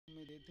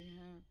देते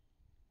हैं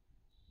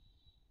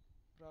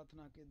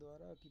प्रार्थना के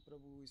द्वारा कि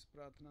प्रभु इस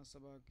प्रार्थना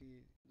सभा के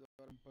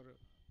द्वारा हम पर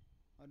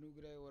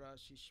अनुग्रह और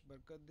आशीष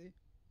बरकत दे,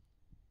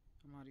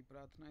 हमारी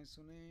प्रार्थनाएं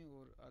सुने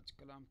और आज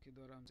कलाम के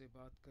द्वारा हमसे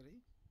बात करें।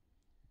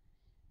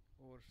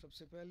 और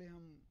सबसे पहले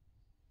हम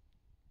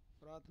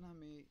प्रार्थना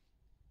में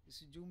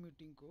इस जूम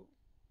मीटिंग को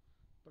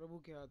प्रभु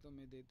के हाथों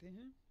में देते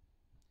हैं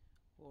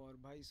और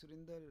भाई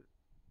सुरिंदर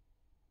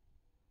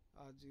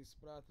आज इस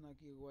प्रार्थना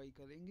की अगुवाई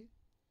करेंगे।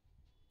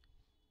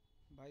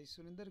 भाई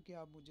सुरिंदर,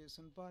 क्या आप मुझे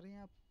सुन पा रहे हैं?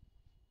 आप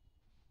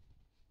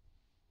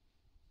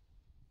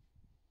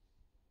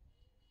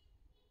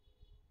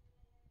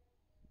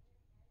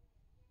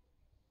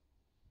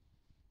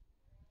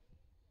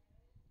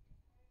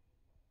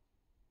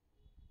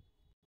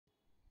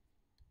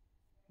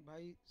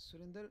भाई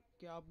सुरिंदर,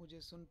 क्या आप मुझे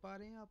सुन पा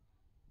रहे हैं? आप?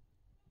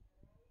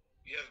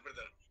 Yes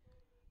brother.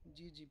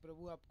 जी जी,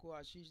 प्रभु आपको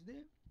आशीष दे।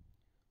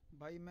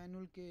 भाई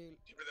मैनुअल के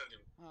जी ब्रदर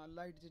जी। हाँ,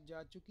 लाइट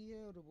जा चुकी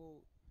है और वो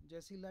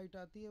जैसी लाइट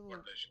आती है वो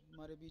गॉड ब्लेस यू।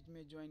 हमारे बीच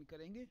में ज्वाइन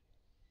करेंगे।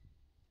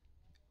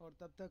 और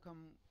तब तक हम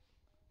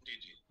जी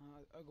जी।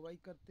 हाँ अगुवाई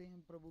करते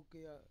हैं प्रभु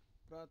के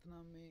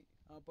प्रार्थना में।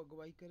 आप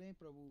अगुवाई करें,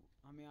 प्रभु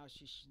हमें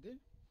आशीष दे।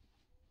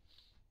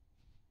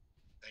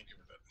 Thank you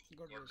brother.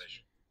 God God bless bless you.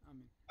 You.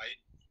 आमीन।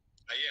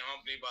 आइए हम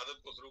अपनी इबादत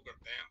को शुरू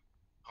करते हैं।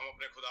 हम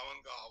अपने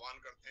खुदावन का आह्वान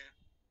करते हैं।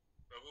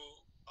 प्रभु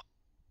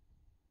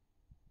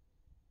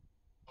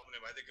अपने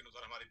वायदे के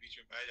अनुसार हमारे बीच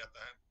में पाया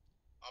जाता है।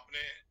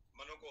 अपने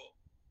मनों को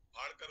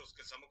फाड़ कर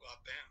उसके सम्मुख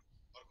आते हैं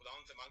और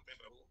खुदावन से मांगते हैं,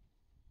 प्रभु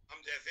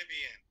हम जैसे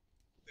भी हैं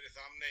तेरे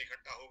सामने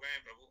इकट्ठा हो गए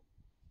हैं। प्रभु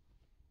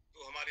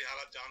तू हमारी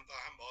हालत जानता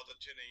है, हम बहुत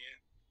अच्छे नहीं हैं,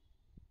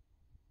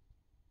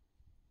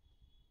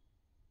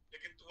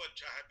 लेकिन तू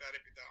अच्छा है प्यारे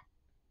पिता।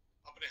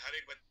 अपने हर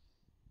एक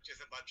बच्चे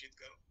से बातचीत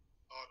कर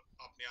और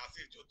अपने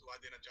आशीष जो तू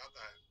आज देना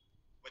चाहता है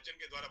वचन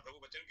के द्वारा, प्रभु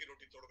वचन की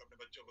रोटी तोड़कर अपने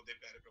बच्चों को दे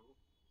प्यारे प्रभु।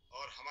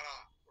 और हमारा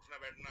उठना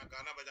बैठना,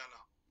 गाना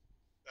बजाना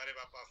प्यारे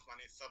बापा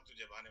आसमानी सब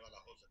तुझे भाने वाला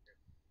हो सके।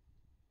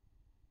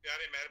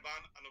 प्यारे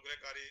मेहरबान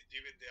अनुग्रहकारी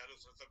जीवित दयालु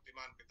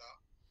सर्वशक्तिमान पिता,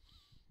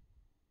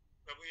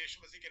 प्रभु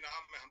यीशु मसीह के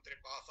नाम में हम तेरे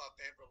पास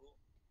आते हैं। प्रभु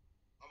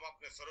हम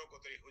अपने सरों को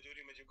तेरी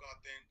हुजूरी में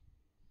झुकाते हैं।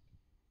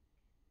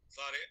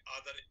 सारे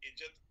आदर,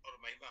 इज्जत और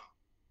महिमा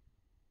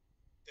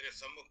तेरे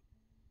सम्मुख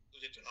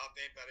तुझे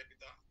चढ़ाते हैं प्यारे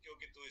पिता,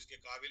 क्योंकि तू इसके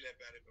काबिल है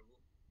प्यारे प्रभु।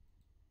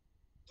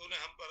 तूने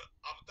हम पर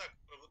अब तक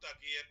प्रभुता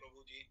की है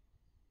प्रभु जी,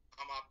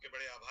 हम आपके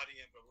बड़े आभारी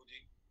हैं प्रभु जी।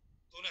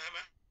 तूने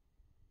हमें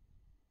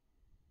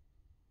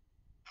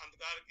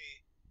अंधकार की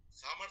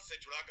सामर्थ से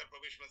छुड़ाकर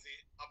प्रभु यीशु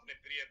मसीह अपने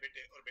प्रिय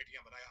बेटे और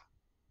बेटियां बनाया।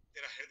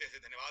 तेरा हृदय से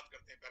धन्यवाद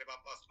करते हैं प्यारे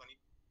बापा आसमानी।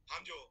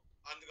 हम जो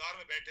अंधकार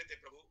में बैठे थे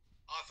प्रभु,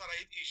 आशा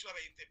रहित, ईश्वर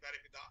रहित थे प्यारे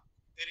पिता,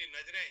 तेरी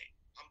नजरें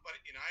हम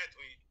पर इनायत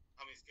हुई।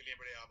 हम इसके लिए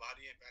बड़े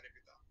आभारी हैं प्यारे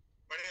पिता,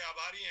 बड़े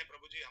आभारी हैं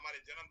प्रभु जी। हमारे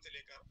जन्म से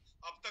लेकर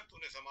अब तक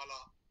तूने संभाला।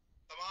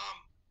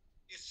 तमाम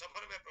इस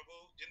सफर में प्रभु,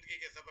 जिंदगी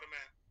के सफर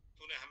में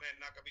तूने हमें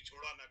ना कभी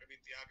छोड़ा ना कभी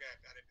त्यागा है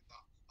प्यारे पिता।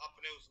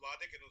 अपने उस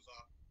वादे के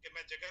अनुसार कि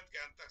मैं जगत के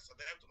अंत तक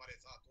सदैव तुम्हारे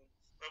साथ हूँ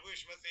प्रभु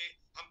यीशु मसीह,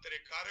 हम तेरे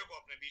कार्यों को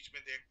अपने बीच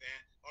में देखते हैं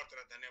और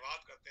तेरा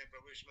धन्यवाद करते हैं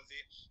प्रभु यीशु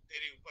मसीह,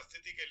 तेरी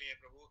उपस्थिति के लिए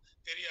प्रभु,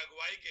 तेरी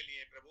अगुवाई के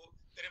लिए प्रभु,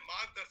 तेरे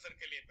मार्गदर्शन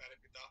के लिए प्यारे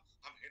पिता।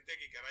 हम हृदय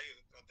की गहराई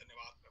से तेरा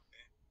धन्यवाद करते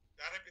हैं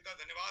प्यारे पिता।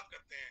 धन्यवाद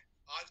करते हैं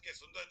आज के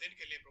सुंदर दिन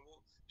के लिए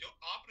प्रभु, जो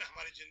आपने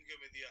हमारी जिंदगी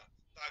में दिया,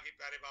 ताकि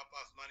प्यारे बापा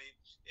आसमानी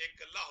एक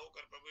गल्ला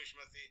होकर प्रभु यीशु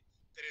मसीह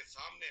तेरे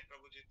सामने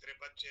प्रभु जी, तेरे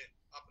बच्चे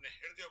अपने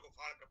हृदय को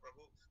फाड़ कर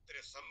प्रभु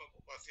तेरे सम्मुख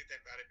उपस्थित है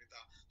प्यारे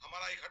पिता।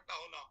 हमारा इकट्ठा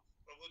होना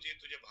प्रभु जी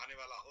तुझे भाने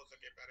वाला हो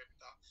सके प्यारे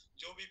पिता।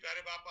 जो भी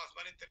प्यारे बाप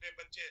आसमानी तेरे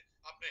बच्चे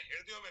अपने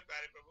हृदयों में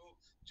प्यारे प्रभु,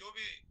 जो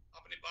भी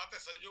अपनी बातें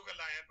संजो कर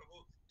लाए हैं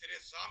प्रभु, तेरे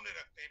सामने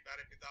रखते हैं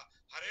प्यारे पिता।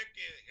 हर एक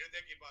के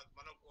हृदय की बात,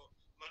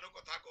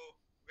 मनोकथा को,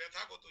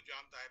 व्यथा को तू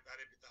जानता है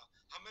प्यारे पिता।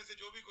 हम में से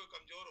जो भी कोई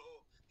कमजोर हो,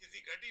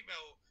 किसी घटी में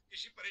हो,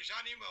 किसी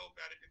परेशानी में हो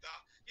प्यारे पिता,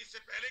 इससे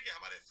पहले कि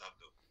हमारे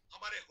शब्द,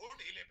 हमारे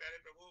होठ हिले प्यारे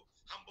प्रभु,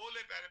 हम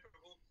बोले प्यारे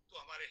प्रभु, तो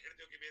हमारे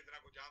हृदय की वेदना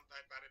को जानता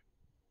है प्यारे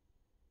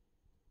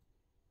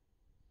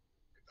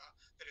पिता।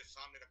 तेरे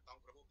सामने रखता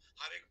हूँ प्रभु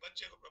हर एक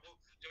बच्चे को प्रभु,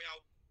 जो यहाँ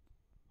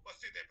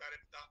उपस्थित है प्यारे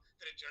पिता,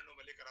 तेरे चरणों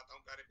में लेकर आता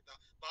हूँ प्यारे पिता।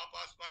 बाप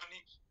आसमानी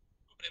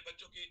अपने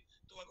बच्चों की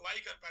तू अगुवाई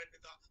कर प्यारे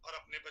पिता, और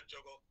अपने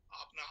बच्चों को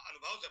अपना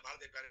अनुभव से भर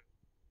दे प्यारे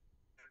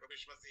प्रभु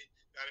यीशु मसीह।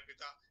 प्यारे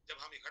पिता, जब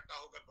हम इकट्ठा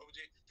होकर प्रभु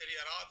जी तेरी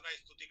आराधना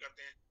स्तुति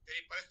करते हैं,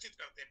 तेरी परिस्थिति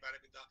करते हैं प्यारे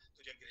पिता,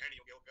 तुझे ग्रहण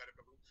योग्य हो प्यारे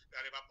प्रभु।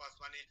 प्यारे बापा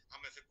आसमानी,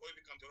 हम में से कोई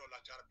भी कमजोर और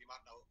लाचार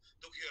बीमार ना हो,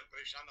 दुखी और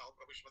परेशान ना हो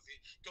प्रभु यीशु मसीह,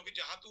 क्योंकि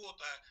जहां तू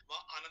होता है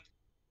वहां आनंद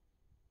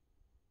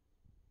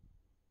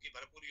की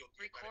भरपूरी होती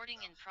है प्यारे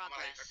पिता।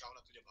 हमारा इकट्ठा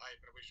होना तुझे भाई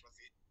प्रभु यीशु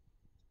मसीह,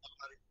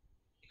 हमारे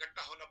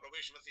इकट्ठा होना प्रभु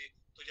यीशु मसीह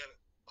तुझे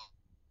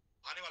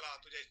आने वाला,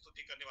 तुझे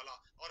स्तुति करने वाला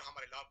और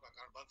हमारे लाभ का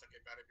कारण बन सके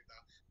प्यारे पिता।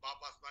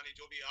 बाप आसमानी,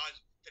 जो भी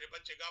आज तेरे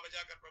बच्चे गा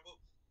बजा कर प्रभु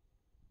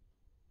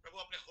प्रभु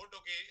अपने होठों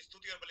की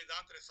स्तुति और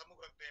बलिदान तेरे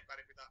सम्मुख रखते हैं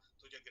प्यारे पिता,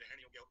 तुझे ग्रहण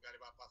योग्य हो प्यारे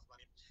बाप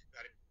आसमानी।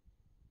 प्यारे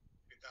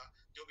पिता,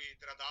 जो भी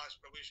तेरा दास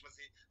प्रभु यीशु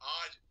मसीह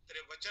आज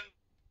तेरे वचन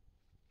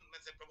में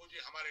से प्रभु जी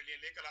हमारे लिए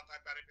लेकर आता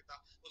है प्यारे पिता,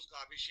 उसका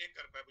अभिषेक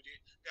कर प्रभु जी।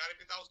 प्यारे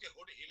पिता, उसके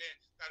होठ हिले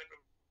प्यारे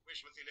प्रभु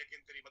विश्व मसीह,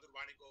 लेकिन तेरी मधुर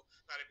वाणी को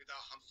प्यारे पिता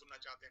हम सुनना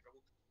चाहते हैं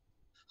प्रभु।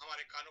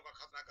 हमारे कानों का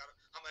खतना कर,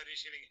 हमें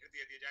रिसीविंग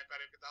हृदय दिए जाए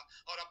प्यारे पिता,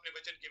 और अपने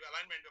वचन के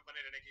अलाइनमेंट में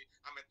बने रहने की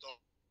हमें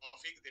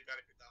तौफीक दे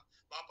प्यारे पिता।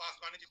 बाप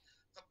आसमानी, जिस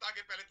सप्ताह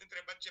के पहले दिन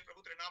तेरे बच्चे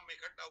प्रभु तेरे नाम में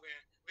इकट्ठा हुए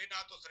हैं, वे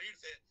ना तो शरीर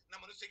से, ना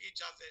मनुष्य की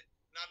इच्छा से,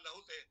 ना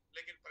लहू से,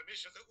 लेकिन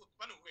परमेश्वर से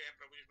उत्पन्न हुए हैं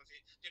प्रभु यीशु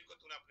मसीह, जिनको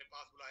तूने अपने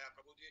पास बुलाया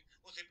प्रभु जी।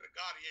 उसी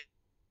प्रकार ये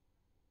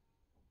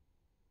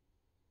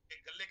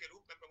एक गले के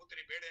रूप में प्रभु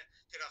तेरी भेड़ है,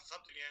 तेरा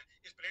शब्द लिए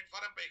इस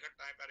प्लेटफॉर्म पे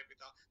इकट्ठा है प्यारे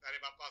पिता। प्यारे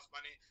बाप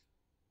आसमानी,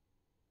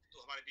 तू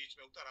हमारे बीच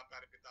में उतर आ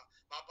प्यारे पिता।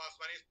 बाप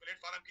आसमानी, इस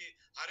प्लेटफॉर्म की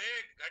हर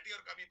एक घटी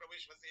और कमी प्रभु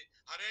यीशु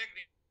मसीह, हर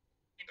एक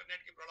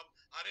इंटरनेट की प्रॉब्लम,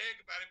 हर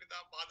एक प्यारे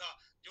पिता बाधा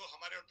जो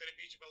हमारे और तेरे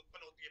बीच में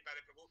उत्पन्न होती है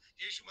प्यारे प्रभु,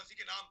 यीशु मसीह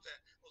के नाम से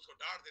उसको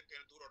डांट देते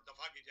हैं, दूर और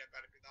दफा कीजिए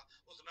प्यारे पिता।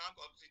 उस नाम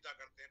को हम सीधा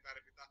करते हैं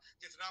प्यारे पिता,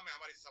 जिस नाम में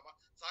हमारी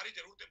सारी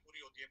जरूरतें पूरी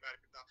होती है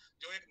प्यारे पिता।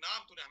 जो एक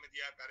नाम तूने हमें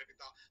दिया है प्यारे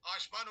पिता,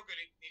 आसमानों के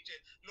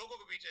नीचे, लोगों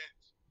के पीछे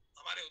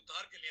हमारे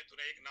उद्धार के लिए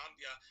तूने एक नाम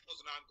दिया,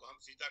 उस नाम को हम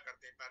सीधा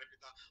करते हैं प्यारे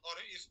पिता, और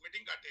इस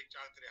मीटिंग का टेक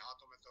चार्ज तेरे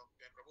हाथों में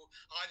सौंपते हैं प्रभु।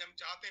 आज हम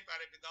चाहते हैं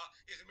प्यारे पिता,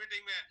 इस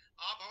मीटिंग में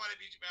आप हमारे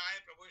बीच में आए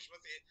प्रभु यीशु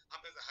मसीह,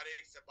 हम में से हर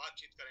एक से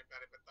बातचीत करें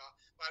प्यारे पिता।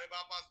 प्यारे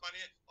बाप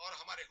आसमानी, और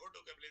हमारे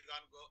होठों के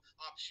बलिदान को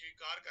आप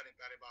स्वीकार करें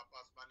प्यारे बाप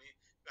आसमानी।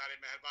 प्यारे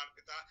मेहरबान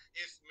पिता,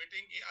 इस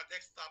मीटिंग की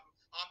अध्यक्षता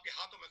आपके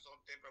हाथों में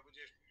सौंपते हैं प्रभु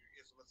जी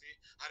यीशु मसीह।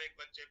 हर एक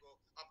बच्चे को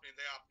अपनी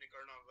दया, अपनी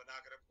करुणा में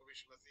बनाकर प्रभु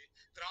यीशु मसीह,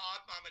 तेरा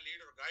आत्मा हमें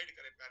लीड और गाइड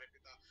करे प्यारे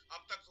पिता।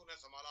 अब तक तूने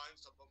संभाला, इन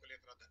सबों के लिए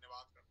तेरा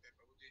धन्यवाद करते हैं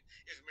प्रभु जी।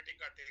 इस मीटिंग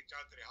का टेक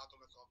चार्ज तेरे हाथों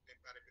में सौंपते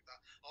हैं प्यारे पिता,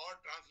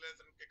 और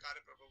ट्रांसलेशन के कार्य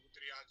पर प्रभु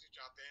तेरी आशीष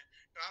चाहते हैं।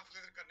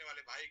 ट्रांसलेशन करने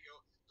वाले भाई को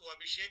तू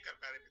अभिषेक कर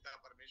प्यारे पिता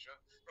परमेश्वर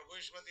प्रभु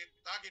यीशु मसीह,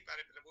 ताकि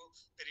प्यारे प्रभु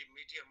तेरी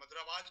मीठी और मधुर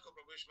आवाज को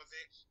प्रभु यीशु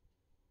मसीह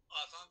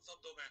आसान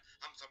शब्दों में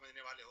हम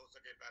समझने वाले हो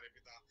सके प्यारे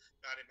पिता।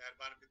 प्यारे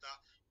मेहरबान पिता,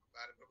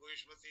 प्यारे प्रभु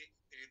यीशु मसीह,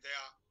 तेरी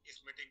दया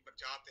इस मीटिंग पर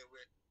चाहते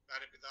हुए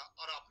प्यारे पिता,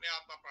 और अपने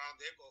आत्मा प्राण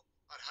दे को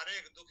और हर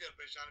एक दुखी और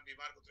परेशान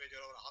बीमार को तेरे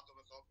जड़ और हाथों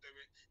में सौंपते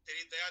हुए,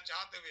 तेरी दया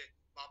चाहते हुए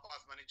बाप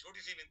आसमानी,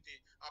 छोटी सी विनती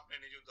अपने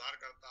निज उद्धार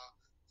करता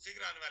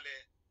शीघ्र आने वाले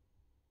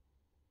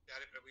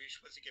प्यारे प्रभु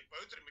यीशु मसीह के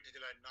पवित्र मीठे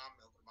जलाए नाम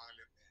में होकर मांग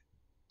लेते हैं,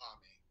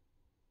 आमीन।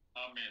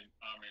 Amen.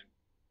 Amen.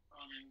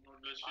 Amen. God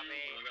bless you,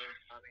 brother.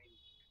 Amen.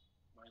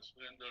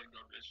 Jaswinder,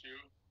 God bless you.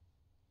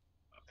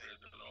 Praise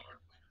the Lord.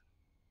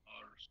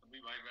 और सभी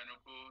भाई बहनों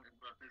को एक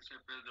बार फिर से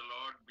प्रेज द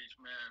लॉर्ड। बीच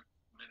में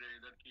मेरे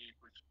इधर की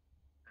कुछ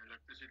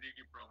इलेक्ट्रिसिटी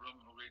की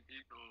प्रॉब्लम हो गई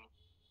थी, तो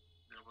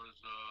there was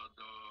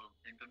the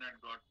internet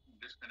got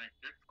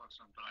disconnected for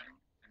some time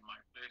in my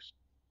place,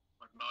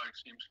 but now it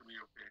seems to be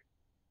okay.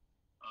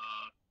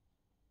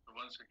 So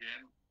once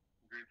again,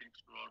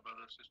 greetings to all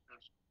brothers,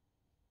 sisters.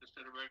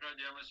 Sister Rebecca,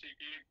 Jai Masih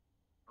ki,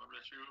 God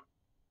bless you.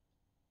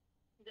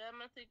 जय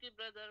मसीह की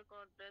brother,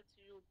 God bless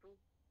you to.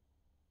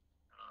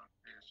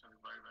 सभी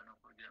भाई बहनों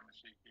को जय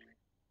मसीह की।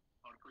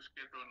 और कुछ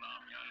के तो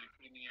नाम यहाँ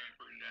लिखे नहीं है,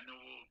 कोई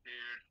लेनोवो के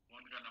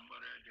फोन का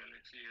नंबर है,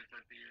 गैलेक्सी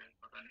A30 है,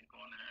 पता नहीं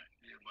कौन है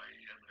ये भाई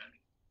या बहन।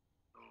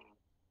 तो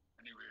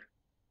एनीवे,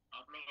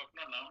 आप लोग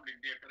अपना नाम लिख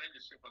दिया करें,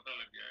 जिससे पता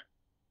लग जाए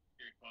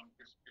कि कौन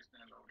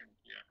किसने लॉग इन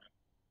किया है।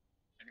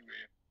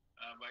 एनीवे,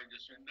 भाई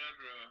Jaswinder,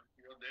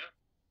 you are there?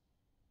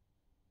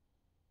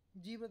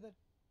 Ji brother.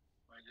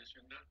 भाई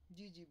जसविंदर?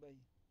 जी भाई।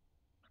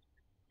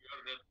 You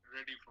are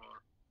ready for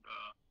the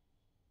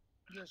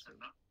lesson,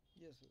 no?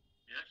 Yes sir.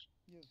 Yes?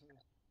 Yes sir.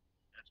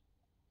 Yes.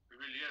 We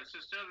will hear.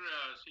 Sister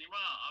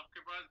सीमा,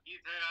 आपके पास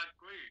गीत है आज,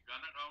 कोई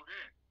गाना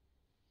गाओगे?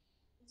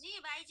 जी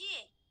भाई जी।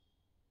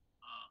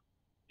 हाँ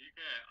ठीक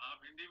है।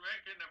 आप हिंदी में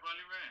कि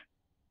नेपाली में?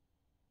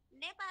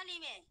 नेपाली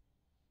में।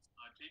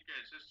 हाँ ठीक है।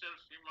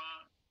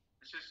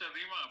 Sister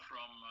Rima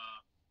from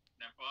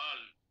Nepal,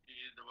 she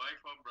is the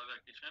wife of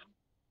Brother Kishan.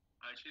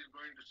 She is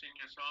going to sing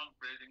a song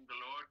praising the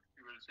Lord.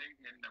 She will sing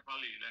in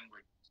Nepali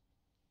language.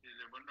 She is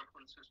a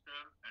wonderful sister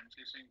and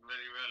she sings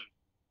very well.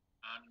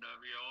 And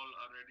we all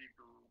are ready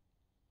to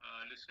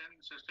listen.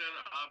 Sister,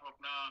 आप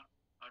अपना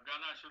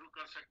गाना शुरू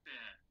कर सकते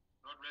हैं.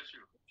 God bless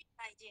you.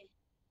 भाई जी।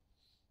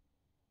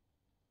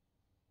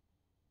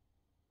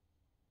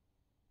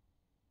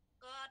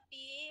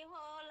 कति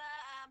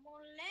होला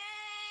मूल्य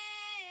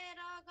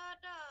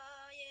रगत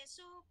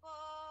येशूको,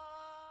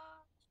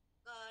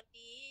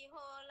 कति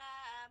होला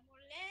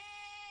मूल्य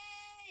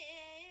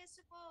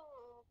येशूको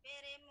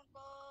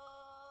प्रेमको,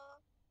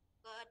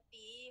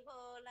 कति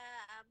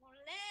होला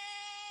मूल्य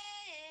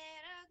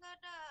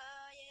रगत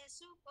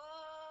येशूको,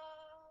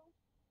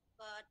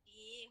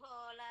 कति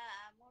होला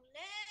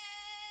मूल्य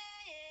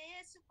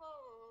येशूको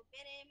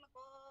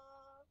प्रेमको,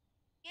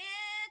 के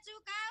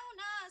चुकाउन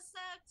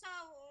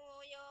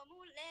सक्छौ यो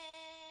मूल्य,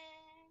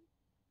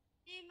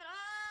 तिम्रो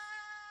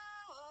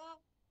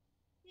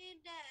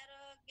विद्या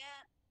र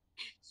ज्ञान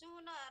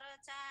सुन र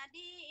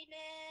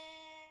चाँदीले,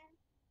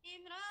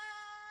 तिम्रो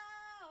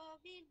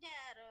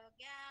विद्या र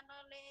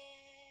ज्ञानले,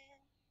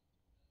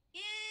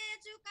 के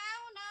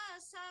चुकाउन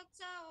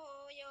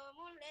सक्छौ यो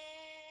मूल्य,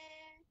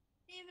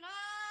 तिम्रो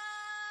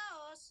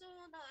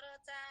सुन र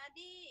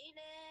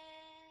चाँदीले,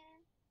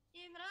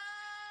 तिम्रो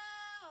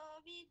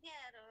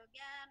विद्या र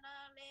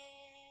ज्ञानले।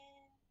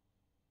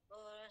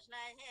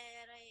 पुरुषलाई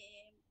हेरे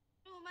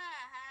तुम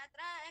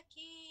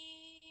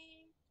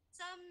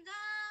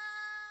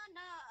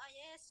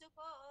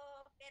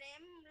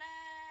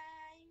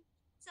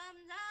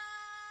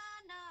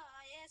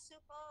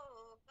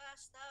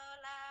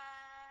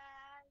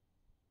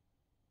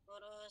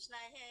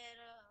उसलाई हेर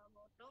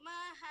मुटुमा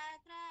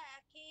हात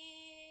राखी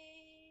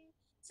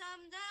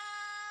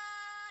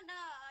सम्झन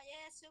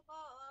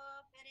येशूको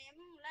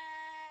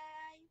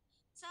प्रेमलाई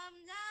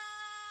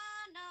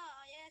सम्झन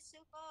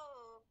येशूको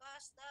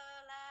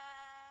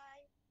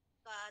कष्टलाई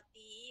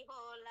कति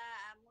होला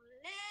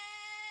मूल्य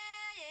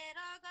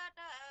रगत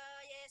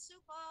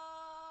येशूको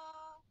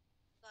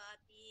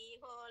कति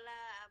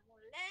होला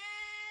मूल्य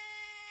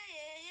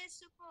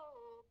येशूको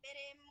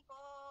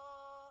प्रेमको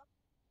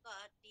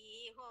कति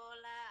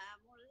होला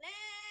मूल्य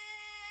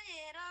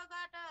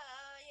रगत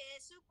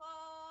येशूको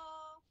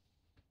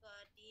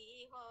कति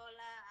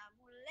होला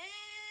मूल्य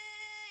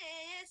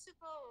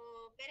येशूको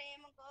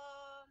प्रेमको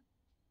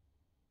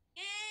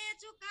के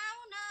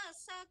चुकाउन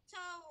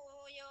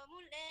सक्छौ यो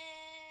मूल्य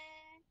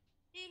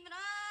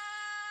तिम्रो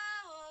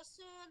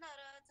सुन्दर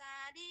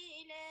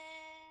चाँदीले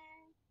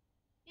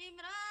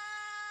तिम्रो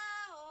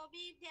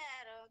विद्या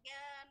र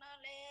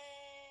ज्ञानले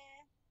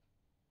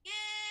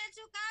के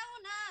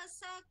चुकाउन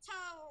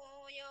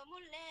सक्छौ यो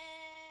मूल्य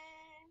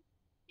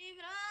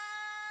तिम्रो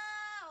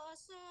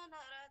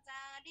सुन्दर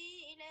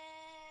चाँदीले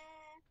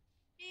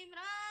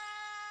तिम्रो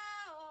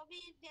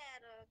विद्या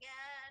र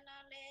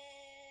ज्ञानले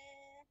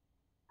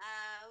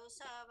आऊ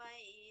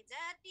सबै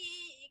जाति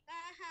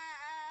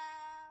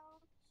कहाँ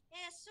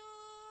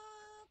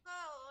येशूको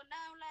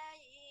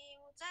नामलाई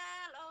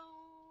उचालौ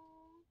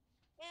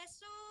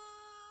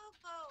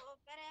येशूको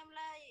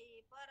प्रेमलाई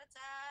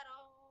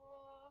प्रचारौ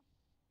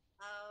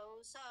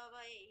आऊ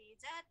सबै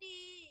जाति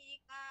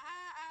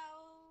कहाँ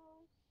आऊ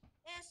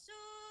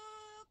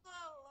येशूको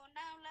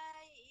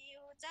नामलाई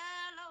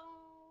उचालौ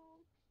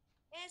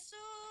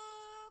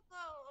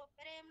येशूको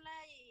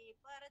प्रेमलाई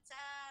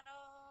प्रचारौ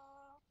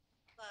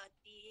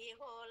कति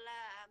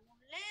होला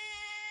मूल्य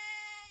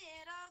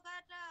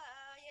रगत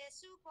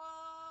येशूको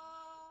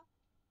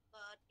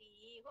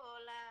कति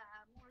होला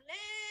मूल्य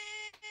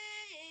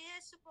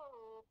येशूको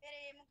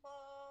प्रेमको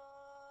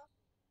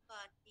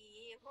कति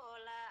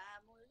होला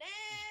मूल्य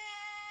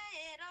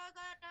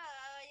रगत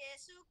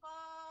येशूको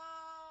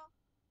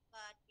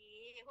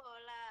कति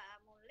होला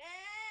मूल्य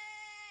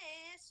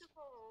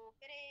येशूको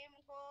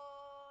प्रेमको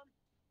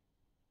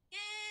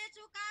के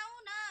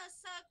चुकाउन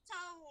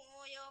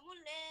सक्छौ यो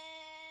मूल्य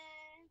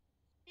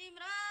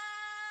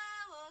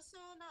तिम्रो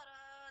सुन्दर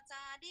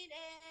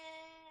चाँदीले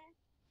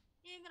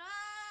तिम्रो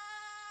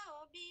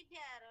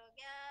विद्या र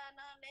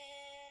ज्ञानले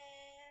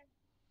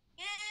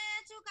के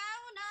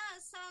चुकाउन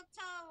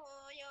सक्छौ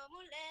यो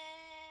मूल्य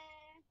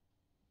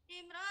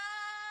तिम्रो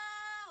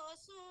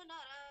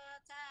सुन्दर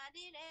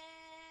चाँदीले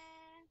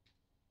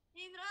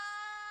तिम्रो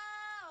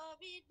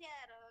विद्या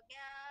र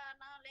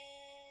ज्ञानले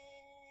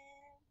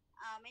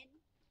आमेन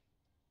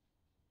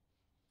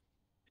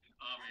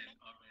Amen.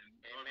 Amen.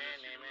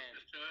 Amen.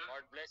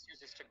 God bless you,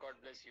 sister. God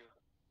bless you.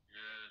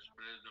 Yes,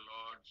 praise the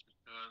Lord,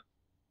 sister,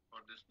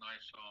 for this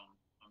nice song.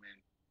 Amen.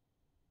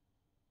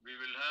 We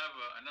will have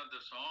another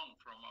song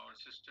from our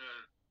sister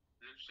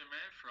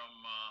Ripsime from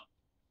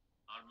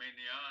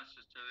Armenia.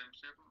 Sister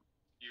Rimsim,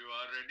 you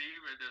are ready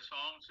with the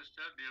song,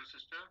 sister, dear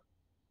sister?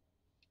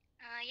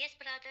 Yes,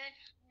 brother.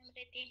 I'm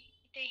ready.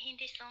 The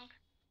Hindi song.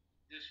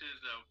 This is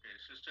okay.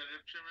 Sister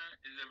Ripsime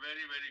is a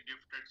very, very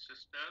gifted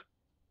sister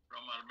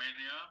from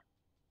Armenia,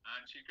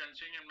 and she can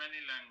sing in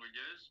many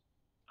languages.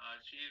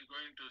 She is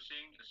going to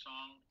sing a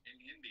song in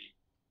Hindi,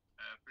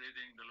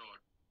 praising the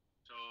Lord.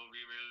 So we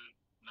will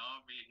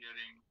now be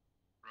hearing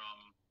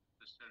from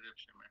Sister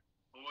Ripsime.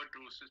 Over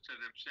to Sister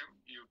Ripsim.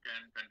 You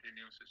can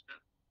continue, sister.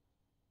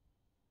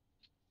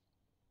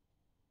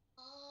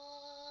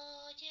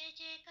 Oh, jai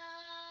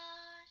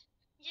jaikar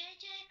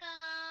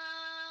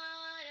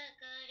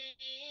kare.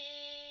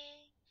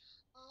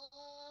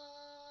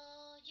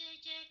 Oh, jai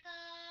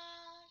jaikar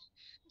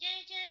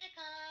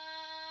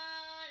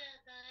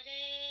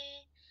करे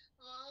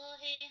वो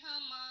है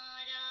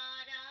हमारा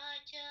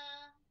राजा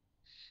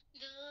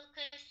दुख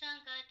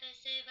संकट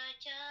से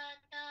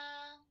बचाता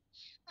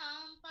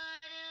हम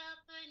पर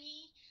अपनी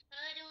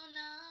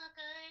करुणा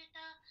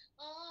करता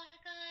ओ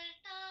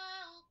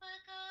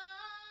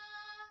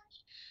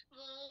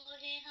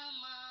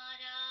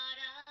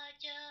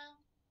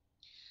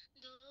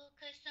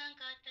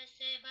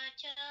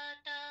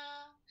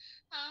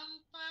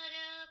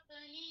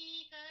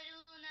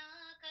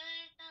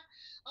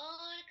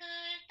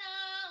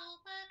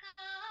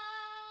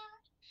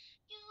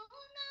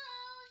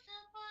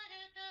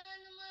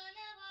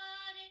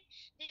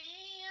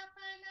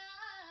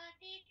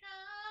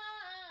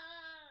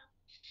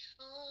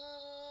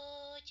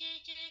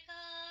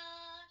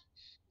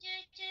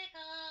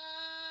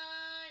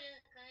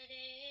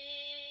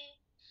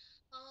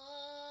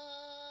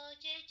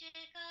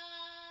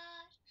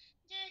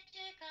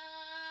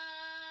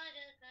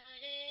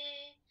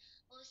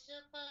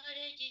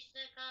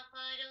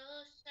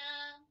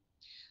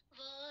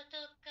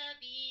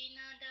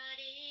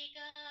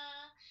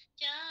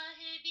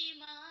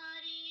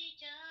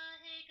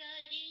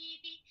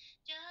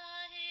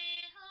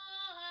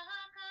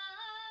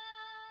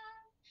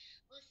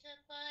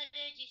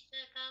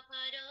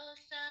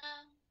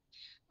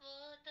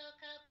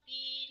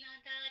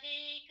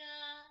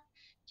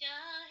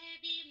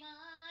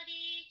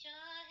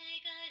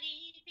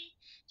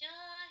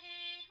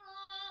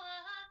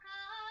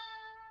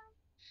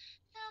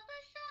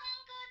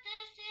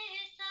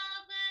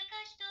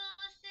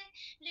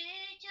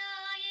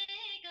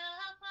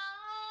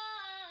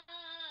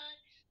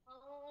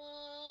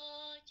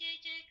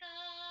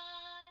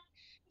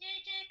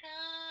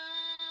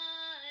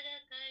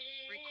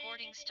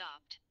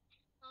stopped.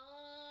 ओ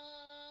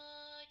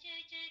जय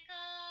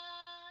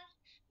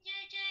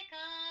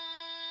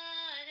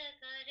जयकार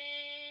करे,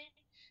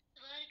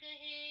 स्वर्ग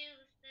है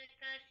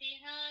उसका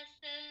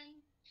सिंहासन,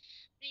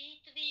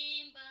 पृथ्वी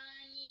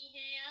बानी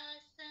है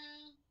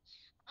आसन,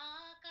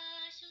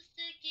 आकाश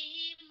उसकी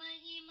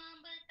महिमा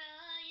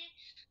बताए,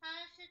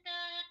 हंसता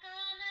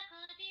कान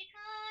को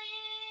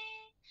दिखाए,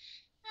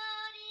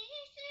 सारी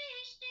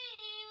सृष्टि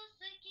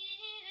उसकी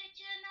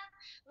रचना,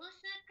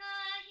 उसका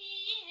ही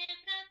है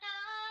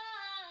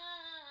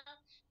प्रताप।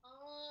 ओ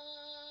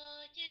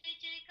जय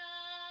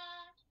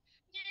जयकार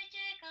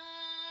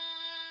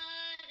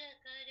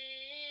करे,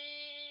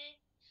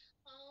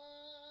 ओ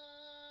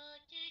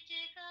जय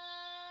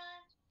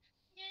जयकार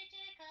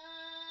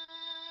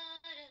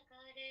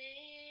करे।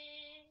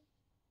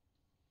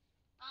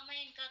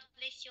 Amen. God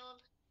bless you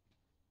all.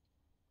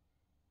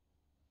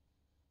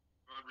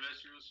 God bless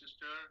you,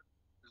 sister.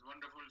 This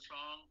wonderful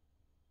song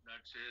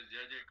that says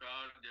Jai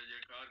Jaykar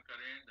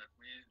Kare. That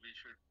means we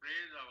should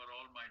praise our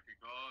Almighty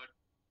God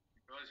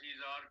because He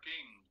is our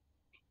King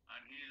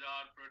and He is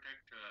our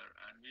protector,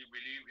 and we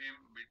believe Him,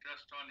 we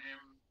trust on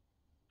Him,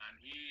 and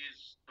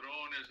His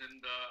throne is in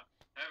the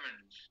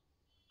heavens,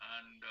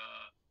 and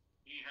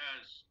He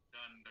has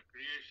done the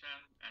creation,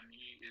 and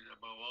He is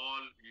above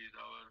all. He is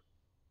our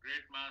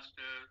great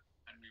Master,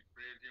 and we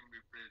praise Him.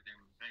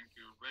 Thank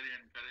you. Very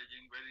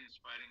encouraging, very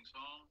inspiring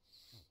song.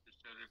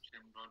 Sister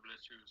Ripsim, God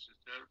bless you,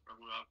 sister.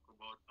 प्रभु आपको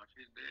बहुत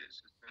आशीष दे,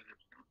 sister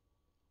रिप्सिम।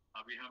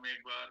 अभी हम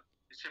एक बार,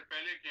 इससे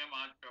पहले कि हम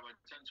आज का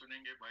वचन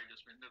सुनेंगे भाई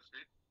जसविंदर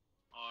से,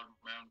 और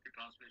मैं उनकी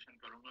ट्रांसलेशन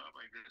करूंगा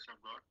by grace of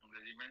God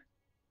अंग्रेजी में,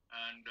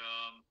 and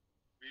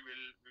we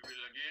will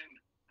again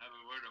have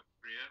a word of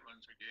prayer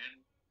once again,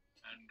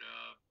 and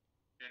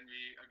can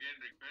we again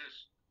request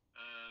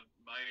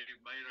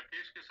भाई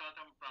राकेश के साथ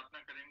हम प्रार्थना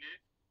करेंगे,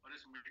 और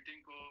इस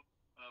मीटिंग को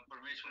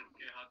परमेश्वर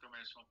के हाथों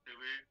में सौंपते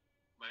हुए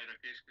भाई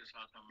राकेश के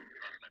साथ हम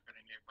प्रार्थना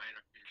करेंगे। भाई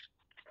राकेश।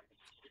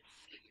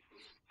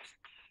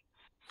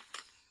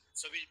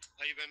 सभी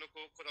भाई बहनों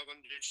को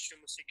खुदावंद यीशु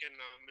मसीह के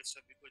नाम में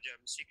सभी को जय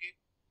मसीह की।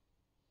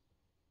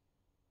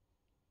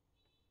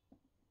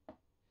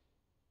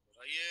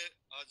 आइए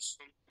आज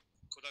हम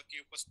खुदा की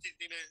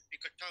उपस्थिति में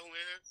इकट्ठा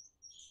हुए हैं,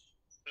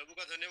 प्रभु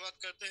का धन्यवाद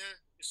करते हैं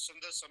इस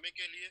सुंदर समय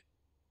के लिए,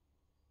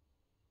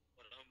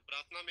 और हम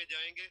प्रार्थना में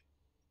जाएंगे।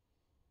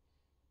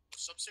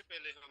 सबसे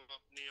पहले हम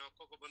अपनी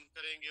आंखों को बंद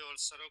करेंगे और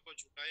सरों को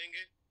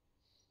झुकाएंगे।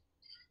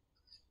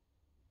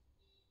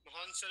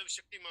 महान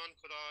सर्वशक्तिमान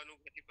खुदा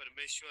अनुग्रही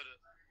परमेश्वर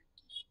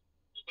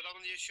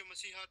खुदावंद यीशु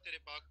मसीहा, तेरे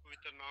पाक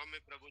पवित्र नाम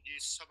में प्रभु जी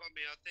सभा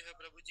में आते हैं,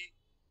 प्रभु जी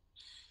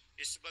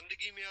इस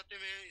बंदगी में आते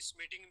हैं, इस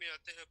मीटिंग में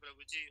आते हैं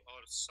प्रभु जी,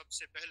 और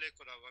सबसे पहले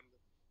खुदावंद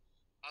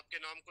आपके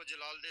नाम को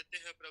जलाल देते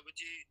हैं प्रभु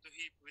जी। तू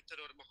ही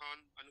पवित्र और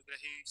महान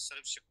अनुग्रही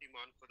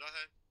सर्वशक्तिमान खुदा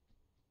है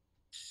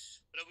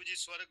प्रभु जी।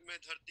 स्वर्ग में,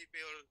 धरती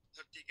पे और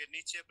धरती के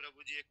नीचे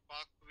प्रभु जी एक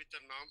पाक पवित्र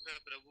नाम है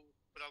प्रभु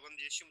खुदावंद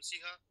यीशु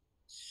मसीहा।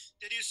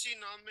 तेरी उसी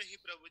नाम में ही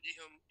प्रभु जी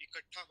हम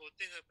इकट्ठा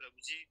होते हैं प्रभु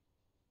जी।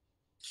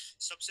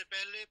 सबसे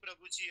पहले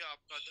प्रभु जी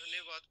आपका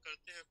धन्यवाद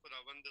करते हैं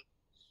खुदावंद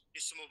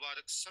इस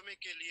मुबारक समय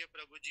के लिए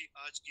प्रभु जी,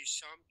 आज की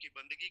शाम की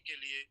बंदगी के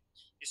लिए,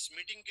 इस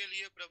मीटिंग के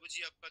लिए प्रभु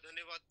जी आपका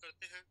धन्यवाद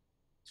करते हैं।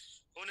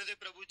 होने दे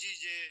प्रभु जी,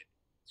 ये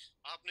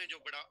आपने जो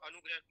बड़ा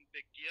अनुग्रह हम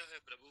पे किया है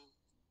प्रभु,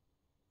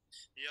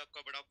 ये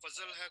आपका बड़ा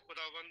फजल है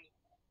खुदावंद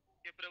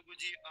कि प्रभु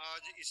जी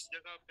आज इस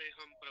जगह पे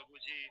हम प्रभु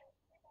जी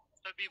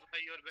सभी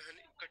भाई और बहन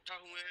इकट्ठा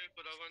हुए हैं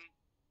खुदावंद।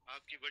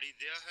 आपकी बड़ी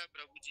दया है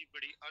प्रभु जी,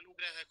 बड़ी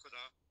अनुग्रह है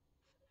खुदा।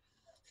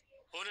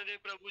 होने दे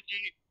प्रभु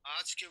जी,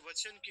 आज के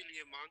वचन के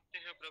लिए मांगते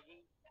हैं प्रभु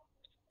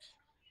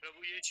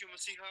यीशु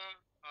मसीहा,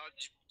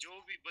 आज जो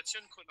भी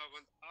वचन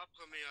खुदावंद आप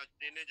हमें आज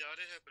देने जा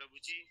रहे हैं प्रभु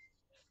जी,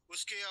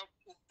 उसके आप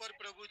ऊपर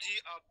प्रभु जी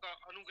आपका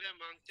अनुग्रह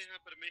मांगते हैं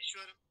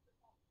परमेश्वर।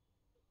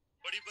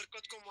 बड़ी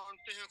बरकत को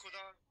मांगते हैं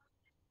खुदा।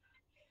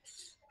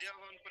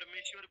 दयावान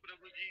परमेश्वर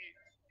प्रभु जी,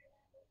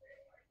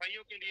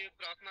 भाइयों के लिए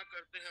प्रार्थना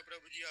करते हैं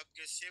प्रभु जी,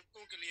 आपके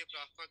सेवकों के लिए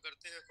प्रार्थना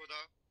करते हैं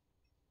खुदा।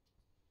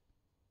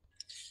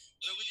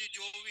 प्रभु जी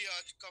जो भी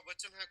आज का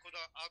वचन है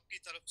खुदा आपकी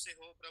तरफ से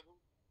हो प्रभु,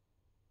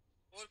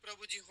 और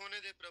प्रभु जी होने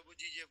दे प्रभु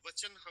जी ये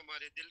वचन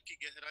हमारे दिल की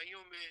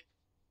गहराइयों में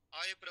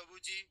आए प्रभु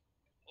जी,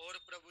 और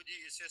प्रभु जी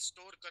इसे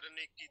स्टोर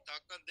करने की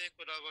ताकत दे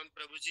खुदावन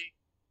प्रभु जी।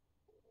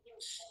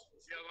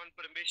 दयावान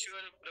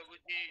परमेश्वर प्रभु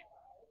जी,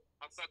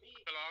 आपका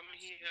कलाम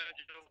ही है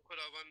जो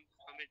खुदावन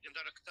हमें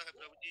जिंदा रखता है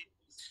प्रभु जी,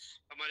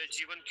 हमारे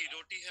जीवन की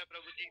रोटी है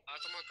प्रभु जी,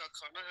 आत्मा का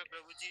खाना है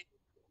प्रभु जी,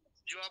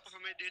 जो आप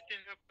हमें देते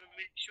हैं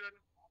परमेश्वर।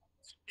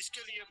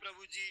 इसके लिए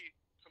प्रभु जी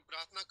हम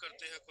प्रार्थना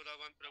करते हैं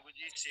खुदावन प्रभु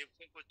जी,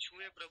 सेवकों को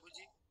छुए प्रभु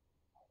जी,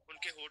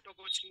 उनके होठों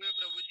को छुए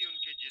प्रभु जी,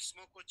 उनके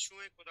जिस्मों को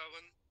छुए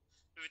खुदावन।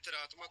 पवित्र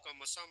आत्मा का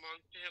मसा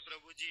मांगते हैं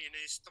प्रभु जी,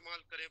 इन्हें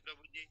इस्तेमाल करें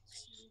प्रभु जी।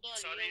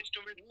 सारे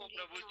इंस्ट्रूमेंट को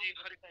प्रभु जी,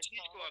 हर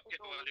चीज को आपके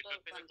हवाले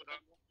करते हैं खुदा।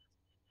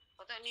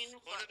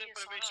 होने दे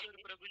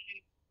परमेश्वर प्रभु जी,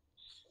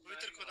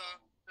 पवित्र खुदा,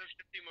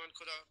 शक्तिमान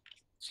खुदा,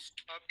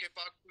 आपके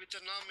पाक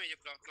पवित्र नाम में ये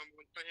प्रार्थना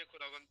मांगते हैं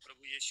खुदावन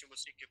प्रभु यीशु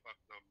मसीह के पाक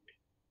नाम में,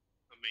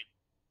 आमीन।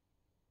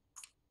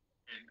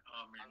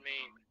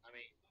 आमीन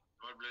आमीन।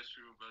 God bless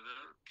you, brother.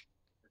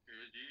 Okay,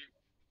 जी,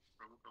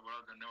 प्रभु का बड़ा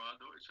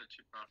धन्यवाद हो इस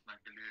अच्छी प्रार्थना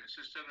के लिए.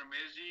 सिस्टर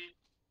रमेश जी,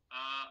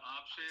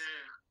 आपसे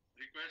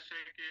रिक्वेस्ट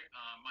है कि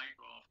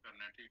माइक ऑफ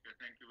करना है. ठीक है,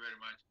 थैंक यू वेरी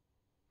मच.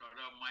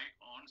 थोड़ा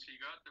माइक ऑन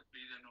सीगा तो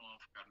प्लीज इन्हें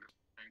ऑफ कर लो.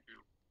 Thank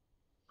you.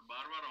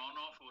 Bar bar on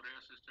off हो रहा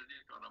है सिस्टर जी,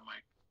 थोड़ा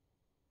माइक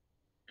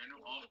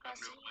इन्हें ऑफ कर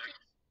लो.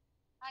 माइक.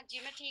 हाँ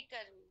जी, मैं ठीक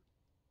कर रही हूँ.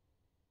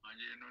 हाँ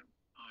जी,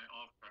 इन्हें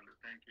ऑफ कर लो.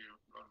 Thank you.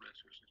 God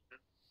bless you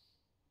sister.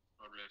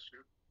 God bless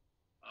you.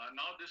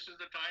 Now this is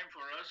the time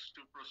for us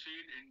to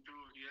proceed into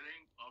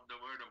hearing of the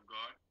word of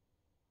God,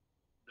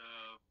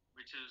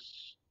 which is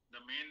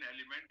the main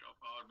element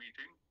of our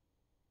meeting.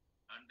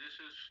 And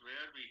this is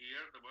where we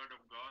hear the word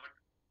of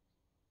God,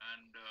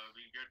 and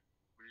we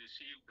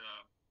receive the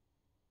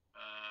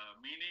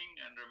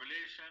meaning and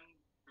revelation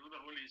through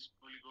the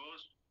Holy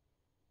Ghost,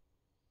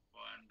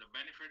 and the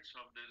benefits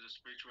of this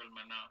spiritual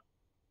manna.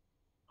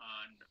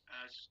 And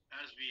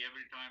as we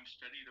every time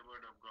study the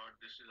word of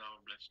God, this is our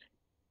blessing.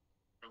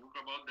 प्रभु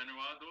का बहुत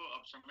धन्यवाद हो.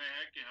 अब समय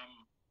है कि हम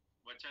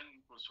वचन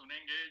को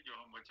सुनेंगे. जो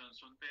हम वचन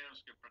सुनते हैं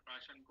उसके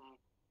प्रकाशन को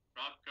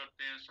प्राप्त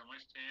करते हैं,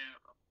 समझते हैं.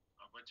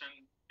 वचन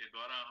के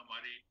द्वारा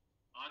हमारी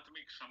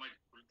आत्मिक समझ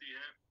खुलती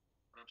है.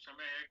 और अब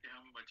समय है कि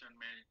हम वचन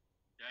में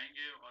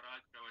जाएंगे और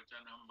आज का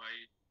वचन हम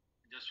भाई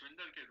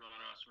जसविंदर के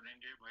द्वारा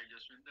सुनेंगे. भाई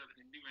जसविंदर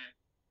हिंदी में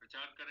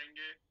प्रचार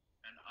करेंगे,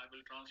 and I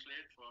will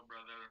translate for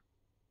brother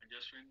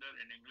Jaswinder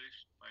in English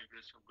by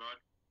grace of God.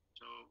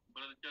 So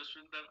brother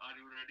Jaswinder, are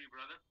you ready,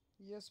 brother?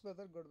 Yes,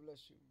 brother. God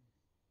bless you.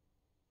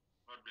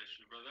 God bless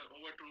you, brother.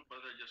 Over to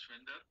brother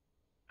Jaswinder,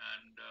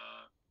 and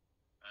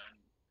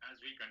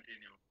as we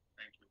continue,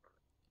 thank you, brother.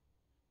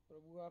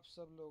 प्रभु आप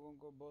सब लोगों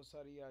को बहुत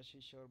सारी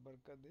आशीष और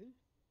बरकत दे.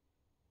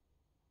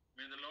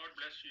 May the Lord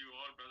bless you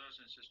all,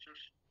 brothers and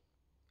sisters.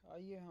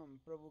 आइए हम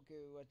प्रभु के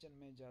वचन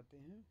में जाते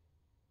हैं.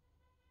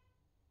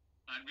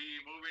 And we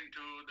move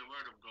into the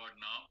word of God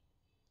now.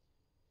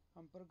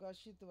 हम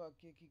प्रकाशित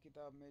वाक्य की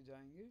किताब में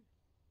जाएंगे.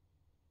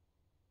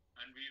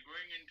 And we are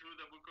going into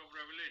the book of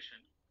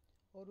Revelation.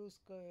 और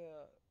उसका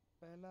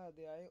पहला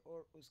अध्याय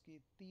और उसकी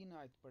 3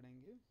 आयत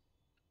पढ़ेंगे.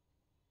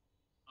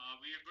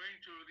 We are going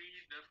to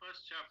read the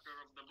first chapter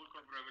of the book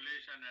of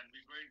Revelation, and we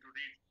are going to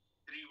read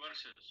 3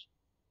 verses.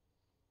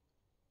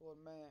 और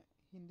मैं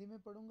हिंदी में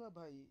पढ़ूंगा,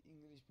 भाई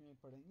इंग्लिश में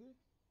पढ़ेंगे.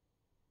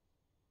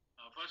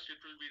 First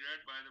it will be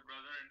read by the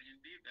brother in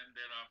Hindi, then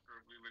thereafter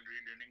we will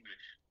read in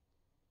English.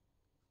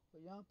 तो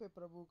यहाँ पे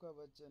प्रभु का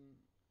वचन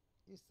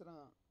इस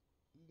तरह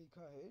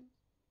लिखा है.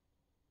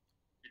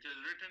 It is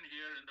written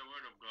here in the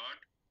word of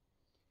God.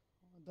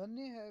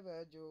 धन्य है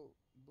वह जो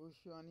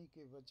भविष्यवाणी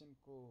के वचन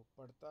को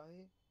पढ़ता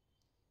है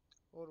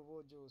और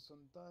वो जो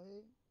सुनता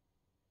है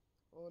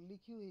और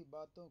लिखी हुई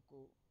बातों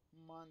को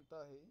मानता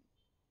है,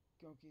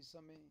 क्योंकि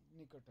समय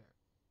निकट है.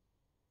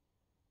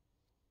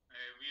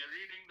 We are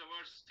reading the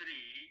verse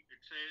 3.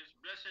 It says,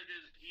 "Blessed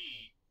is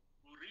he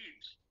who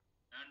reads,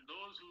 and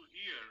those who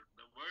hear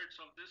the words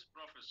of this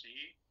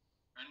prophecy,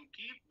 and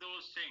keep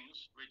those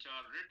things which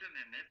are written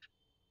in it,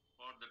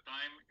 for the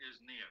time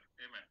is near."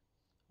 Amen.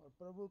 और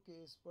प्रभु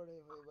के इस पढ़े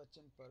हुए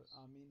वचन पर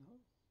आमीन हो.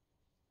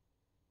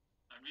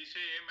 And we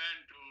say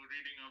amen to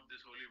reading of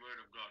this holy word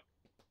of God.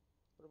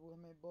 प्रभु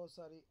हमें बहुत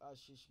सारी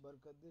आशीष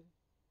बरकत दे.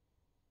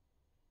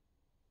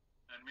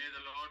 And may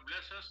the Lord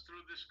bless us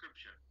through this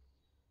scripture.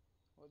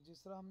 और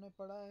जिस तरह हमने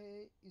पढ़ा है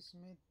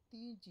इसमें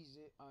 3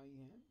 चीजें आई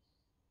हैं.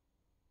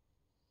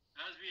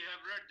 As we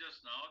have read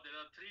just now, there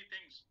are 3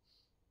 things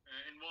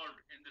involved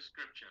in the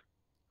scripture.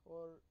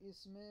 और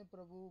इसमें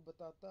प्रभु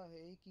बताता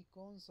है कि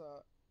कौन सा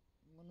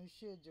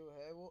मनुष्य जो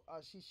है वो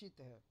आशीषित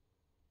है.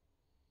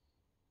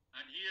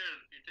 And here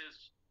it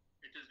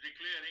is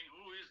declaring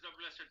who is the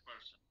blessed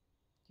person.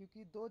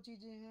 क्योंकि 2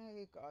 चीजें हैं,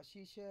 एक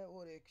आशीष है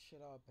और एक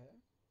श्राप है.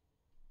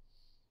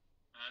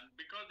 And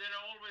because there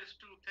are always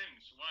 2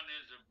 things, one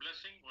is a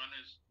blessing, one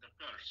is the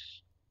curse.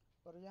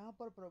 पर यहाँ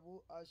पर प्रभु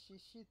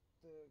आशीषित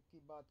की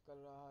बात कर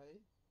रहा है.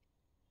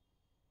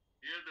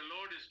 Here the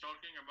Lord is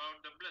talking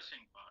about the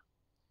blessing part.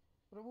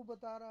 प्रभु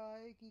बता रहा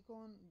है कि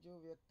कौन जो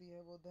व्यक्ति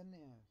है वो धन्य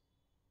है.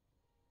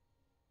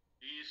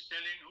 He is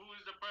telling who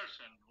is the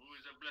person, who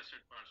is a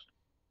blessed person.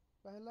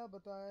 पहला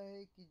बताया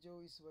है कि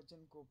जो इस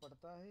वचन को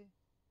पढ़ता है.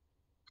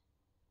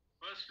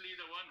 Firstly,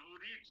 the one who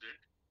reads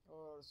it.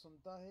 और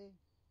सुनता है.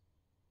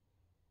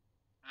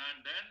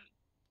 And then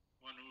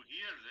one who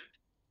hears it.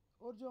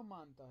 और जो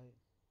मानता है.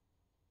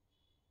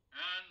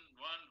 And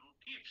one who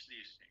keeps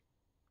these things.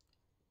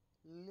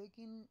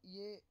 लेकिन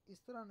ये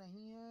इस तरह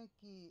नहीं है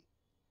कि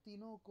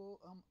तीनों को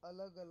हम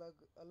अलग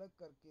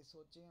करके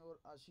सोचें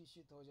और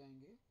आशीषित हो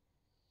जाएंगे.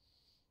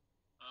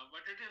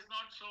 But it is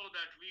not so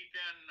that we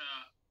can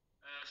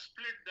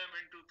split them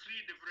into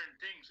 3 different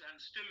things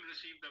and still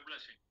receive the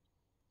blessing.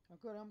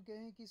 अगर हम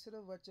कहें कि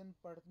सिर्फ वचन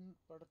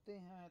पढ़ते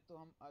हैं तो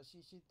हम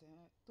आशीषित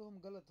हैं, तो हम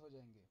गलत हो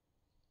जाएंगे.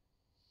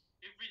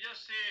 If we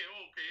just say,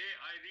 okay,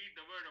 I read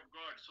the word of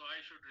God, so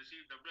I should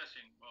receive the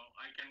blessing, well,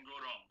 I can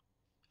go wrong.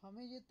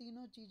 हमें ये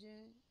तीनों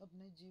चीजें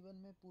अपने जीवन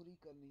में पूरी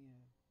करनी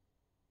है.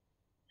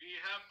 We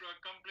have to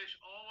accomplish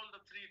all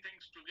the 3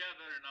 things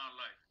together in our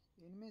life.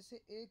 इनमें से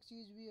एक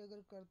चीज भी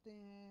अगर करते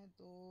हैं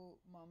तो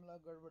मामला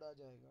गड़बड़ा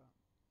जाएगा।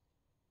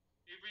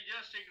 If we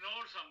just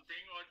ignore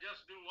something or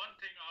just do one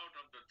thing out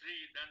of the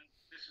three, then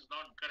this is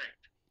not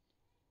correct.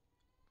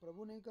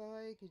 प्रभु ने कहा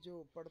है कि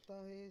जो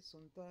पढ़ता है,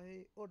 सुनता है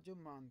और जो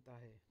मानता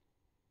है।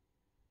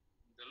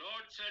 The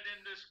Lord said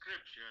in this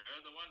scripture,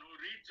 the one who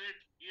reads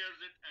it, hears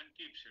it and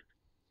keeps it.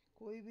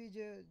 कोई भी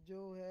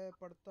जो है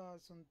पढ़ता,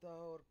 सुनता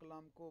और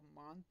कलाम को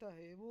मानता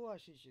है वो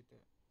आशीषित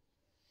है।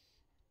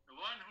 The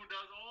one who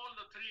does all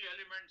the three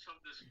elements of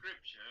the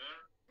scripture,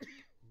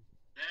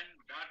 then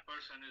that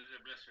person is a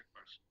blessed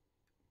person.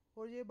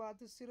 और ये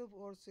बात सिर्फ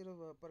और सिर्फ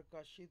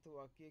प्रकाशित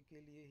वाक्य के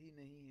लिए ही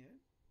नहीं है।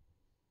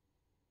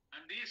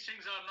 And these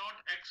things are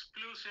not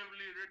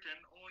exclusively written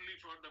only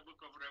for the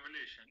book of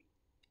Revelation.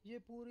 ये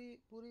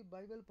पूरी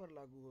बाइबल पर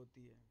लागू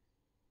होती है।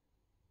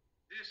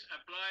 This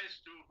applies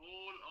to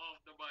whole of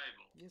the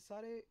Bible. ये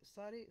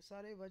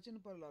सारे वचन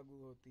पर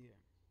लागू होती है।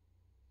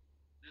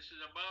 This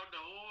is about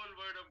the whole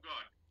word of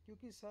God.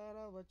 क्योंकि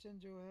सारा वचन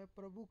जो है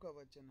प्रभु का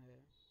वचन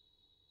है।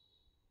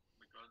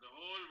 Because the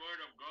whole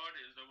word of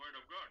God is the word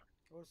of God.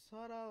 और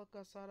सारा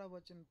का सारा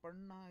वचन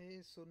पढ़ना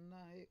है,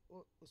 सुनना है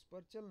और उस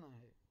पर चलना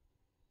है।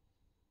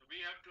 So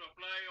we have to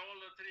apply all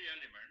the three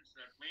elements.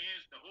 That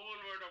means the whole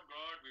word of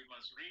God we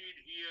must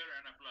read, hear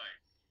and apply.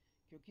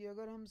 क्योंकि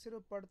अगर हम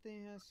सिर्फ पढ़ते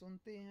हैं,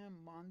 सुनते हैं,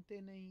 मानते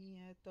नहीं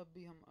हैं, तब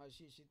भी हम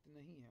आशीषित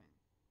नहीं हैं।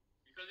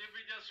 Because if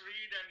we just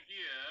read and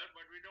hear,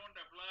 but we don't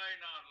apply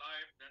in our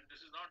life, then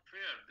this is not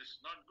fair. This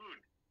is not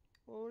good.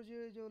 और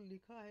ये जो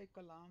लिखा है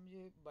कलाम,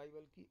 ये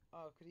बाइबल की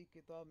आखिरी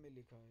किताब में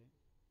लिखा है।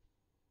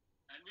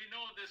 And we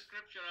know this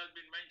scripture has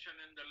been mentioned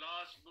in the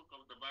last book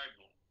of the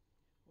Bible.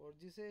 और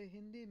जिसे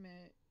हिंदी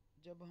में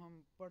जब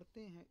हम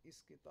पढ़ते हैं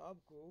इस किताब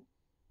को,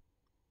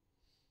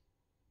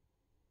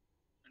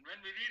 And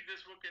when we read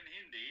this book in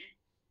Hindi,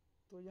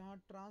 तो यहाँ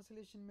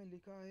ट्रांसलेशन में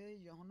लिखा है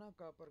यूहन्ना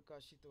का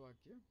प्रकाशित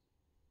वाक्य।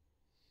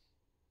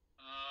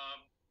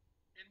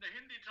 in the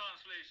Hindi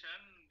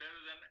translation, there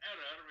is an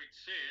error which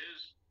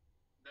says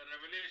the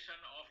revelation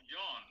of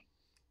John.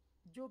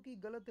 जो कि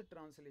गलत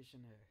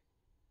ट्रांसलेशन है।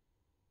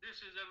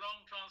 This is a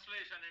wrong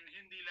translation in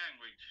Hindi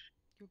language.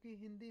 क्योंकि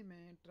हिंदी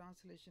में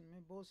ट्रांसलेशन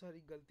में बहुत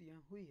सारी गलतियां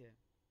हुई है।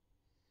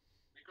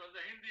 Because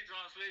the Hindi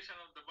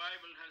translation of the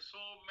Bible has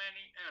so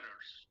many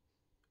errors.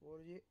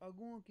 और ये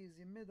अगुओं की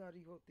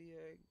जिम्मेदारी होती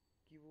है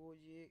कि वो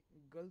ये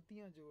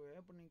गलतियां जो है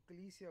अपनी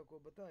कलीसिया को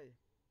बताए।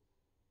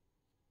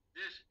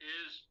 This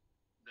is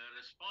the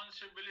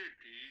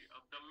responsibility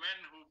of the men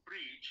who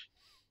preach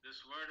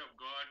this word of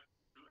God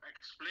to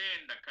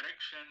explain the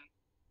correction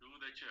to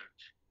the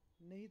church.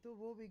 नहीं तो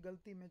वो भी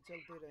गलती में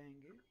चलते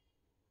रहेंगे।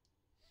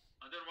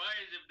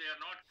 Otherwise, if they are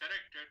not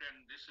corrected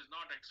and this is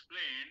not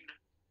explained,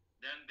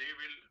 then they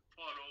will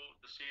follow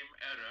the same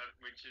error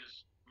which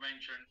is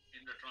mentioned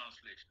in the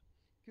translation.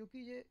 क्योंकि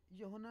ये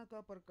यूहन्ना का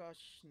प्रकाश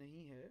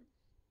नहीं है।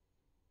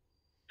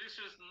 This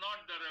is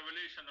not the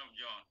revelation of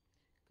John.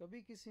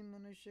 कभी किसी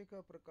मनुष्य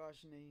का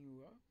प्रकाश नहीं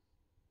हुआ।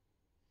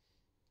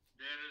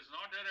 There is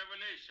not a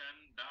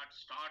revelation that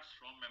starts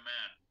from a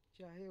man.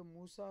 चाहे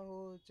मूसा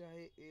हो,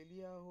 चाहे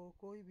एलिया हो,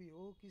 कोई भी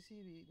हो,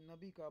 किसी भी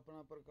नबी का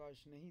अपना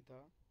प्रकाश नहीं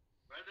था।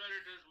 Whether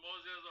it is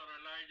Moses or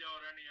Elijah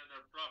or any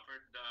other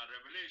prophet, the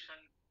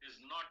revelation is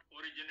not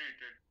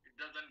originated. It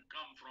doesn't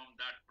come from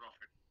that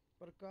prophet.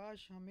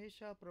 प्रकाश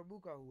हमेशा प्रभु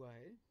का हुआ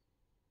है।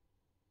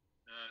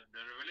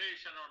 The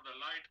revelation or the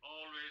light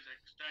always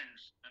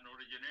extends and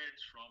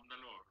originates from the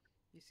Lord.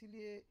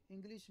 इसीलिए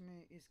English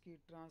में इसकी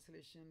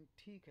translation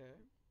ठीक है।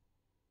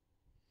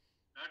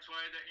 That's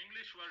why the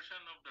English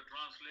version of the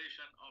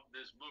translation of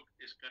this book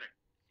is correct.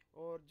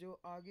 और जो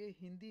आगे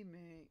हिंदी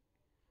में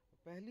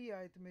पहली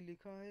आयत में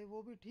लिखा है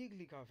वो भी ठीक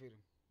लिखा फिर।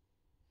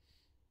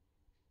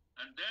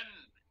 And then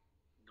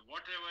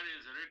whatever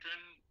is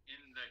written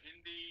in the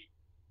Hindi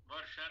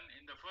version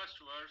in the first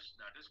verse,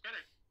 that is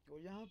correct. और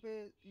यहाँ पे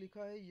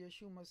लिखा है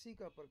यीशु मसीह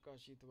का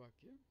प्रकाशित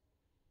वाक्य।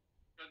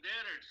 So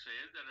there it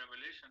says the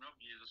revelation of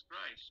Jesus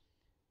Christ.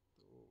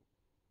 तो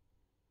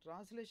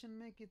ट्रांसलेशन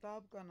में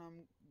किताब का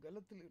नाम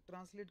गलत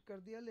ट्रांसलेट कर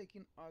दिया,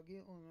 लेकिन आगे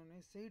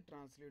उन्होंने सही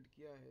ट्रांसलेट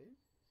किया है।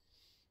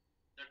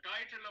 The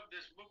title of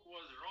this book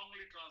was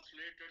wrongly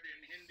translated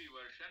in Hindi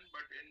version,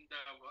 but in the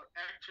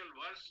actual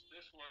verse,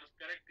 this was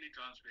correctly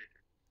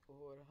translated.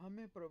 और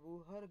हमें प्रभु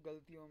हर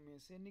गलतियों में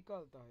से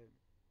निकालता है।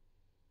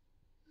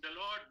 The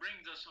Lord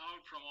brings us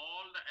out from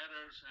all the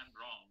errors and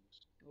wrongs.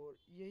 और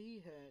यही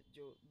है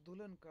जो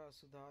दुल्हन का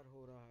सुधार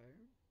हो रहा है।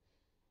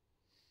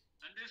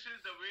 And this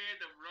is the way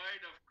the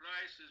bride of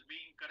Christ is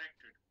being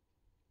corrected.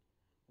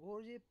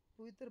 और ये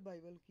पवित्र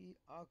बाइबल की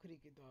आखिरी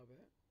किताब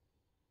है।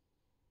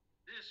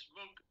 This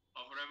book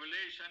of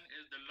Revelation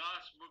is the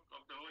last book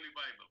of the Holy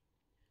Bible.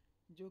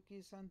 जो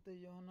कि संत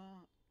यूहन्ना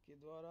के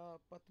द्वारा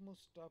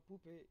पतमुस टापू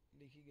पे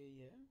लिखी गई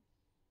है।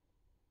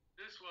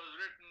 This was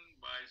written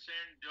by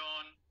Saint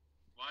John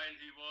while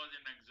he was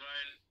in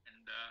exile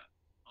in the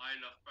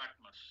Isle of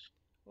Patmos.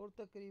 और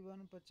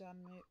तकरीबन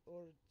 95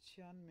 और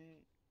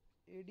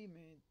 96 एडी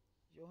में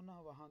यूहन्ना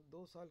वहाँ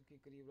 2 साल के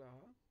करीब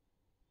रहा।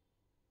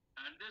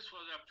 And this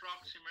was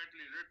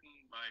approximately written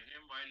by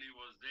him while he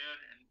was there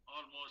in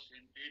almost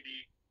in AD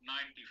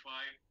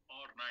 95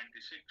 or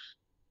 96.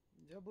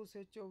 जब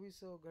उसे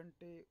 2400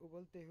 घंटे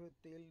उबलते हुए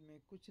तेल में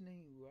कुछ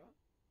नहीं हुआ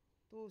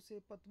तो उसे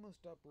पतमुस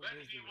टापू When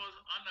भेज he दिया। was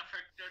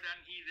unaffected and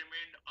he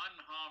remained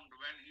unharmed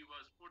when he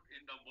was put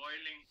in the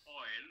boiling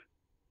oil.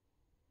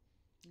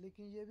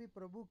 लेकिन ये भी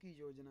प्रभु की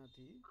योजना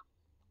थी।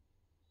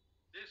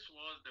 This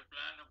was the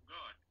plan of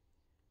God.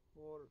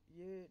 और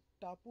ये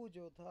टापू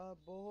जो था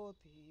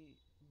बहुत ही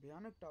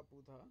भयानक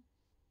टापू था।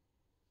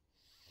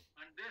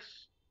 And this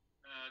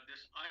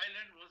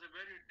island was a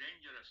very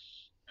dangerous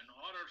and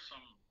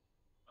horrorsome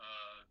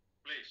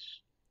place.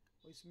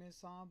 इसमें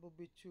सांप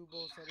बिच्छू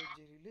बहुत सारे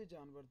जहरीले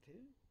जानवर थे।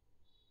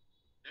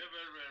 There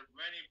were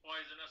many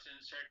poisonous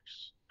insects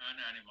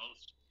and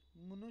animals.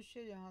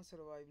 मनुष्य यहाँ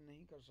सरवाइव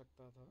नहीं कर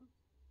सकता था।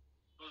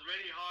 It was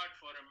very hard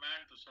for a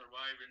man to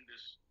survive in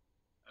this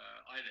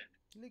island.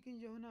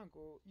 लेकिन यूहन्ना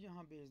को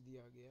यहाँ भेज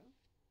दिया गया।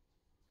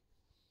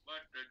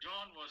 But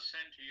John was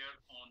sent here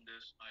on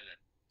this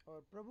island.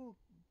 और प्रभु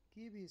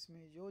की भी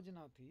इसमें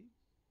योजना थी।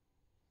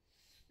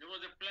 There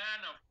was a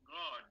plan of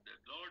God. The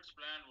Lord's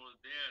plan was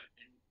there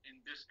in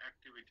this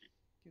activity.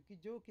 क्योंकि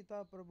जो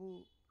किताब प्रभु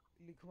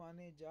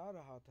लिखवाने जा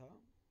रहा था,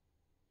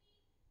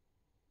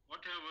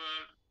 whatever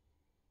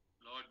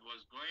Lord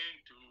was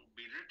going to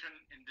be written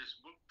in this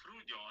book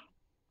through John,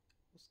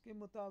 उसके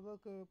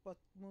मुताबिक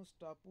पतमुस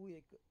टापू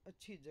एक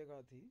अच्छी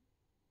जगह थी।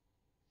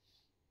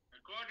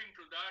 according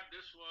to that,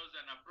 this was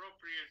an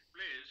appropriate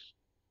place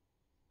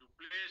to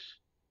place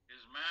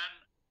his man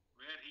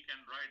where he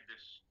can write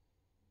this.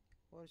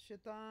 और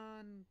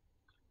शैतान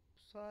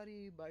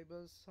सारी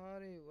बाइबल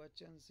सारे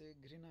वचन से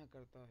घृणा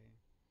करता है।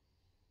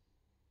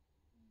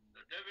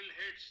 The devil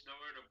hates the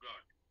word of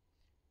God.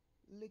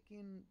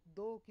 लेकिन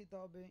दो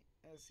किताबें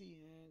ऐसी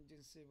हैं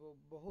जिनसे वो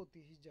बहुत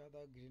ही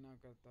ज़्यादा घृणा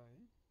करता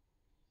है।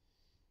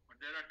 But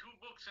there are two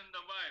books in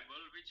the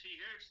Bible which he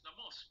hates the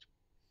most.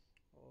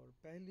 और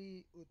पहली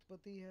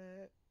उत्पत्ति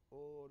है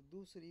और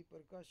दूसरी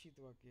प्रकाशित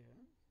वाक्य है।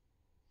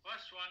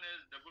 First one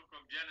is the book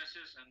of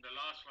Genesis and the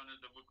last one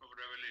is the book of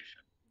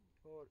Revelation.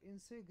 और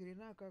इनसे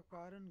घृणा का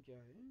कारण क्या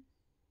है?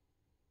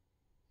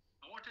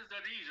 Now, what is the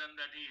reason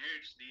that he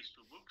hates these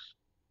two books?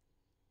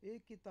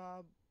 एक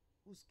किताब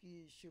उसकी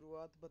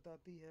शुरुआत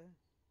बताती है।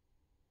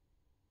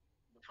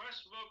 The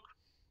first book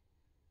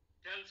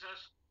tells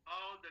us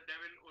how the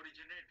devil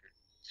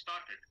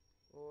started.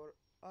 और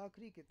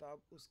आखिरी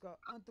किताब उसका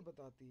अंत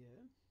बताती है।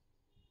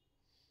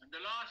 And the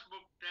last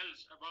book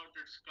tells about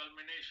its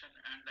culmination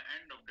and the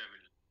end of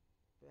devil.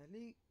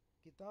 पहली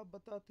किताब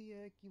बताती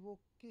है कि वो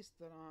किस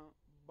तरह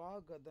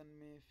बाग अदन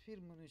में फिर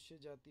मनुष्य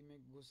जाति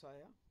में घुस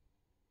आया।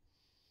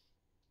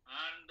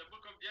 And the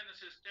book of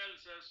Genesis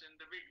tells us in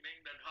the beginning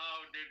that how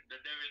did the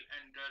devil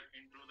enter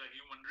into the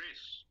human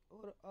race.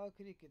 और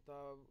आखिरी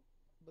किताब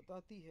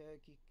बताती है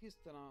कि किस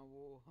तरह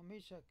वो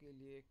हमेशा के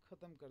लिए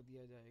खत्म कर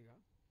दिया जाएगा।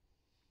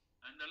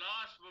 And the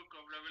last book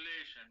of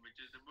Revelation, which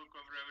is the book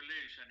of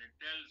Revelation, it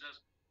tells us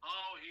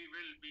how he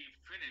will be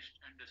finished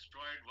and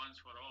destroyed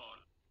once for all.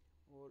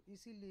 और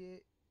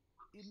इसीलिए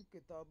इन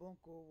किताबों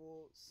को वो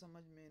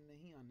समझ में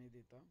नहीं आने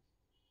देता।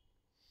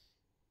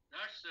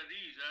 That's the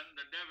reason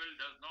the devil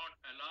does not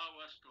allow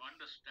us to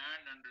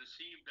understand and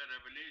receive the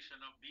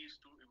revelation of these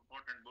two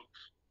important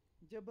books.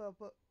 जब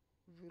आप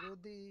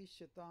विरोधी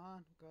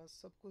शैतान का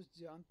सब कुछ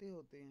जानते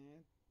होते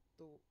हैं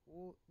तो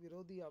वो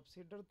विरोधी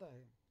आपसे डरता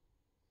है।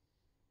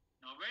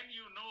 Now when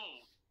you know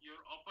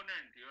your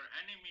opponent, your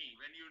enemy,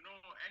 when you know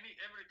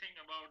everything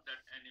about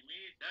that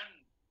enemy, then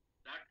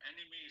that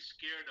enemy is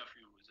scared of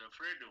you, is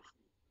afraid of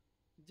you.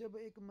 जब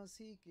एक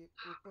मसीह के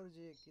ऊपर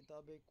ये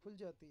किताबें खुल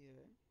जाती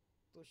है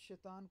तो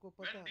शैतान को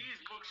पता When है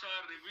these books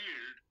are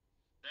revealed,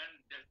 then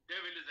the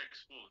devil is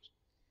exposed.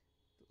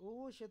 तो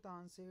वो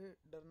शैतान से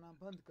डरना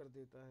बंद कर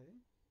देता है।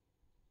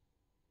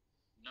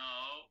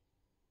 Now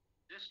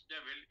this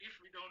devil,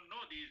 if we don't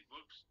know these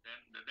books, then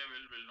the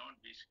devil will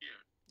not be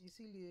scared.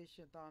 इसीलिए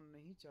शैतान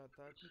नहीं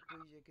चाहता कि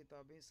कोई ये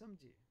किताबें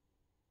समझे।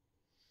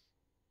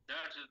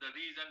 That is the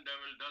reason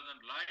devil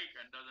doesn't like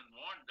and doesn't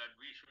want that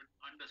we should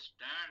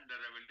understand the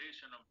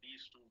revelation of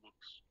these two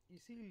books.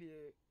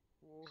 इसीलिए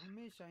वो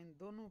हमेशा इन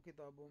दोनों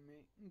किताबों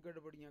में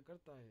गड़बड़ियां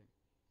करता है।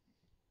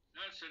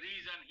 That's the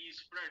reason he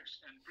spreads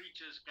and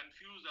preaches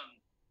confusion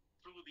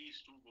through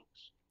these two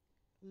books.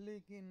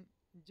 लेकिन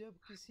जब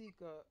किसी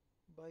का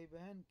भाई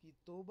बहन की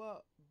तौबा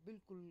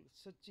बिल्कुल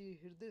सच्ची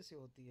हृदय से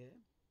होती है,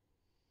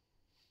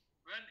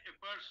 When a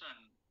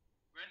person,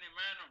 when a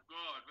man of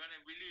God, when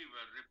a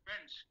believer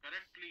repents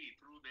correctly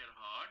through their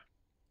heart,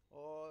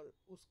 और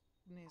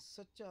उसने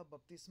सच्चा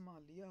बपतिस्मा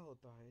लिया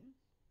होता है,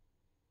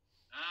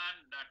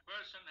 and that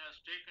person has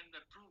taken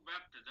the true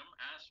baptism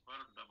as per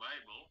the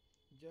Bible,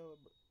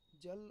 जब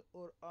जल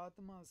और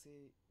आत्मा से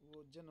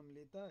वो जन्म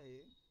लेता है,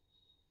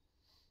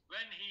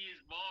 when he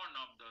is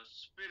born of the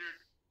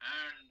Spirit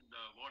and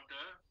the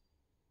water,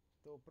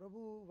 तो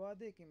प्रभु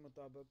वादे के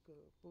मुताबिक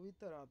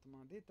पवित्र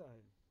आत्मा देता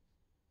है।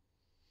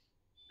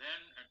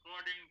 then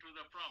according to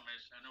the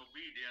promise and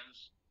obedience,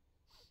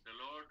 the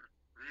Lord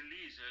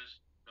releases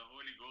the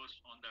Holy Ghost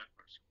on that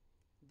person.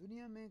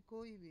 दुनिया में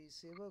कोई भी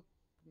सेवक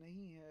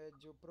नहीं है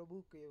जो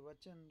प्रभु के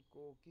वचन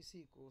को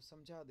किसी को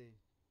समझा दे।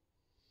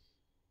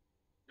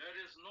 There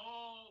is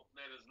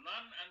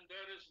none, and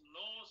there is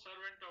no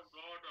servant of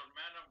God or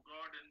man of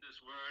God in this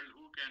world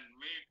who can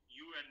make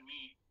you and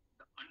me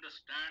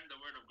understand the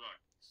word of God.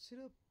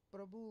 सिर्फ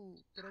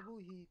प्रभु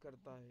ही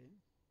करता है।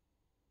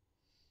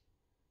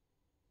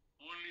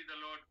 Only the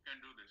Lord can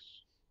do this.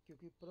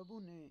 क्योंकि प्रभु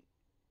ने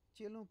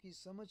चेलों की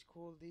समझ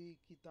खोल दी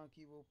कि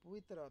ताकि वो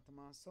पवित्र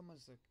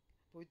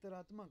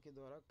आत्मा के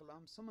द्वारा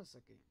कलाम समझ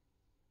सके।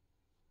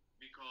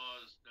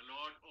 Because the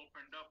Lord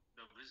opened up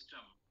the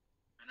wisdom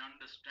and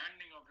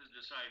understanding of his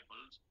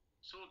disciples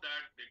so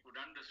that they could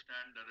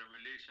understand the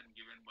revelation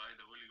given by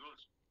the Holy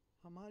Ghost.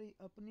 हमारी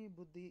अपनी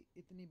बुद्धि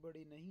इतनी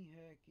बड़ी नहीं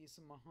है कि इस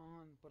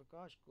महान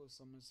प्रकाश को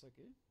समझ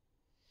सके।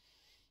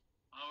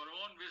 Our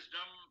own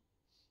wisdom,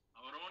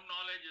 our own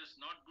knowledge is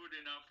not good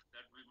enough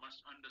that we must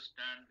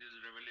understand these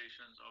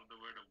revelations of the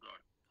word of God.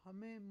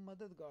 हमें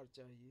मददगार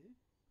चाहिए।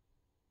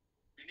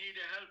 We need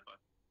a helper.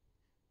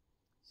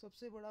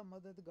 सबसे बड़ा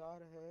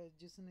मददगार है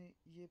जिसने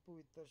ये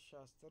पवित्र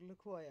शास्त्र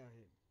लिखवाया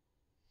है।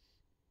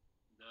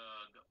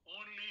 The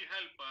only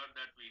helper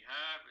that we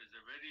have is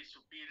a very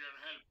superior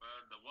helper,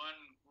 the one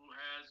who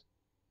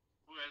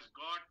has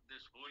got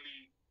this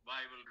holy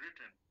Bible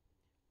written.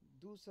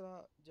 दूसरा,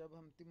 जब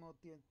हम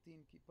तिमोथी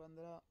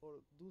 3:15 और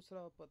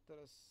दूसरा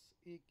पत्रस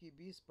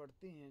 1:20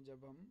 पढ़ते हैं,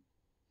 जब हम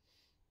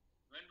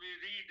When we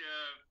read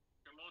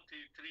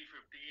Timothy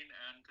 3:15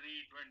 and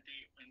 3:20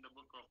 in the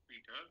book of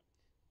Peter,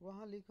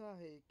 वहाँ लिखा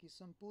है कि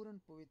संपूर्ण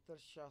पवित्र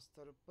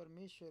शास्त्र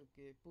परमेश्वर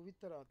के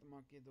पवित्र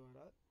आत्मा के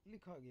द्वारा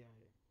लिखा गया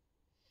है।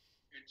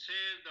 it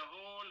says the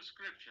whole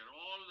scripture,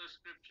 all the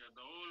scripture,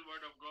 the whole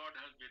word of God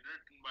has been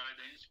written by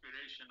the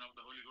inspiration of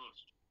the Holy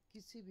Ghost.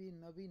 किसी भी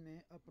नबी ने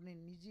अपने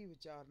निजी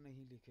विचार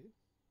नहीं लिखे।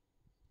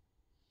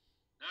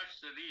 That's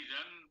the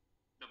reason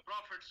the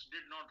prophets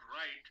did not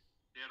write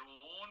their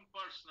own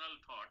personal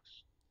thoughts.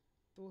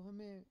 तो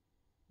हमें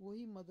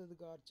वही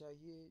मददगार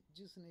चाहिए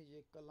जिसने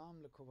ये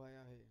कलाम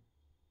लिखवाया है।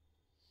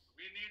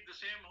 We need the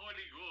same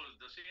Holy Ghost,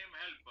 the same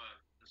helper,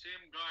 the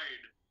same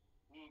guide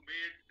who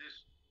made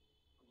this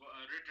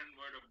written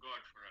word of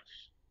God for us.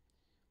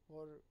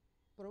 और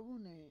प्रभु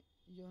ने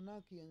यूहन्ना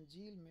की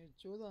अंजील में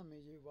 14 में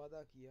ये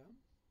वादा किया।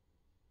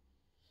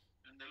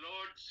 And the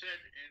Lord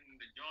said in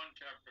the John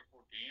chapter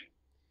 14,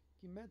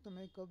 कि मैं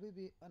तुम्हें कभी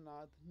भी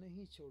अनाथ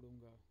नहीं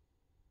छोड़ूंगा।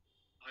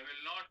 I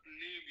will not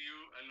leave you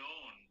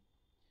alone.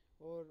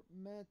 और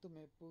मैं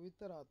तुम्हें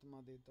पवित्र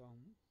आत्मा देता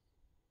हूँ।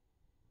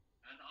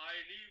 And I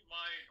leave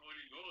my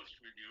Holy Ghost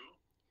with you.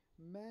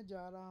 मैं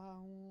जा रहा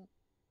हूँ,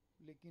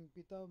 लेकिन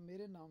पिता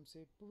मेरे नाम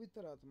से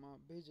पवित्र आत्मा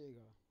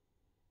भेजेगा।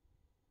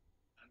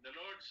 And the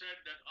Lord said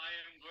that I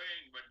am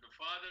going, but the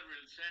Father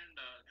will send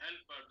the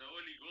helper, the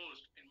Holy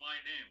Ghost, in my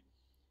name.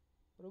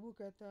 प्रभु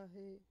कहता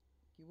है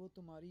कि वो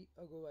तुम्हारी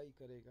अगुवाई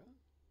करेगा।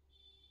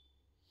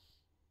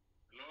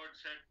 The Lord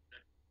said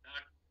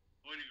that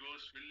Holy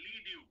Ghost will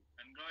lead you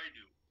and guide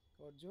you.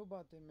 और जो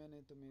बातें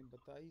मैंने तुम्हें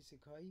बताई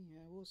सिखाई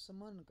हैं वो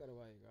स्मरण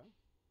करवाएगा।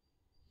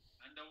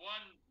 And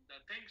the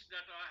things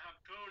that I have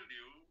told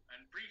you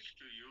and preached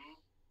to you,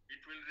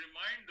 it will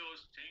remind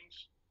those things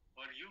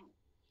for you.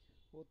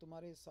 वो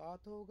तुम्हारे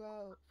साथ होगा,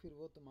 फिर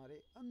वो तुम्हारे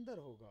अंदर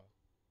होगा।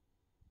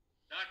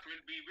 That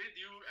will be with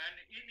you and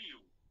in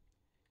you.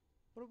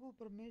 प्रभु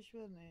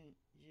परमेश्वर ने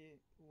ये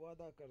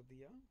वादा कर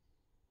दिया।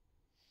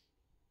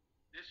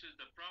 This is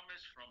the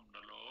promise from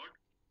the Lord.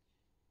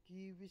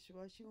 कि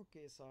विश्वासियों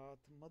के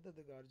साथ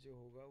मददगार जो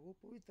होगा वो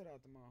पवित्र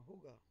आत्मा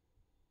होगा।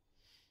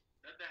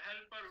 That the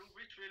helper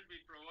which will be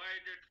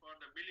provided for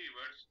the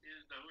believers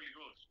is the Holy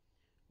Ghost.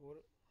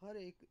 और हर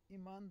एक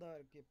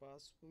ईमानदार के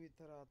पास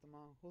पवित्र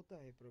आत्मा होता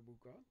है प्रभु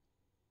का।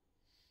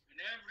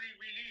 And every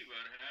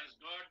believer has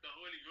got the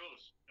Holy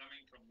Ghost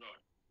coming from God.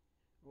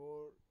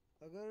 और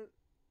अगर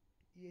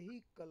यही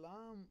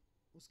कलाम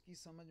उसकी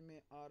समझ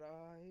में आ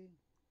रहा है,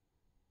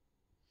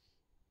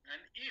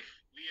 And if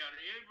we are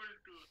able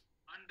to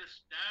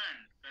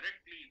understand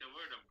correctly the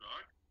word of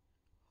God,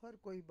 हर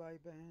कोई भाई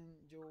बहन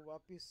जो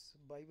वापस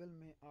बाइबल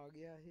में आ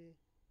गया है,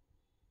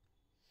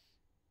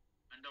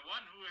 and the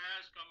one who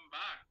has come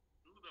back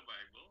to the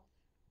Bible,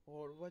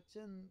 और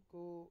वचन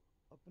को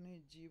अपने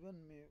जीवन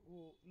में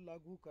वो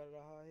लागू कर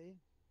रहा है,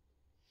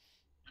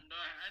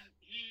 and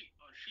he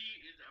or she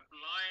is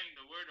applying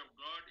the word of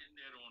God in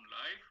their own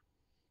life,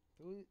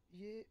 तो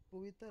ये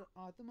पवित्र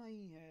आत्मा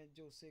ही है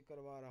जो उसे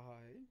करवा रहा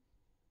है।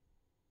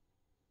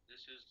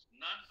 this is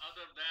none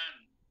other than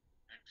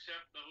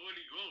except the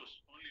Holy Ghost.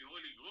 Only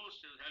Holy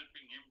Ghost is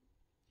helping him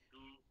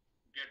to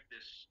get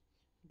this.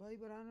 भाई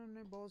ब्रानम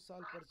ने बहुत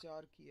साल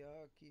प्रचार किया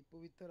कि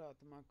पवित्र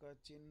आत्मा का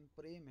चिन्ह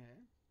प्रेम है।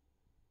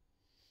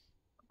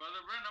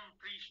 Brother Branham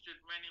preached it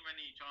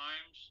many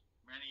times,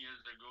 many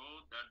years ago,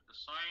 that the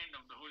sign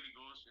of the Holy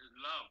Ghost is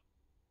love.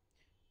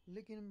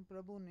 लेकिन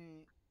प्रभु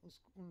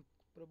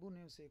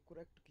ने उसे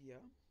करेक्ट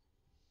किया।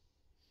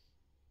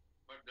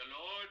 But the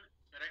Lord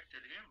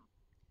corrected him.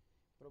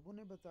 प्रभु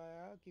ने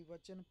बताया कि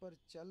वचन पर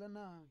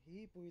चलना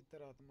ही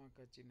पवित्र आत्मा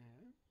का चिन्ह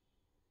है।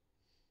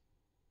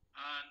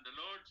 And the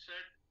Lord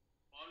said,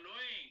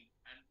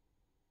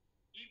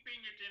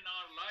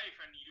 our life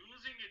and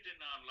using it in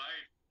our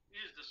life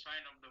is the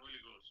sign of the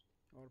Holy Ghost.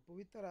 और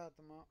पवित्र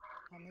आत्मा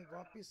हमें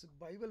वापस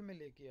बाइबल में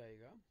लेके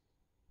आएगा.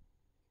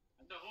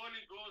 And the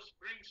Holy Ghost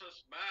brings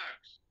us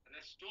back,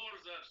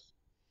 restores us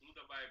to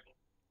the Bible.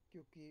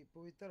 क्योंकि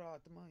पवित्र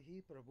आत्मा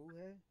ही प्रभु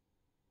है.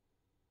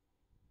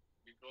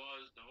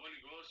 Because the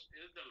Holy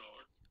Ghost is the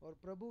Lord. और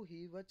प्रभु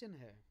ही वचन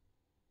है.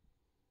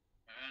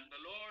 And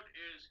the Lord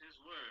is His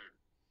Word.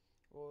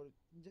 और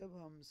जब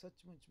हम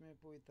सचमुच में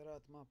पवित्र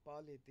आत्मा पा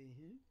लेते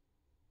हैं,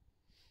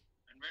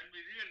 and when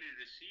we really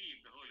receive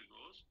the Holy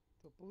Ghost,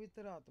 तो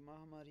पवित्र आत्मा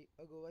हमारी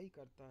अगुवाई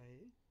करता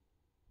है,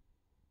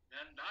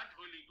 then that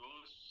Holy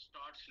Ghost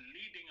starts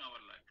leading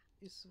our life.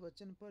 इस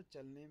वचन पर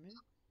चलने में,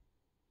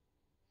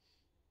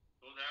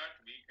 so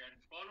that we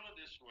can follow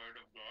this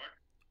word of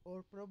God.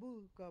 और प्रभु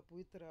का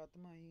पवित्र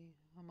आत्मा ही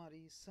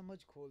हमारी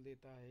समझ खोल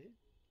देता है.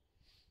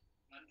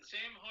 And the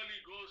same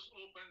Holy Ghost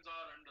opens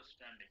our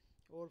understanding.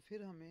 और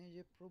फिर हमें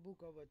ये प्रभु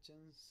का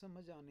वचन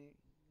समझ आने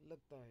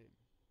लगता है.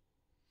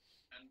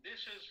 And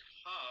this is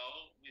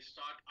how we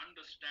start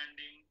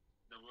understanding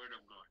the word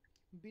of God.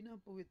 बिना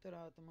पवित्र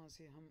आत्मा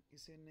से हम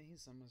इसे नहीं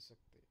समझ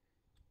सकते.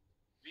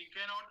 We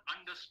cannot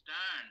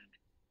understand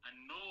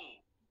and know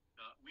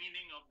the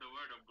meaning of the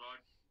word of God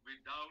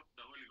without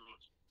the Holy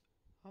Ghost.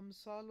 हम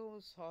सालों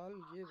साल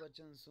ये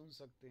वचन सुन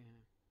सकते हैं.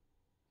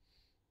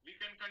 We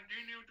can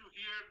continue to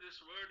hear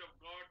this word of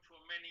God for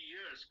many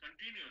years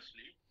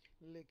continuously.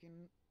 लेकिन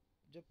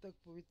जब तक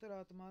पवित्र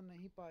आत्मा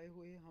नहीं पाए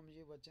हुए हम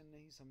ये वचन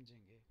नहीं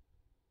समझेंगे.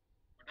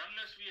 But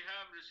unless we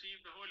have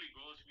received the Holy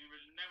Ghost, we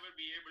will never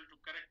be able to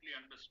correctly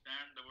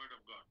understand the word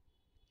of God.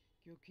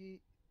 क्योंकि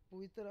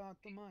पवित्र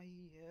आत्मा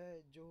ही है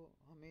जो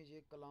हमें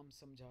ये कलाम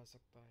समझा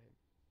सकता है.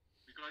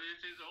 Because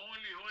it is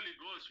only Holy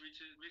Ghost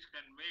which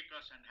can make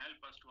us and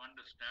help us to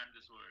understand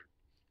this word.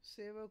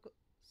 सेवक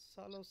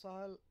सालों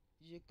साल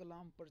ये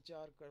कलाम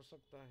प्रचार कर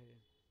सकता है.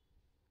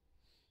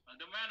 And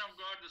the man of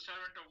God, the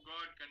servant of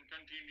God, can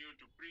continue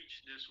to preach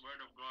this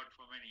word of God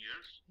for many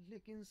years.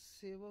 लेकिन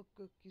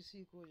सेवक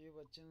किसी को ये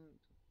वचन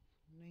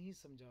नहीं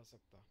समझा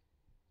सकता.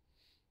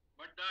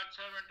 But that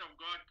servant of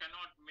God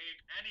cannot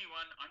make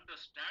anyone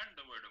understand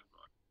the word of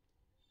God.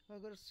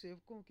 अगर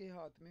सेवकों के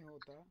हाथ में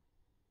होता,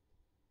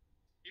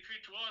 if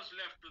it was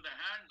left to the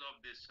hands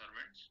of these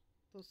servants,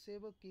 तो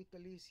सेवक की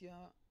कलीसिया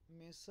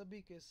में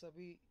सभी के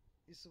सभी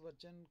इस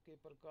वचन के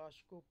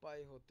प्रकाश को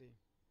पाए होते.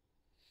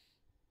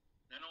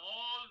 then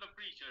all the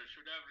preachers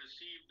should have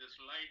received this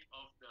light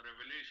of the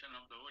revelation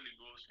of the Holy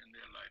Ghost in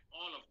their life,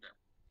 all of them.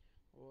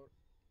 और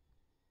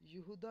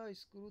यहूदा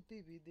इस्करियोती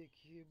भी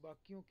देखिए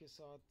बाकियों के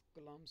साथ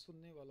कलाम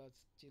सुनने वाला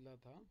चिला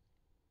था.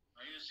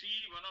 Now you see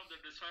one of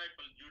the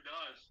disciples,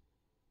 Judas,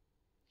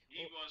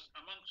 he was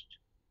amongst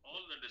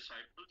all the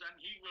disciples and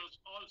he was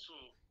also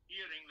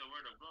hearing the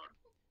word of God.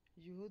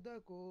 यहूदा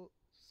को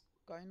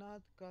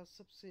कायनात का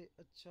सबसे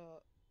अच्छा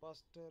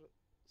पास्टर,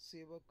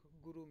 सेवक,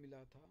 गुरु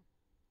मिला था.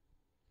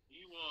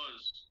 He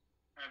was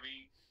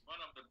having one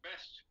of the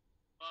best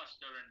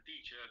pastor and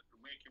teacher to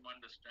make him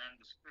understand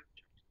the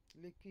scripture.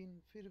 लेकिन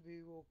फिर भी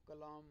वो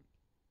कलाम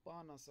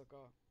पा ना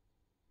सका.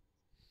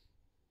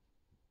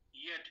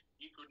 Yet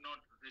he could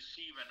not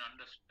receive and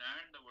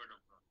understand the word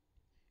of God.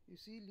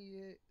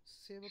 इसीलिए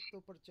सेवक तो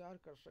प्रचार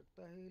कर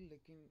सकता है,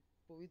 लेकिन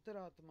पवित्र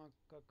आत्मा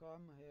का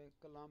काम है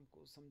कलाम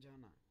को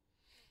समझाना.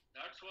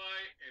 That's why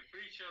a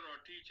preacher or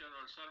teacher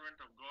or servant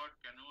of God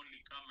can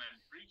only come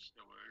and preach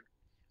the word,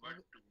 but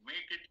to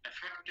make it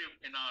effective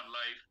in our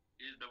life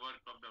is the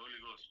work of the Holy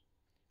Ghost.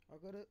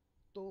 अगर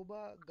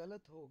तौबा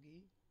गलत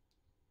होगी,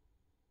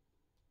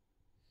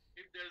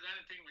 if there is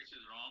anything which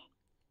is wrong,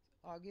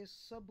 आगे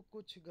सब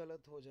कुछ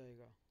गलत हो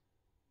जाएगा.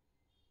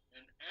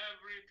 then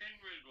everything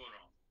will go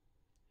wrong.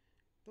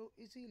 तो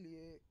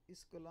इसीलिए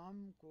इस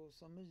कलाम को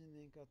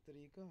समझने का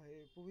तरीका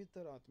है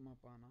पवित्र आत्मा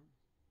पाना.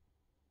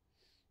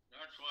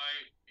 That's why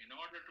in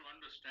order to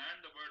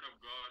understand the word of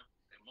God,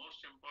 the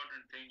most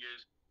important thing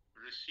is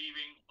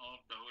receiving of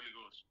the Holy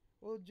Ghost.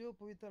 और जो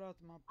पवित्र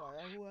आत्मा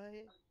पाया हुआ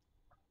है,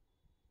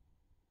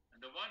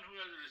 and the one who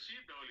has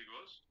received the Holy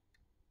Ghost,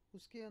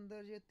 उसके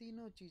अंदर ये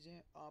तीनों चीजें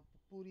आप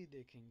पूरी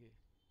देखेंगे.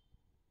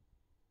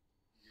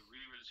 we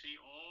will see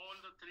all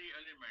the three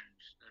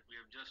elements that we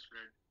have just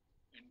read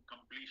in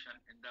completion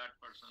in that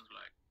person's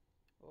life.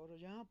 और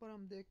यहाँ पर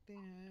हम देखते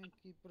हैं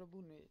कि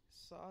प्रभु ने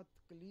 7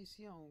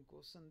 कलीसियाओं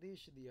को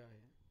संदेश दिया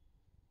है.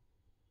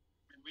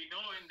 And we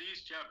know in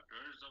these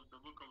chapters of the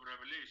book of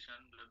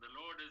Revelation that the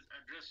Lord is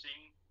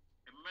addressing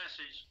a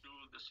message to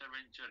the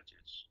 7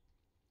 churches.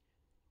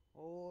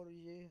 और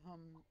ये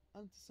हम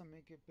अंत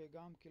समय के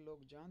पैगाम के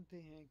लोग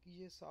जानते हैं कि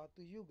ये 7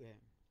 युग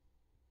हैं.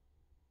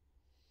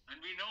 And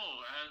we know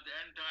as the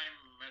end time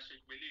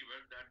message believer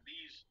that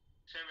these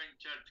 7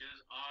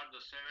 churches are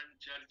the 7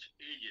 church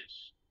ages.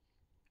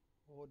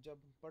 और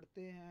जब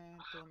पढ़ते हैं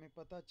तो हमें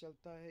पता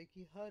चलता है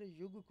कि हर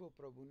युग को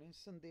प्रभु ने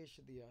संदेश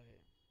दिया है.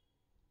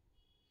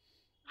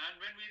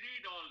 And when we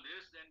read all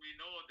this, then we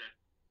know that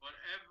for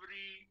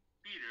every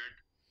period,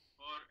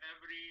 for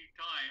every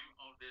time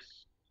of this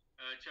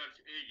church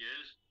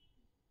ages,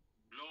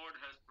 Lord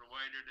has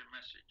provided a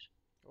message.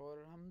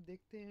 और हम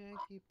देखते हैं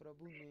कि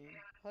प्रभु ने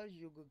हर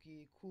युग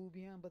की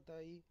खूबियां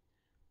बताई,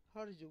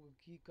 हर युग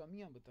की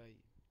कमियां बताई.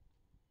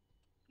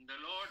 The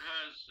Lord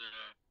has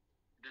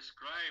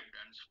described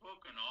and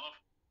spoken of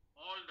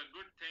all the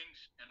good things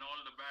and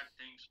all the bad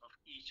things of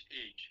each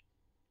age.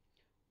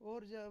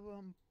 और जब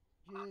हम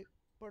ये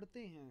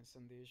पढ़ते हैं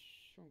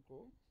संदेशों को,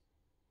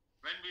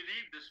 When we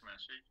read this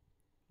message,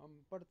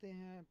 हम पढ़ते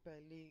हैं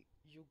पहली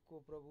युग को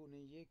प्रभु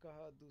ने ये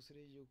कहा,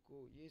 दूसरे युग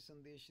को ये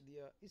संदेश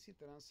दिया, इसी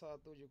तरह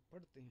सातों युग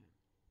पढ़ते हैं.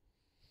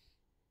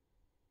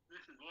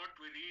 this is what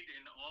we read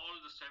in all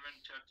the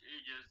 7 church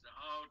ages,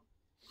 how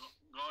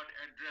God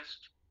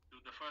addressed to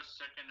the first,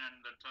 second, and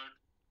the third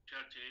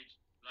church age,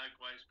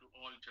 likewise to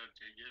all church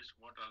ages,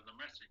 what are the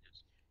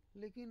messages.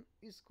 लेकिन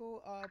इसको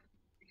आप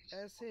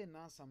ऐसे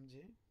ना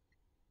समझें.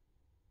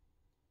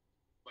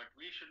 But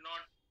we should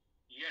not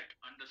yet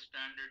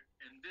understand it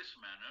in this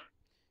manner.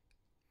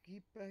 कि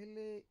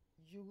पहले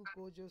युग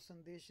को जो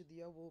संदेश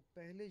दिया वो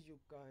पहले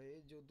युग का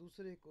है, जो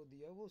दूसरे को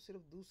दिया वो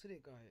सिर्फ दूसरे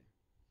का है.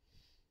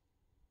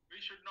 We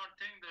should not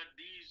think that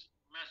these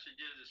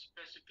messages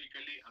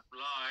specifically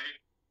apply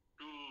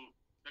to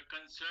the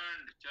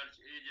concerned church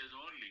ages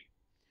only.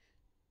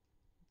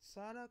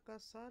 सारा का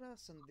सारा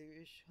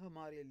संदेश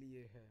हमारे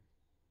लिए है.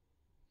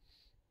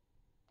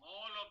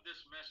 All of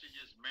this message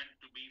is meant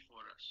to be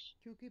for us.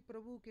 क्योंकि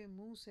प्रभु के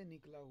मुंह से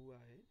निकला हुआ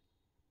है.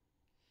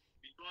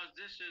 Because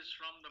this is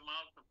from the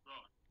mouth of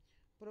God.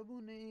 प्रभु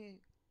ने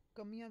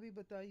कमियां भी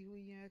बताई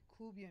हुई हैं,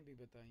 खूबियां भी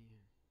बताई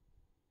हैं.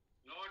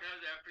 Lord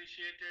has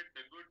appreciated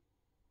the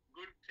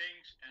good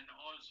things and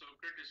also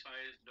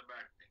criticized the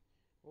bad things.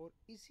 और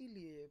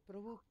इसीलिए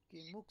प्रभु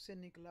के मुख से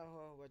निकला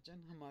हुआ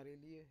वचन हमारे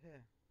लिए है.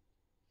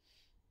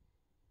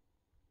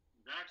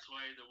 That's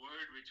why the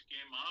word which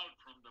came out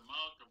from the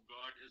mouth of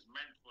God is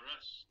meant for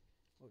us.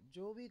 और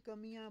जो भी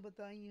कमियां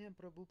बताई हैं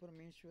प्रभु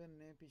परमेश्वर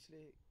ने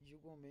पिछले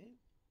युगों में,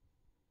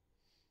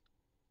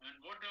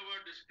 and whatever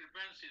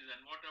discrepancies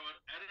and whatever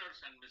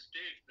errors and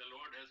mistakes the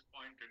Lord has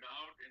pointed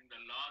out in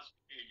the last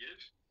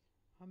ages,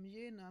 हम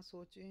ये ना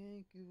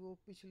सोचें कि वो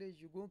पिछले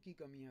युगों की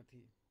कमियां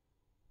थी.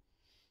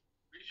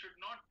 we should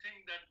not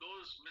think that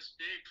those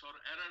mistakes or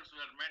errors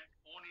were meant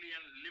only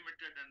and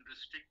limited and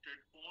restricted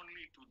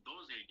only to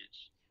those ages.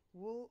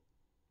 वो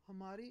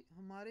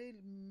हमारे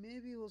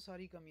में भी वो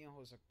सारी कमियां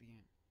हो सकती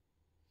हैं.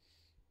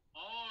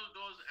 All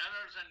those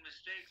errors and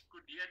mistakes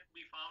could yet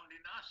be found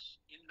in us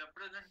in the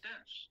present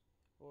tense.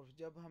 और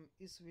जब हम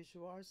इस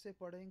विश्वास से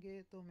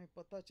पढ़ेंगे तो हमें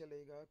पता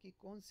चलेगा कि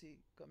कौन सी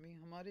कमी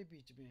हमारे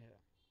बीच में है.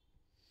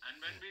 And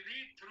when we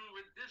read through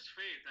with this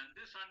faith and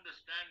this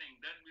understanding,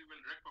 then we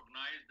will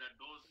recognize that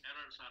those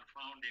errors are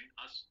found in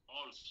us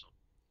also.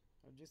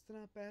 और जिस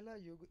तरह पहला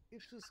युग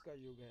इफिसुस का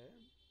युग है,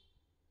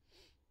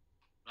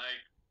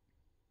 Like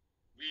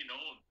we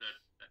know that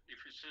the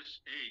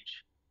Ephesus age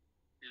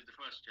is the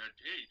first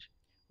church age.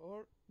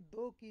 और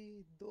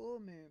 2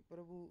 में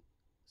प्रभु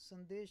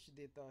संदेश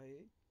देता है.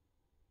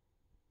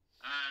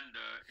 And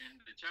in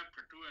the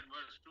chapter 2 and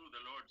verse 2,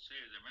 the Lord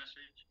says a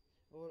message.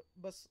 और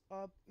बस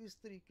आप इस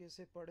तरीके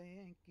से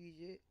पढ़ें कि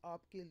ये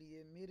आपके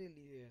लिए, मेरे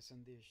लिए है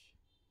संदेश.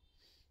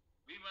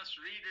 We must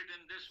read it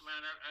in this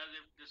manner as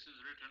if this is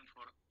written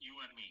for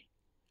you and me.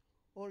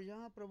 और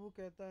यहाँ प्रभु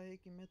कहता है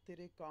कि मैं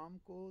तेरे काम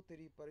को,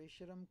 तेरी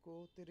परिश्रम को,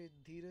 तेरे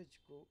धीरज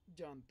को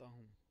जानता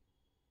हूँ.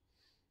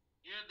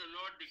 Here the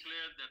Lord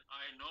declared that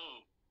I know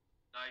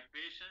thy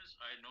patience,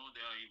 I know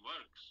thy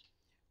works.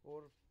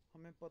 और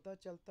हमें पता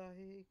चलता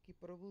है कि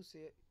प्रभु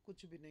से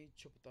कुछ भी नहीं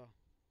छुपता.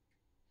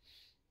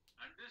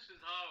 And this is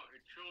how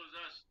it shows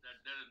us that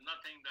there is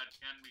nothing that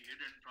can be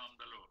hidden from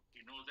the Lord.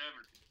 He knows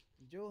everything.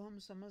 जो हम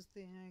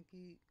समझते हैं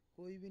कि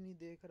कोई भी नहीं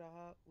देख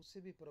रहा,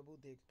 उसे भी प्रभु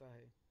देखता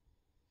है.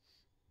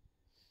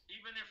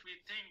 Even if we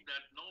think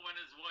that no one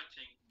is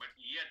watching, but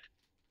yet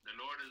the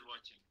Lord is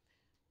watching.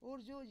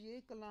 और जो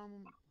ये कलाम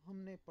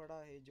हमने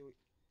पढ़ा है जो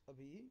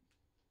अभी,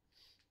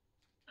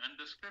 And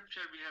the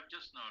scripture we have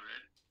just now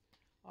read,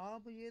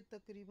 आप ये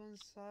तकरीबन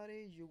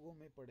सारे युगों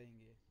में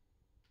पढ़ेंगे.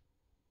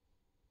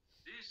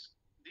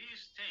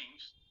 these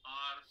things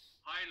are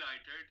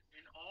highlighted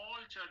in all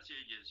church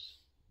ages.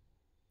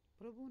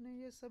 प्रभु ने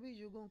ये सभी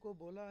युगों को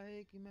बोला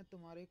है कि मैं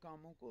तुम्हारे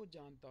कामों को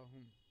जानता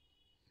हूँ.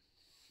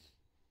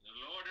 The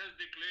Lord has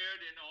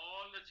declared in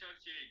all the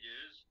church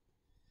ages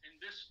in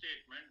this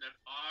statement that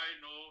I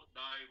know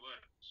thy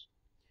works.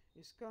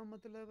 इसका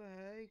मतलब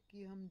है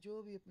कि हम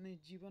जो भी अपने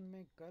जीवन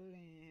में कर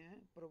रहे हैं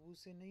प्रभु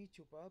से नहीं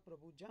छुपा,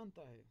 प्रभु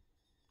जानता है.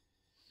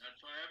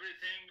 That's why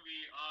everything we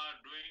are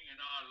doing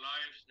in our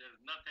lives, there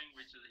is nothing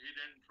which is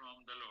hidden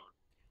from the Lord.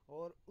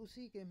 और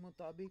उसी के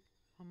मुताबिक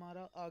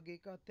हमारा आगे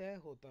का तय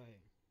होता है.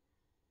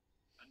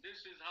 And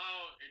this is how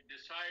it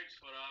decides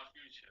for our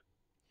future.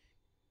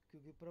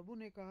 क्योंकि प्रभु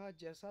ने कहा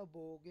जैसा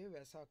बोओगे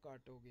वैसा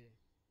काटोगे.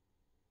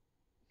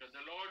 Because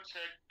the Lord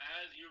said,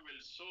 as you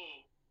will sow,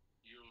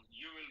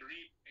 you will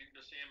reap in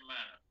the same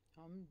manner.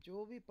 हम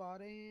जो भी पा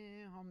रहे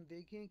हैं हम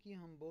देखें कि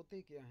हम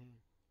बोते क्या हैं.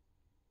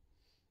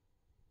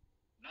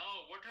 Now,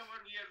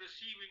 whatever we are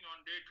receiving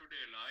on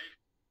day-to-day life,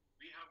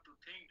 we have to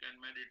think and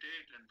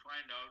meditate and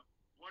find out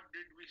what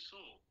did we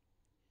sow.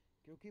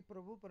 क्योंकि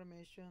प्रभु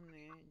परमेश्वर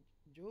ने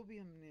जो भी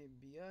हमने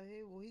दिया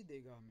है वही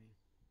देगा हमें.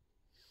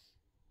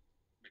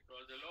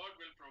 Because the Lord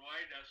will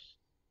provide us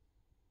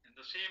in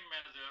the same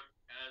measure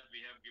as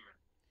we have given.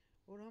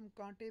 और हम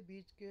कांटे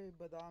बीज के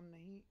बादाम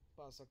नहीं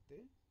पा सकते.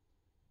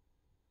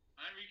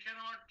 And we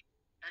cannot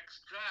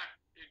extract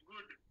a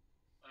good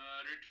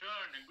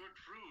return, a good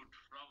fruit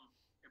from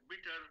a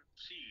bitter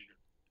seed.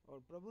 और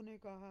प्रभु ने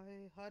कहा है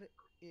हर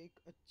एक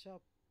अच्छा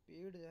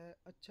पेड़ जो है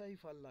अच्छा ही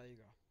फल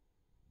लाएगा.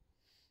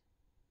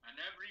 And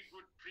every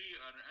good tree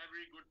or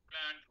every good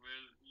plant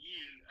will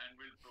yield and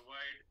will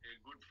provide a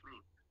good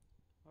fruit.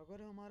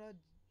 अगर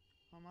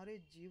हमारे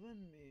जीवन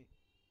में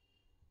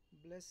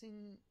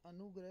ब्लेसिंग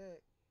अनुग्रह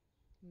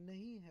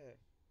नहीं है,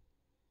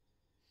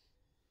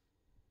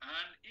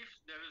 And if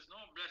there is no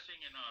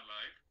blessing in our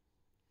life,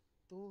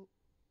 तो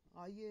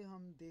आइए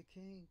हम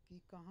देखें कि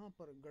कहाँ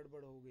पर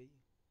गड़बड़ हो गई.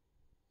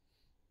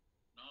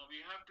 now we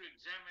have to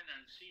examine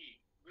and see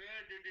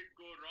where did it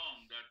go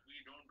wrong that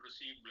we don't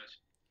receive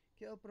blessing.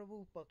 क्या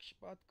प्रभु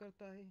पक्षपात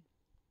करता है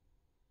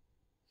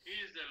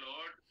Is the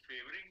Lord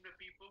favoring the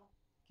people?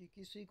 कि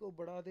किसी को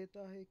बढ़ा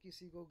देता है,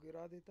 किसी को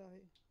गिरा देता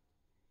है?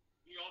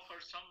 He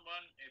offers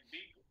someone a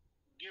big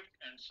gift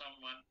and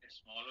someone a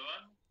smaller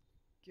one.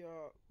 क्या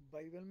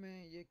बाइबल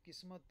में ये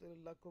किस्मत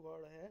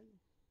लकवड़ है?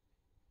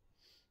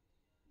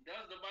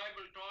 Does the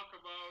Bible talk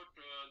about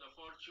the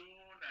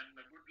fortune and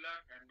the good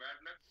luck and bad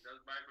luck? Does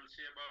the Bible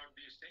say about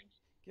these things?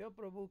 क्या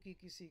प्रभु की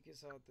किसी के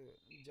साथ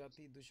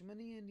जाति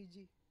दुश्मनी है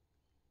निजी?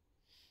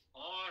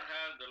 Or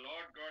has the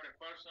Lord got a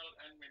personal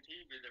enmity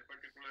with a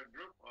particular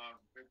group or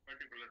with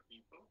particular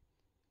people?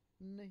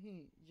 नहीं,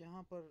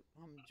 यहाँ पर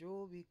हम जो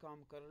भी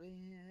काम कर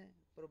रहे हैं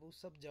प्रभु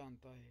सब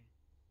जानता है.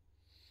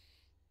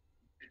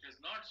 It is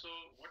not so.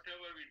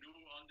 Whatever we do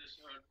on this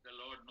earth, the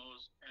Lord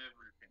knows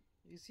everything.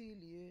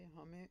 इसीलिए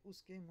हमें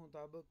उसके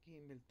मुताबिक ही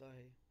मिलता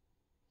है.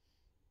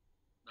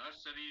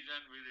 That's the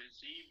reason we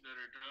receive the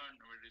return,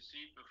 we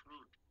receive the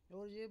fruit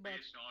और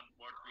based on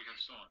what we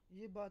have sown.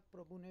 ये बात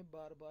प्रभु ने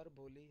बार बार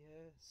बोली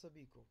है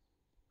सभी को.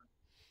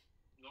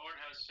 Lord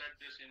has said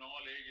this in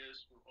all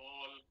ages to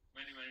all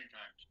many, many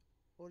times.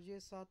 और ये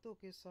सातों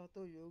के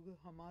सातों युग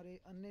हमारे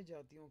अन्य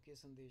जातियों के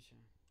संदेश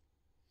हैं.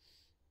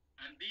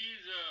 And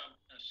these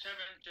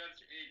 7 church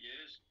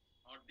ages,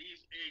 or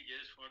these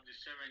ages for the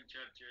 7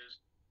 churches,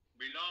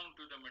 belong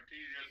to the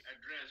material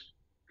addressed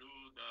to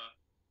the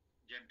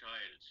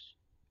Gentiles.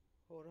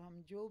 और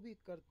हम जो भी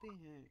करते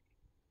हैं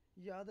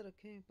याद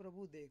रखें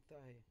प्रभु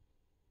देखता है.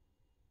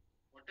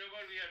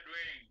 Whatever we are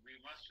doing, we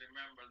must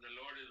remember the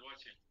Lord is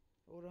watching.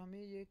 और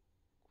हमें ये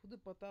खुद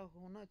पता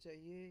होना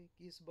चाहिए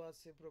कि इस बात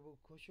से प्रभु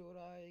खुश हो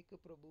रहा है कि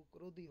प्रभु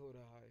क्रोधी हो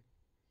रहा है.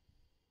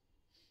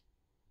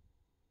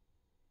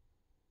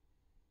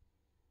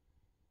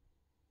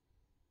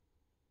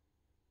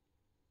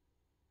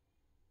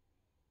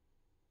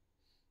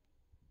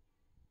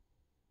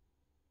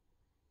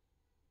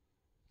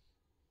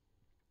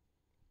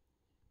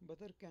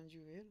 Brother, can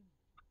you hear?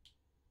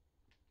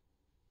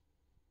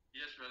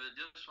 Yes, brother,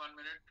 just 1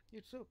 minute.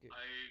 It's okay.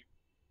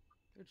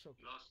 It's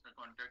okay. Lost the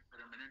contact for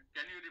a minute.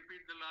 Can you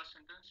repeat the last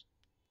sentence?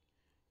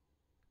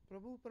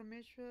 प्रभु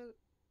परमेश्वर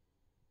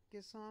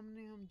के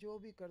सामने हम जो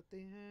भी करते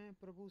हैं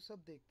प्रभु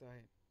सब देखता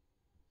है.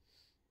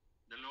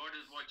 The Lord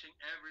is watching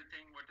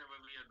everything, whatever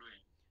we are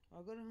doing.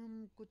 अगर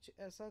हम कुछ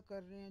ऐसा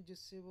कर रहे हैं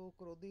जिससे वो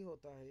क्रोधी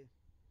होता है,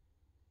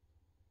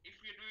 If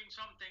we are doing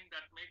something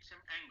that makes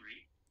him angry,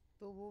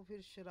 तो वो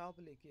फिर शराब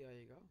लेके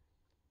आएगा.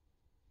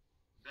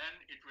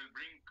 then it will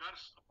bring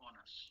curse upon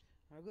us.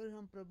 अगर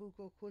हम प्रभु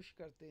को खुश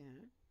करते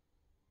हैं,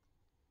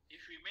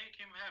 If we make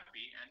him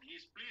happy and he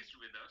is pleased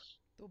with us,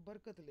 तो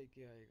बरकत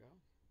लेके आएगा.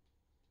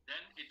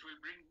 then it will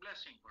bring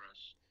blessing for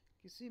us.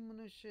 किसी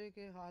मनुष्य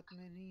के हाथ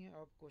में नहीं है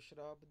आपको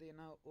शराब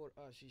देना और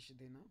आशीष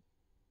देना.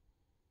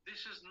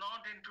 This is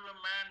not into a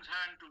man's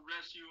hand to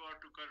bless you or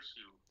to curse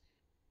you.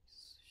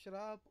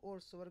 शराब और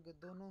स्वर्ग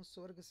दोनों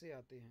स्वर्ग से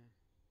आते हैं.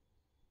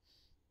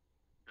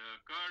 The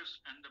curse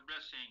and the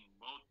blessing,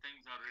 both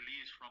things are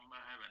released from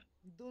heaven.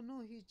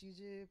 दोनों ही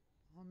चीजें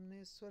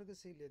हमने स्वर्ग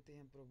से लेते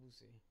हैं प्रभु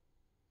से.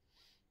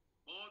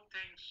 Both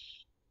things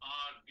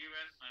are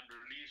given and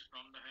released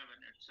from the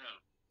heaven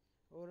itself.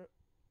 और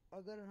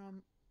अगर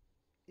हम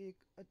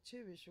एक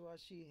अच्छे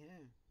विश्वासी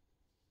हैं,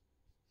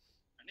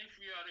 And if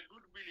we are a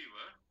good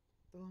believer,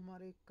 तो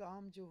हमारे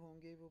काम जो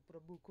होंगे वो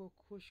प्रभु को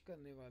खुश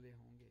करने वाले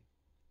होंगे.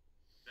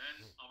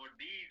 then our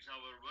deeds,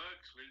 our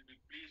works will be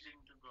pleasing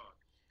to God.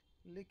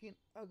 लेकिन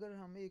अगर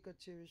हम एक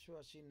अच्छे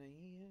विश्वासी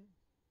नहीं हैं,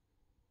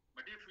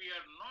 But if we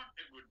are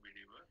not a good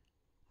believer,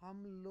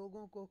 हम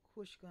लोगों को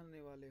खुश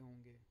करने वाले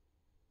होंगे.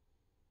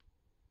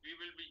 we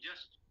will be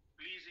just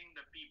pleasing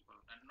the people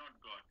and not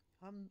God.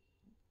 हम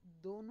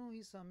दोनों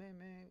ही समय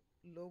में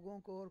लोगों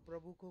को और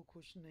प्रभु को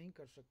खुश नहीं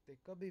कर सकते,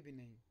 कभी भी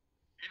नहीं.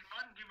 In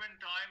one given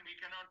time, we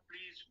cannot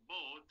please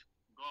both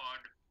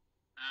God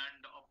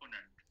and the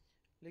opponent.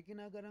 लेकिन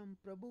अगर हम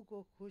प्रभु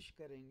को खुश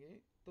करेंगे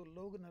तो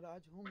लोग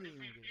नाराज But होंगे if ही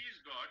we होंगे.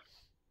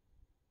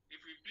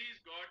 please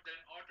God, then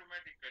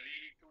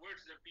automatically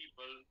towards the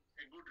people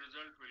a good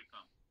result will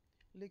come.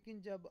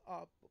 लेकिन जब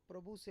आप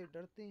प्रभु से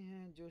डरते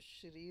हैं जो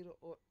शरीर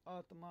और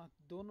आत्मा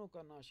दोनों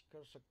का नाश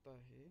कर सकता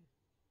है,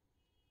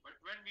 but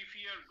when we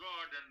fear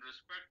God and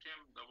respect Him,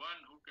 the one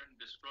who can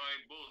destroy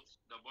both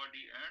the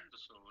body and the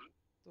soul,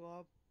 तो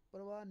आप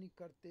परवाह नहीं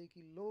करते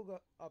कि लोग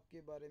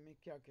आपके बारे में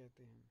क्या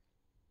कहते हैं,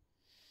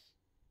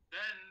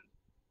 then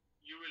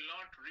you will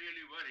not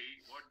really worry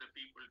what the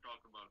people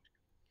talk about you.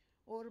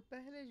 और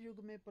पहले युग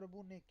में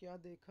प्रभु ने क्या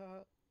देखा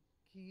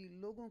कि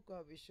लोगों का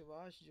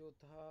विश्वास जो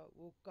था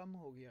वो कम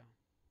हो गया.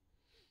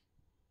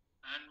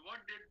 And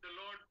what did the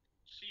Lord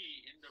see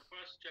in the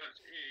first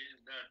church is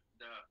that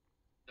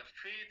the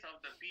faith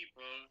of the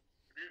people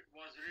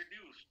was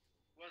reduced,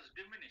 was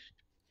diminished.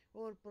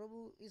 और प्रभु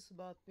इस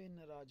बात पे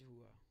नाराज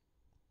हुआ.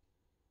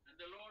 And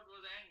the Lord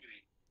was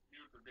angry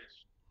due to this.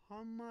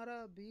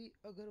 हमारा भी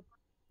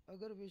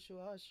अगर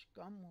विश्वास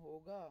कम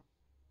होगा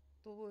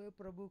तो वो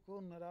प्रभु को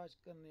नाराज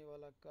करने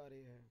वाला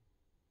कार्य है.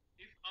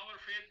 If our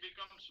faith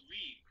becomes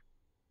weak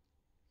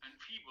and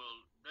feeble,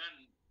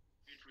 then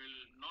it will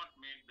not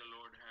make the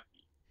Lord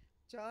happy.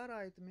 4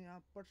 आयत में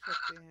आप पढ़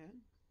सकते हैं.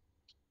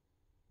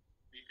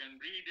 We can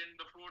read in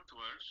the 4th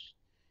verse.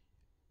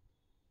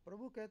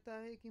 प्रभु कहता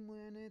है कि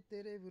मैंने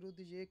तेरे विरुद्ध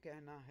ये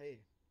कहना है.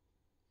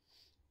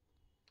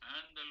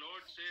 And the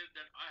Lord says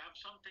that I have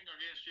something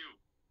against you.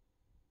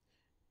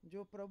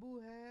 जो प्रभु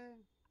है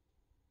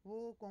वो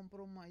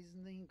कॉम्प्रोमाइज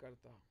नहीं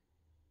करता.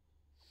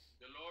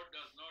 The Lord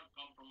does not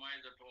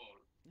compromise at all.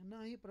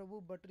 ना ही प्रभु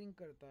बटरिंग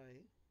करता है.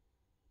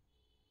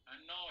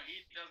 And no, He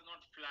does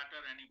not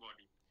flatter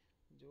anybody.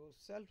 जो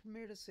सेल्फ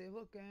मेड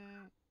सेवक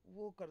हैं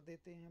वो कर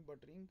देते हैं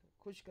बटरिंग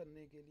खुश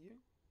करने के लिए.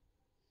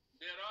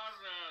 There are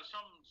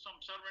some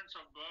servants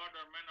of God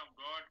or men of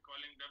God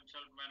calling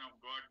themselves men of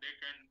God.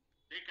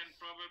 They can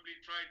probably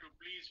try to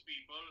please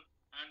people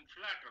and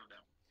flatter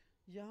them.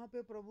 यहाँ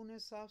पे प्रभु ने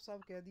साफ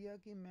साफ कह दिया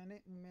कि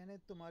मैंने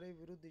तुम्हारे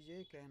विरुद्ध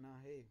ये कहना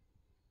है.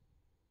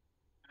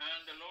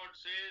 And the Lord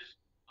says,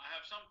 I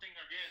have something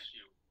against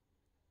you.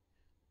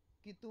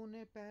 कि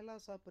तूने पहला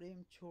सा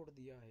प्रेम छोड़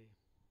दिया है.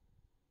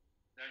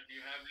 That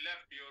you have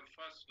left your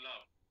first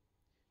love.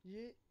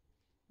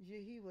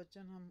 यही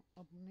वचन हम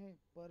अपने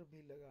पर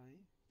भी लगाएं.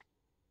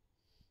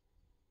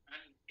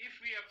 And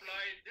if we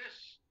apply this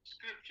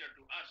scripture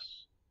to us,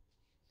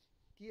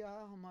 क्या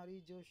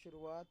हमारी जो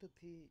शुरुआत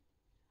थी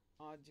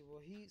आज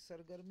वही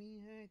सरगर्मी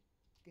है?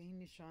 कहीं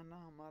निशाना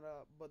हमारा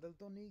बदल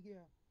तो नहीं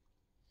गया?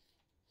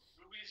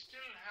 do we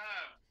still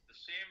have the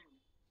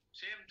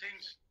same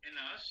things in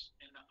us,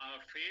 in our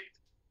faith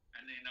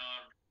and in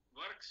our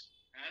works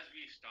as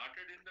we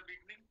started in the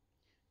beginning?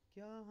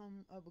 क्या हम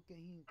अब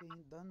कहीं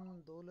धन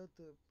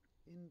दौलत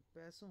इन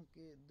पैसों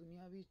के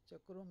दुनियावी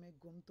चक्रों में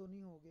गुम तो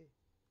नहीं हो गए?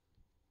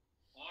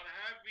 Or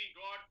have we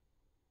got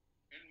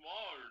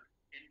involved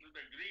into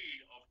the greed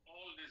of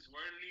all these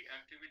worldly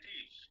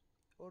activities?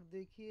 और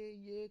देखिए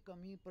ये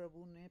कमी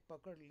प्रभु ने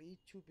पकड़ ली,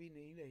 छुपी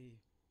नहीं रही.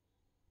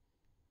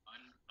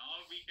 And now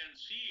we can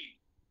see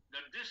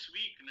that this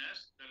weakness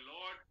the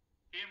Lord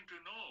came to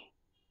know,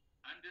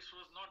 and this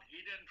was not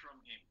hidden from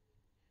Him.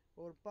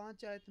 और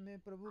 5 आयत में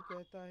प्रभु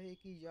कहता है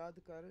कि याद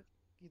कर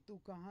कि तू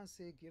कहाँ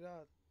से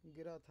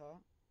गिरा था.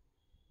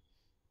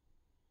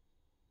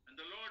 And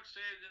the Lord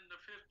says in the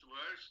 5th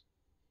verse,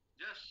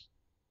 just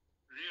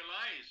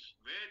realize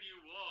where you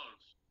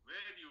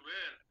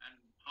were and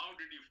how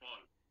did you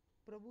fall.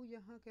 प्रभु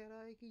यहाँ कह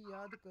रहा है कि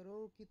याद करो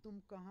कि तुम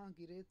कहाँ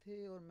गिरे थे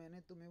और मैंने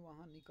तुम्हें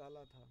वहाँ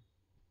निकाला था.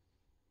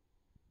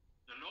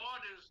 The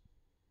Lord is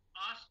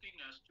asking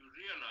us to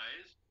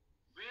realize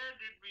where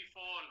did we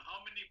fall, how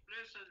many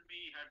places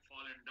we had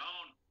fallen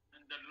down,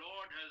 and the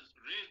Lord has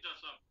raised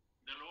us up,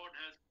 the Lord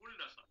has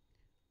pulled us up.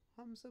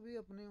 हम सभी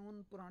अपने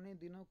उन पुराने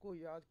दिनों को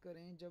याद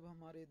करें जब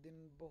हमारे दिन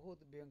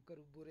बहुत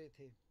भयंकर बुरे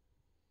थे.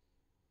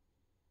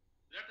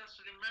 Let us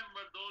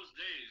remember those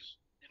days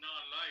in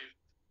our life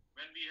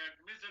when we had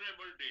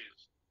miserable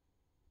days.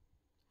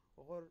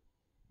 और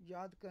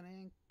याद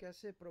करें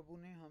कैसे प्रभु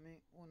ने हमें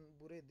उन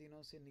बुरे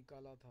दिनों से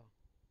निकाला था.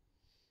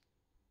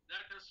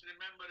 Let us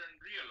remember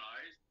and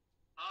realize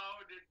how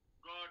did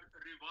God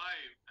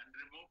revive and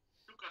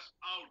took us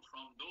out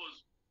from those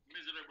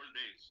miserable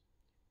days.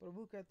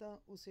 प्रभु कहता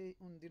उसे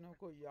उन दिनों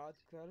को याद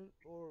कर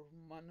और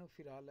मन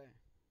फिरा ले.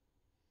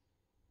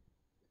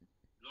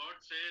 Lord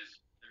says,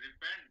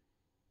 repent,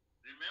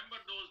 remember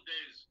those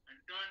days and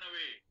turn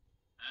away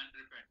and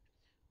repent.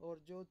 और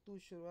जो तू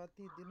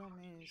शुरुआती दिनों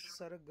में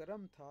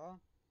सरगर्म था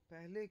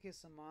पहले के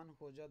समान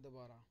हो जा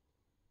दोबारा.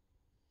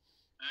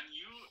 And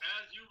you,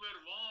 as you were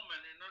warm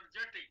and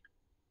energetic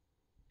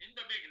in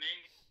the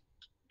beginning,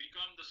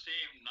 become the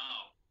same now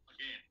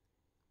again.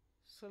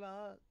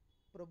 सलाह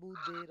प्रभु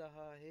दे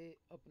रहा है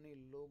अपने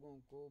लोगों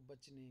को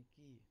बचने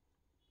की.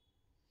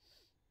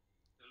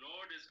 The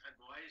Lord is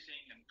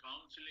advising and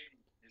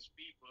counseling His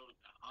people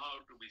how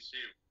to be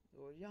saved.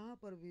 और यहाँ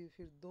पर भी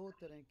फिर 2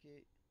 तरह के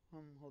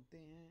हम होते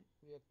हैं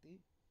व्यक्ति.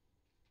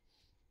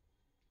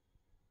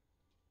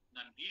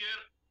 And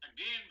here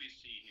again we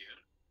see here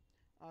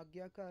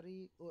आज्ञाकारी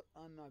और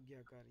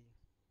अनाज्ञाकारी.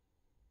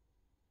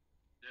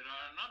 there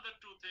are another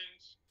 2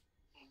 things,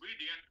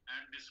 obedient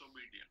and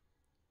disobedient.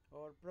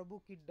 और प्रभु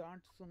की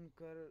डांट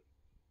सुनकर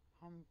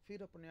हम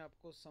फिर अपने आप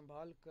को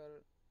संभाल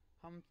कर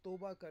हम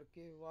तौबा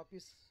करके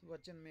वापस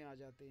वचन में आ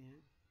जाते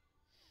हैं।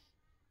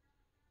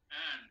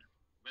 And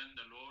when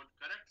the Lord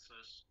corrects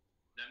us,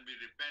 then we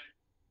repent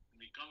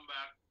and we come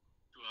back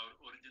to our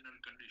original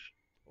condition.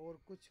 और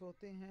कुछ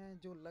होते हैं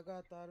जो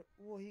लगातार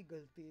वही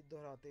गलती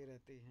दोहराते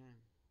रहते हैं।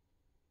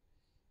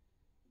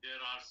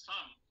 There are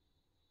some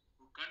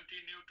who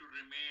continue to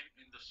remain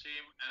in the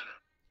same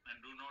error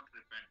and do not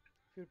repent.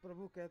 फिर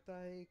प्रभु कहता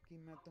है कि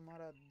मैं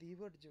तुम्हारा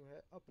दीवट जो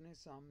है अपने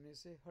सामने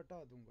से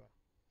हटा दूंगा।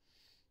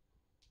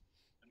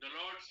 And the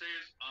Lord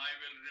says, I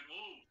will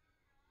remove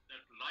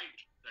that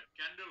light, that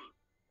candle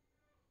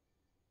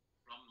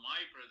from my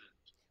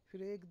presence.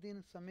 फिर एक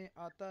दिन समय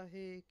आता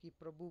है कि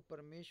प्रभु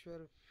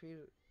परमेश्वर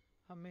फिर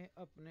हमें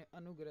अपने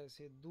अनुग्रह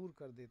से दूर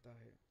कर देता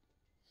है।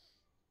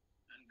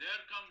 And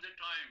there comes a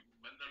time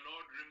when the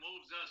Lord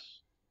removes us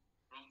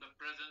from the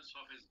presence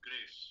of His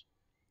grace.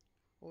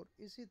 और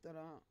इसी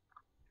तरह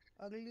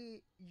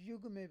अगली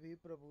युग में भी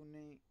प्रभु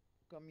ने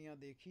कमियां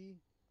देखी।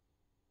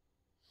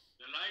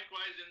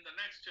 Likewise, in the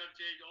next church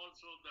age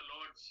also the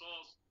Lord saw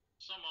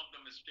some of the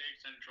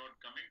mistakes and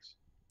shortcomings.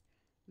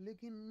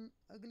 लेकिन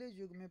अगले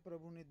युग में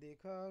प्रभु ने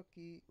देखा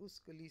कि उस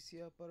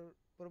कलीसिया पर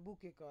प्रभु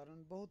के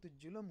कारण बहुत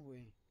जुल्म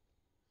हुए।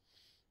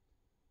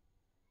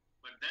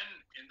 But then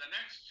in the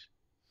next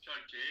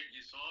church age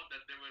he saw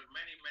that there were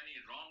many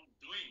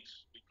wrongdoings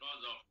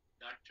because of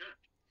that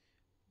church.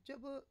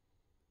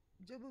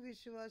 जब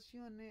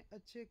विश्वासियों ने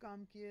अच्छे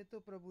काम किए तो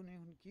प्रभु ने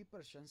उनकी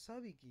प्रशंसा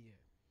भी की है।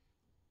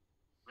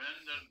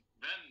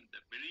 When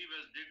the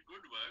believers did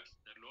good works,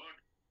 the Lord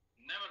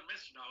never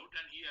missed out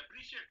and He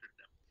appreciated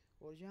them.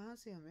 और यहाँ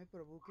से हमें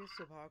प्रभु के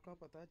स्वभाव का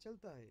पता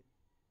चलता है।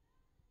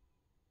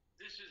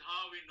 This is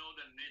how we know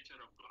the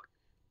nature of God.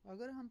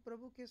 अगर हम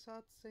प्रभु के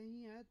साथ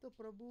सही हैं तो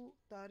प्रभु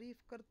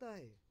तारीफ करता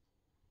है।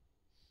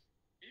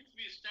 If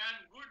we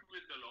stand good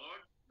with the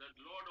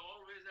Lord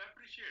always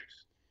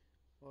appreciates.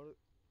 और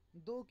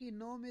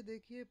 2:9 में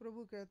देखिए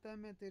प्रभु कहता है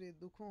मैं तेरे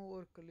दुखों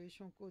और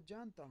क्लेशों को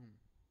जानता हूँ।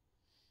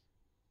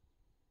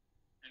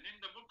 And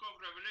in the book of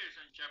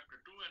Revelation chapter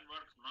 2 and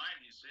verse 9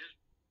 he says,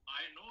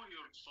 I know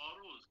your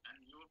sorrows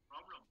and your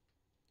problem.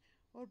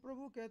 और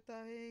प्रभु कहता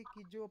है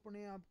कि जो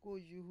अपने आप को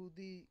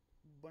यहूदी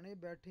बने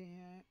बैठे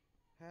हैं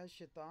है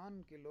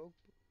शैतान के लोग,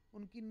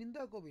 उनकी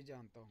निंदा को भी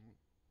जानता हूँ।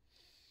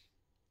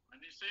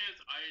 And he says,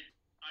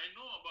 I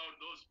know about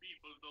those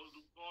people, those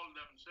who call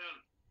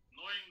themselves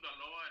knowing the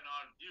law and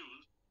are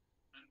Jews,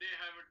 and they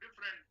have a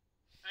different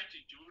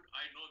attitude.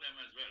 I know them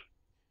as well.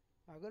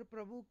 अगर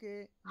प्रभु के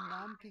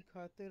नाम की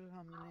खातिर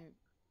हमने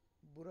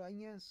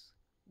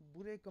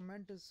बुरे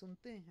कमेंट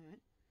सुनते हैं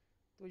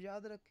तो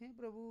याद रखें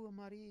प्रभु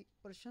हमारी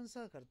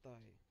प्रशंसा करता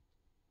है।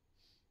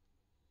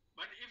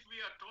 But if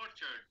we are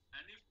tortured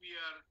and if we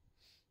are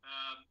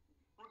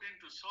put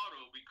into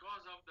sorrow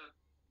because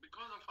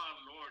of our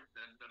Lord,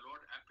 then the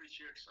Lord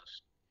appreciates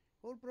us.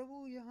 और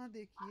प्रभु यहाँ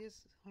देखिए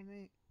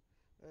हमें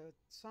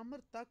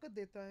सामर्थ ताकत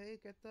देता है,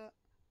 कहता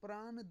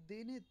प्राण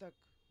देने तक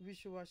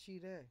विश्वासी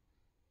रहे।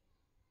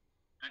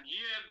 And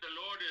here the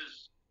Lord is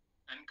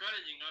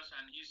encouraging us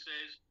and He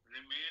says,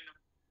 remain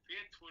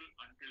faithful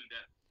until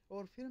death.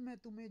 और फिर मैं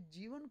तुम्हें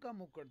जीवन का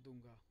मुकुट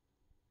दूंगा।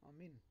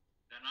 आमीन।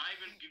 Then I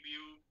will give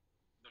you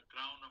the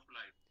crown of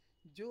life.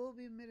 जो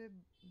भी मेरे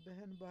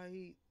बहन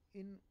भाई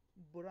इन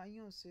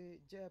बुराइयों से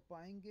जय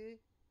पाएंगे,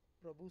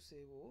 प्रभु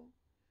से वो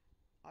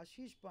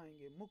आशीष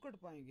पाएंगे, मुकुट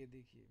पाएंगे।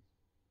 देखिए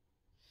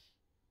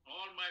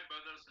All my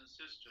brothers and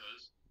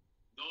sisters,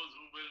 those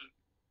who will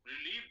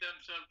relieve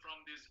themselves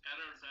from these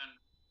errors and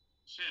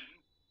sin,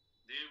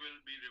 they will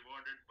be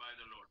rewarded by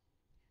the Lord.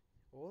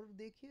 और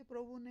देखिए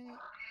प्रभु ने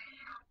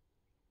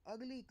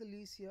अगली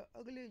कलीसिया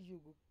अगले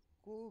युग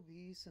को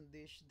भी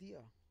संदेश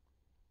दिया।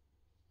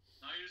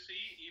 Now you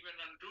see, even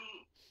unto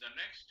the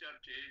next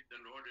church age,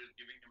 the Lord is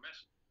giving a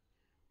message.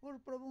 और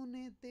प्रभु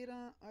ने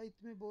 13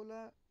 आयत में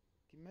बोला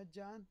कि मैं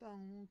जानता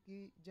हूँ कि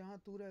जहाँ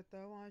तू रहता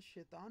है वहाँ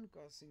शैतान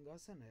का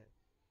सिंहासन है।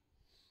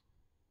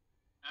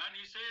 And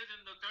he says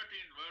in the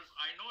 13th verse,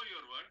 I know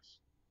your works,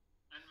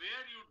 and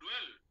where you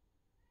dwell,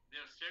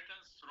 there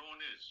Satan's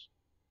throne is.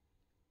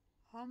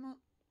 हम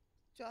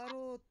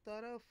चारों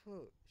तरफ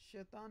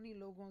शैतानी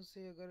लोगों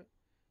से अगर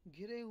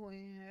घिरे हुए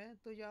हैं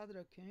तो याद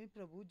रखें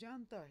प्रभु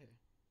जानता है।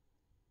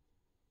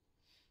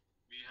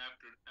 We have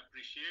to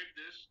appreciate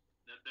this,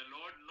 that the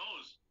Lord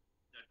knows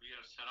that we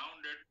are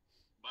surrounded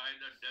by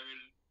the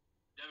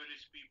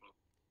devilish people.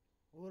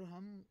 और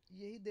हम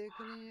यही देख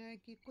रहे हैं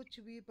कि कुछ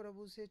भी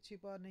प्रभु से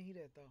छिपा नहीं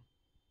रहता।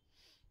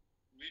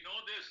 We know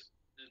this,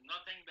 there's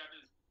nothing that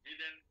is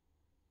hidden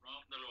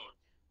from the Lord.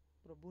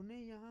 प्रभु ने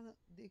यहाँ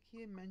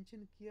देखिए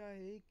मेंशन किया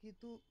है कि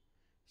तू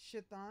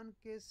शैतान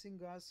के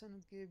सिंहासन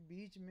के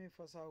बीच में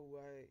फंसा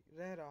हुआ है,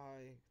 रह रहा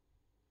है।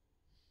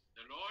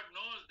 The Lord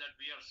knows that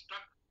we are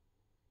stuck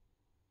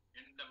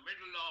in the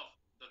middle of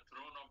the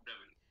throne of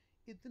devil.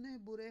 इतने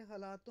बुरे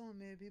हालातों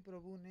में भी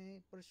प्रभु ने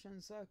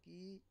प्रशंसा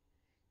की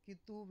कि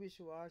तू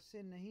विश्वास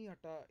से नहीं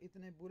हटा,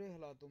 इतने बुरे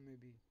हालातों में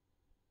भी।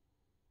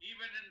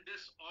 Even in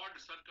this odd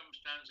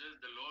circumstances,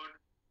 the Lord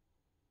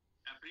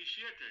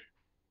appreciated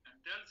and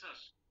tells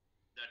us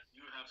that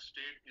you have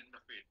stayed in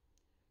the faith.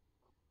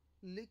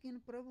 लेकिन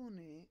प्रभु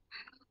ने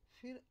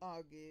फिर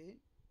आगे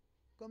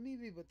कमी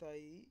भी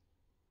बताई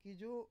कि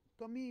जो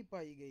कमी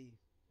पाई गई.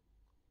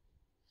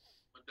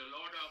 But the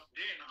Lord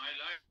again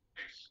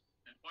highlights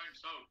and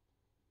points out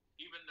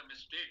even the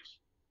mistakes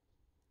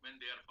when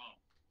they are found.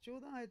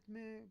 14 आयत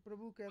में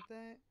प्रभु कहता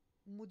है,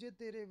 मुझे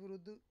तेरे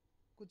विरुद्ध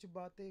कुछ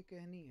बातें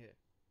कहनी है.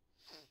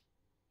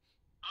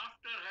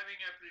 After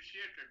having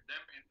appreciated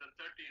them in the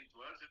 13th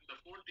verse, in the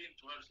 14th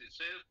verse it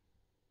says,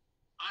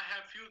 I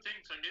have few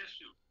things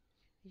against you.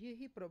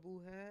 यही प्रभु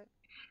है,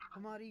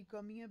 हमारी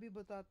कमियां भी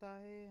बताता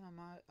है,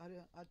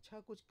 हमारे अच्छा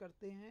कुछ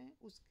करते हैं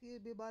उसके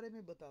भी बारे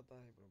में बताता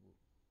है प्रभु.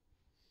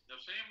 The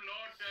same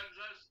Lord tells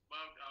us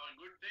about our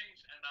good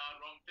things and our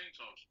wrong things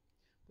also.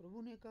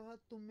 प्रभु ने कहा,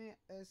 तुम में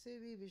ऐसे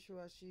भी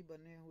विश्वासी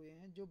बने हुए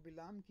हैं जो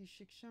बिलाम की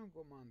शिक्षा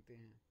को मानते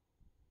हैं.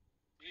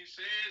 He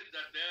says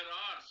that there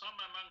are some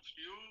amongst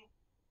you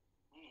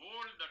who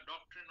hold the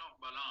doctrine of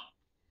Balaam.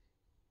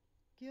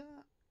 क्या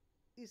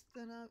इस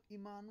तरह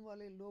ईमान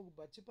वाले लोग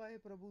बच पाए?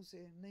 प्रभु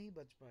से नहीं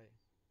बच पाए.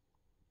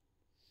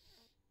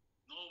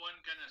 No one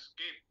can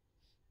escape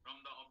from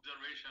the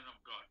observation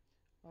of God.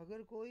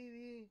 अगर कोई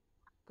भी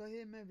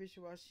कहे मैं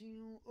विश्वासी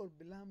हूँ और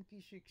बिलाम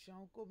की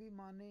शिक्षाओं को भी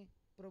माने,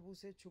 प्रभु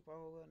से छुपा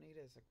हुआ नहीं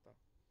रह सकता.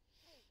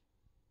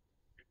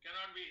 It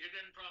cannot be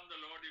hidden from the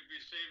Lord. If we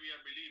say we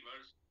are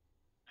believers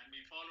and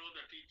we follow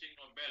the teaching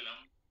of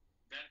Balaam,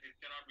 then it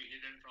cannot be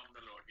hidden from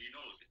the Lord. He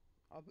knows it.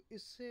 अब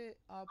इससे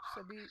आप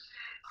सभी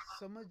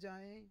समझ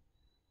जाएं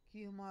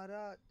कि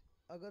हमारा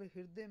अगर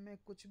हृदय में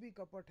कुछ भी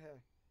कपट है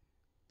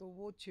तो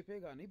वो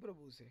छिपेगा नहीं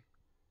प्रभु से.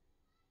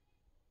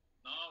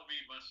 Now we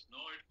must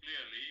know it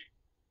clearly.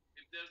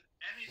 If there's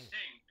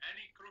anything,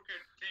 any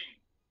crooked thing,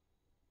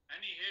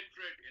 any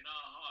hatred in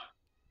our heart,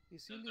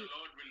 then the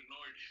Lord will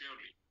know it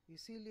surely.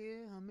 इसीलिए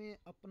हमें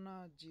अपना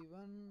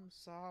जीवन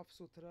साफ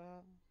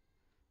सुथरा,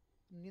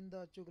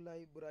 निंदा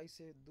चुगलाई बुराई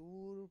से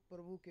दूर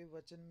प्रभु के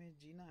वचन में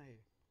जीना है.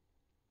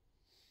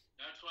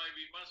 That's why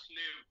we must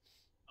live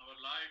our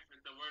life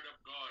with the word of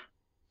God,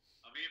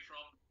 away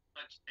from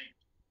such things.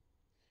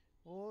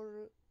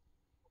 और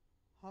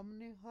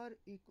हमने हर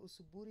एक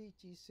उस बुरी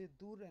चीज से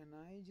दूर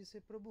रहना है जिसे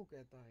प्रभु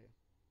कहता है.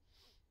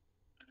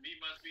 And we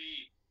must be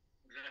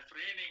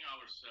refraining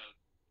ourselves,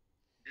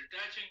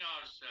 detaching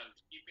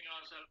ourselves, keeping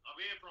ourselves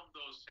away from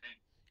those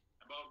things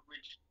about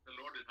which the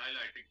Lord is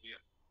highlighting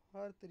here.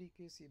 हर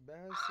तरीके से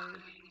बहस से,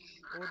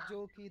 और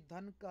जो कि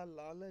धन का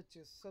लालच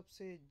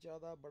सबसे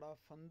ज़्यादा बड़ा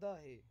फंदा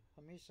है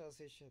हमेशा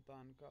से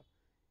शैतान का,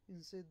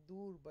 इनसे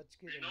दूर बच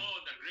के रहना. We know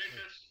the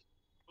greatest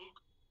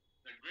hook,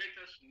 the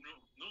greatest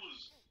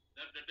noose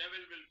that the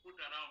devil will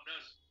put around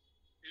us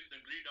is the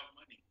greed of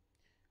money.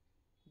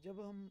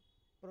 जब हम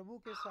प्रभु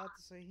के साथ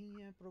सही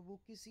हैं, प्रभु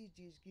किसी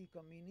चीज की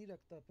कमी नहीं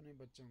रखता अपने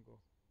बच्चों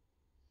को.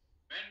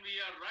 When we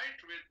are right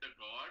with the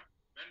God,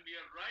 when we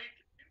are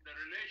right in the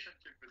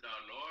relationship with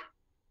our Lord,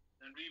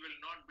 then we will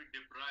not be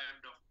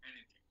deprived of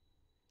anything.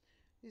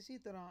 इसी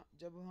तरह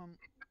जब हम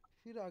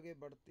फिर आगे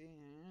बढ़ते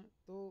हैं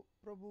तो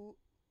प्रभु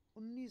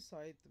 19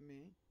 आयत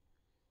में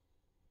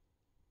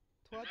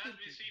As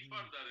we see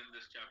further in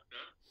this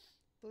chapter,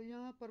 तो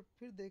यहाँ पर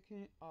फिर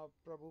देखें आप,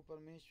 प्रभु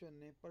परमेश्वर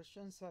ने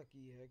प्रशंसा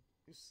की है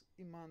इस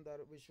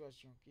ईमानदार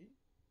विश्वासियों की.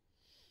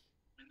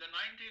 in the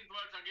 19th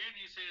verse again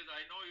he says,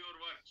 I know your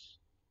works.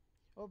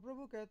 और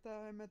प्रभु कहता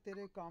है, मैं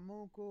तेरे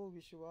कामों को,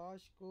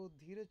 विश्वास को,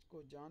 धीरज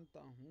को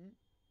जानता हूँ.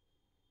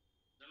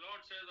 The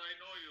Lord says, I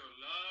know your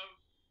love,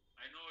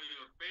 I know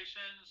your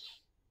patience,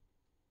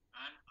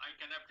 and I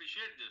can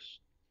appreciate this.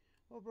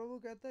 और प्रभु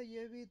कहता है,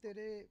 ये भी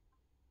तेरे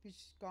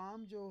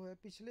काम जो है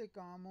पिछले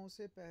कामों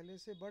से पहले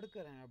से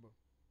बढ़कर हैं अब.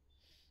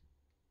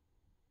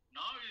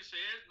 Now he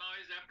says, now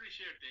he's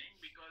appreciating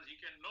because he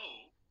can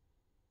know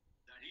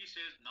that he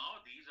says,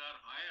 now these are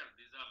higher,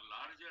 these are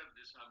larger,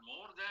 these are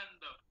more than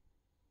the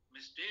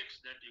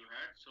mistakes that you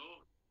had, so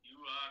you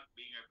are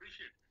being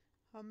appreciated.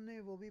 हमने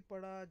वो भी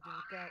पढ़ा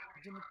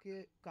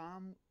जिनके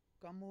काम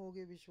कम हो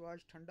गए,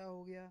 विश्वास ठंडा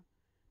हो गया.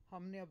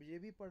 हमने अब ये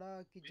भी पढ़ा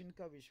कि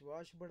जिनका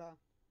विश्वास बढ़ा.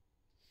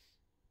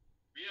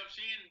 We have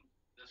seen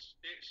the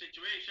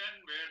situation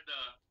where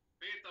the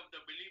faith of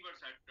the believers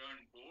had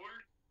turned cold,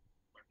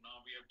 but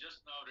now we have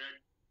just now read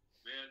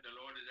where the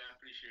Lord is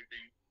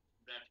appreciating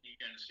that he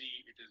can see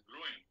it is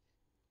growing.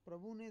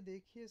 प्रभु ने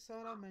देखिए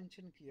सारा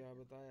mention किया,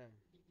 बताया.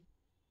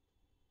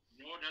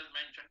 Lord has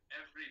mentioned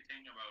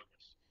everything about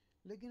us.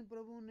 लेकिन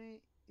प्रभु ने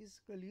इस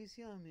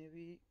कलीसिया में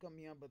भी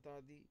कमियां बता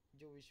दी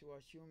जो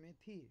विश्वासियों में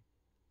थी.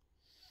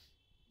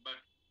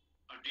 But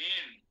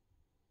again,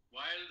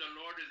 while the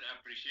Lord is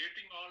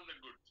appreciating all the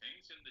good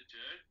things in the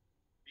church,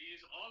 he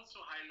is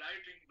also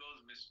highlighting those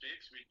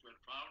mistakes which were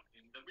found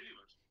in the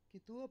believers. कि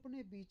तू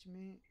अपने बीच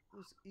में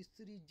उस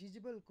स्त्री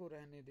जिजबल को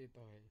रहने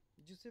देता है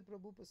जिसे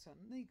प्रभु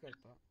पसंद नहीं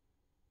करता.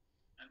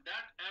 And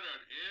that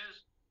error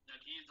is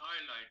that he is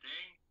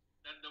highlighting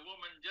that the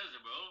woman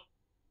Jezebel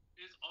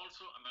is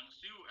also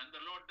amongst you, and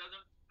the Lord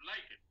doesn't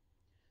like it.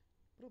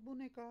 प्रभु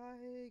ने कहा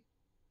है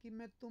कि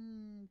मैं तुम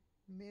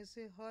में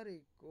से हर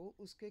एक को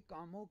उसके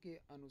कामों के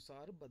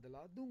अनुसार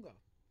बदला दूंगा।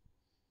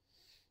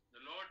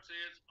 The Lord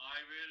says, I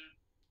will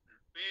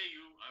pay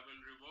you, I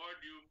will reward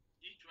you,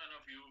 each one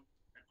of you,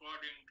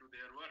 according to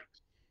their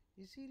works.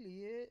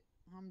 इसीलिए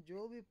हम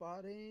जो भी पा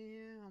रहे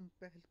हैं, हम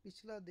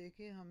पिछला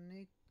देखें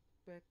हमने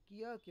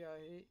किया क्या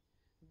है,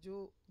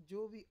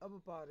 जो भी अब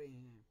पा रहे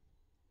हैं।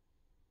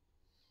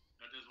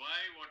 That is why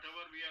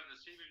whatever we are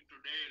receiving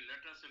today,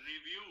 let us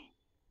review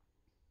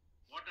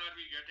what are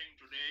we getting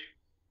today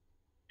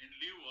in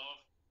lieu of,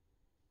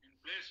 in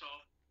place of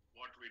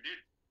what we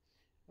did.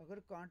 अगर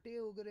कांटे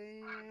उग रहे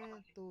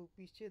हैं तो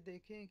पीछे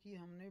देखें कि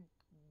हमने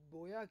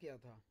बोया क्या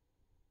था।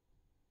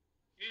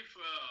 If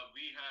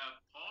we have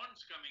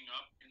thorns coming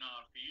up in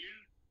our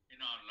field,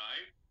 in our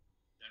life,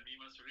 then we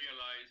must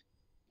realize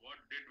what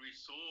did we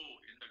sow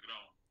in the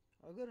ground.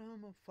 अगर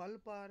हम फल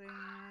पा रहे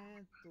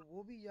हैं तो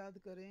वो भी याद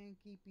करें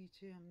कि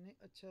पीछे हमने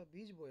अच्छा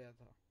बीज बोया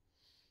था।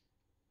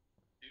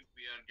 If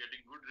we are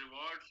getting good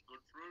rewards,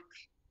 good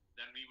fruits,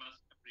 then we must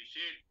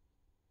appreciate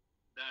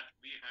that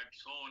we had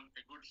sown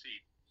a good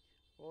seed.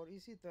 और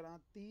इसी तरह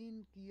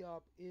 3 की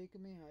आप 1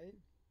 में आए।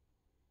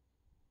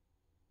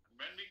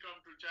 When we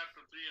come to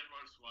chapter 3 and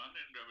verse 1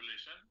 in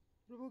Revelation,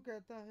 प्रभु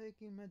कहता है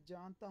कि मैं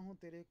जानता हूँ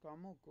तेरे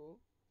कामों को,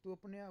 तू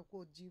अपने आप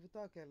को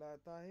जीवता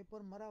कहलाता है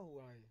पर मरा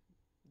हुआ है।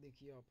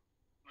 देखिए आप।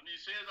 when he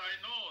says, I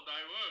know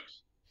thy works,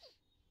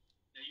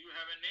 that you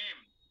have a name,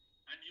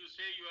 and you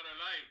say you are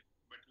alive,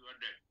 but you are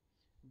dead.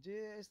 जे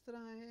इस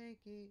तरह है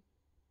कि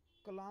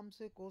कलाम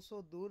से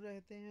कोसों दूर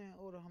रहते हैं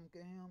और हम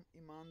कहें हम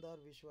ईमानदार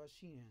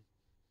विश्वासी हैं।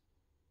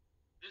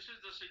 This is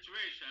the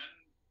situation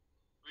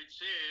which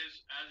says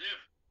as if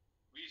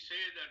we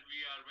say that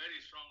we are very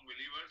strong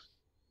believers,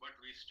 but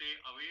we stay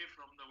away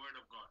from the word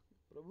of God.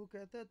 प्रभु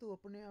कहता है तू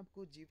अपने आप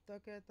को जीवता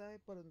कहता है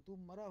परंतु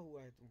मरा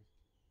हुआ है तू।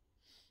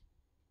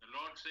 The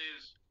Lord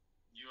says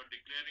you are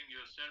declaring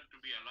yourself to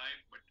be alive,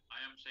 but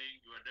I am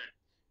saying you are dead.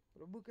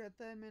 प्रभु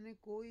कहता है मैंने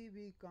कोई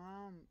भी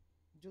काम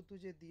जो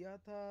तुझे दिया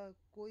था,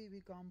 कोई भी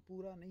काम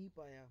पूरा नहीं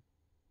पाया।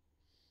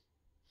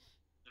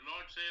 The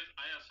Lord says,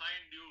 I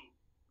assigned you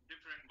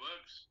different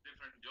works,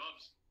 different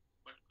jobs,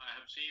 but I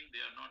have seen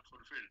they are not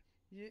fulfilled.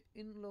 ये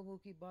इन लोगों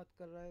की बात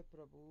कर रहा है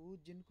प्रभु,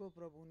 जिनको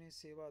प्रभु ने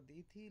सेवा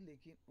दी थी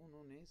लेकिन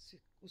उन्होंने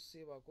उस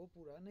सेवा को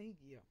पूरा नहीं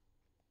किया।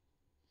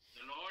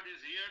 The Lord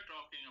is here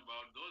talking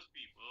about those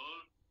people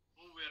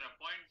who were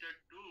appointed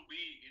to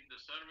be in the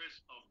service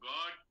of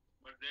God,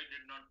 but they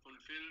did not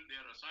fulfill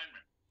their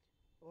assignment.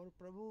 और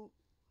प्रभु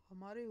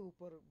हमारे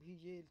ऊपर भी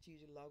ये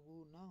चीज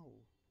लागू ना हो।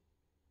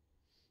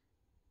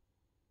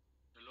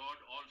 The Lord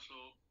also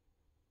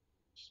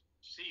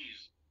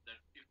sees that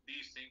if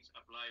these things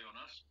apply on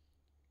us,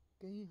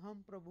 कहीं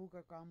हम प्रभु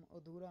का काम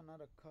अधूरा ना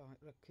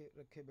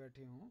रखे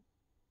बैठे हों।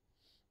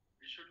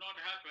 it should not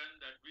happen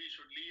that we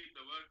should leave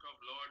the work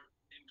of Lord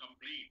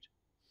incomplete.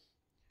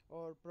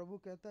 और प्रभु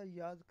कहता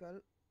याद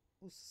कर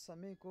उस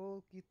समय को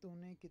कि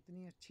तूने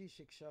कितनी अच्छी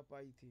शिक्षा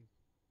पाई थी।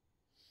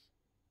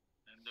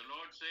 And the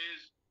Lord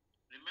says,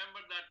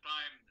 remember that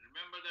time,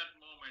 remember that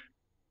moment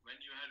when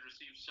you had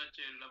received such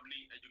a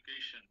lovely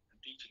education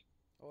and teaching.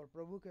 और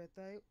प्रभु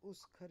कहता है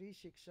उस खरी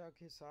शिक्षा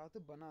के साथ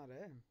बना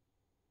रहे।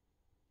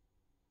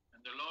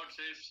 And the Lord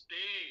says,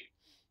 stay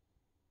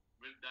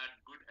with that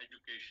good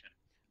education,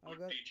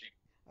 good teaching.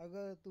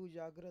 अगर तू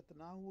जागृत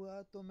ना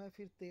हुआ तो मैं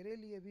फिर तेरे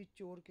लिए भी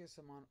चोर के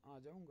समान आ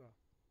जाऊंगा।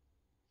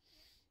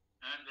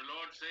 And the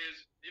Lord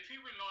says, if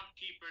you will not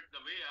keep it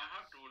the way I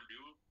have told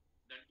you,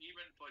 then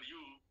even for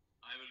you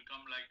I will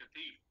come like a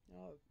thief.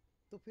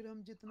 तो फिर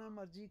हम जितना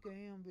मर्जी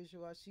कहें हम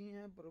विश्वासी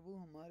हैं, प्रभु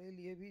हमारे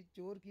लिए भी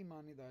चोर की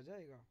मानिद आ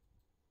जाएगा।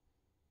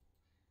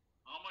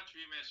 How much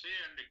we may say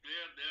and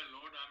declare there,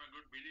 Lord, I am a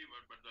good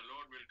believer, but the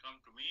Lord will come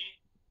to me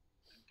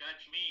and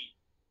catch me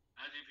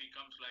as if he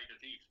comes like a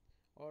thief.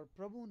 और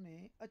प्रभु ने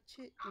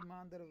अच्छे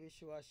ईमानदार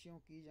विश्वासियों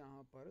की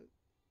यहाँ पर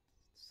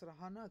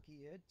सराहना की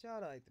है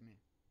 4 आयत में,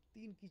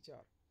 3 की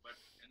 4।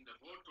 But in the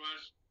 4th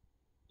verse,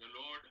 the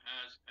Lord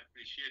has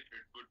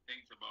appreciated good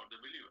things about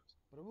the believers.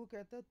 प्रभु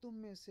कहता है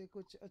तुम में से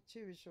कुछ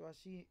अच्छे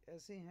विश्वासी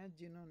ऐसे हैं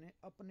जिन्होंने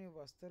अपने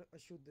वस्त्र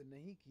अशुद्ध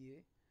नहीं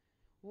किए,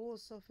 वो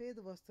सफेद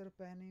वस्त्र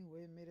पहने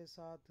हुए मेरे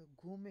साथ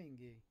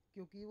घूमेंगे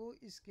क्योंकि वो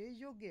इसके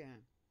योग्य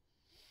हैं।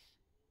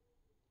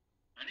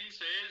 And he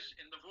says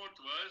in the 4th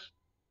verse,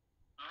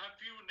 I have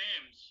few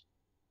names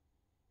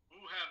who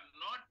have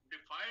not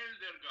defiled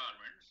their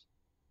garments,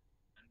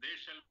 and they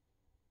shall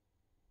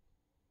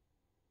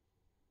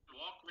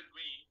walk with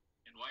me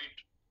in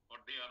white, for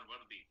they are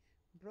worthy.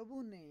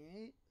 प्रभु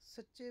ने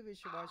सच्चे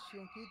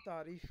विश्वासियों की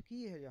तारीफ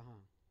की है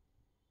यहाँ।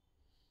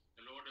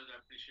 The Lord has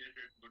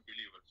appreciated good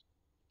believers.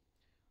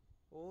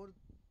 और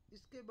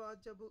इसके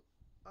बाद जब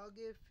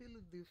आगे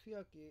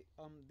फिलदिल्फिया के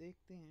हम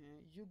देखते हैं,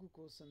 युग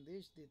को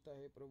संदेश देता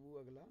है प्रभु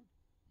अगला।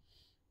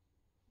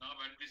 Now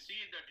when we see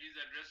that he is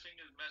addressing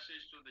his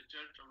message to the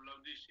church of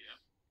Laodicea,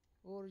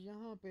 और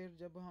यहाँ पर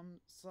जब हम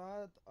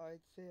 7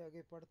 आयत से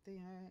आगे पढ़ते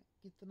हैं,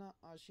 कितना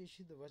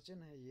आशीषित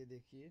वचन है ये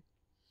देखिए।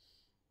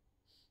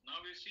 now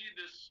we see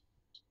this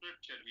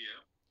scripture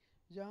here.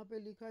 जहाँ पे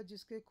लिखा है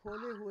जिसके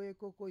खोले हुए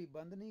को कोई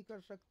बंद नहीं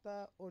कर सकता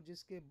और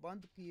जिसके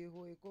बंद किए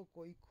हुए को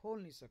कोई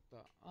खोल नहीं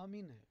सकता।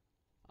 आमीन है,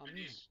 आमीन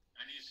है।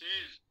 And he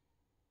says,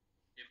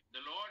 if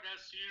the Lord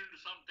has sealed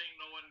something,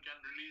 no one can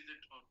release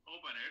it or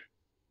open it.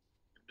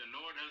 If the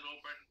Lord has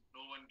opened,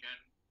 no one can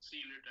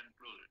seal it and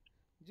close it.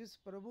 जिस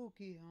प्रभु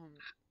की हम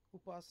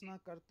उपासना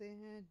करते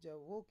हैं,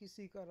 जब वो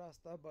किसी का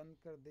रास्ता बंद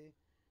कर दे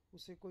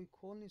उसे कोई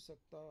खोल नहीं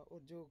सकता और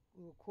जो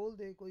खोल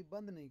दे कोई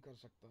बंद नहीं कर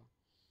सकता।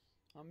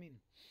 आमीन।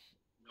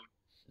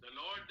 The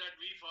Lord that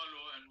we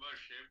follow and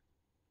worship,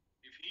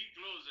 if he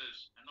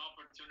closes an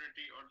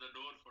opportunity or the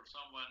door for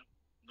someone,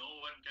 no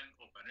one can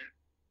open it.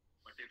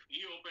 But if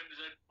he opens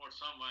it for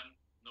someone,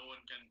 no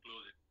one can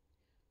close it.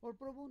 और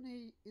प्रभु ने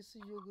इस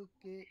युग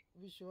के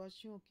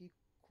विश्वासियों की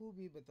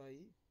खूबी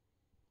बताई।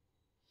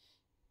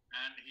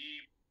 And he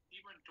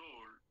even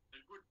told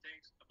the good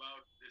things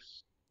about this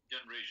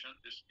generation,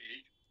 this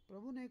age.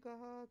 प्रभु ने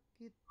कहा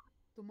कि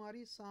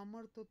तुम्हारी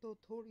सामर्थ्य तो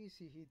थोड़ी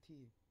सी ही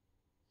थी।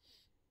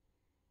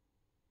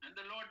 And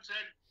the Lord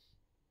said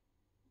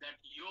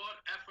that your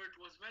effort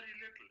was very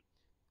little.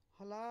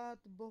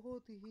 हालात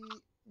बहुत ही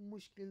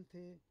मुश्किल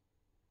थे।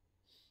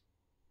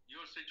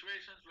 Your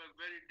situations were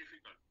very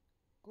difficult.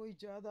 कोई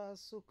ज़्यादा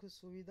सुख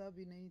सुविधा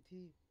भी नहीं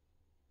थी।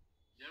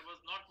 There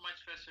was not much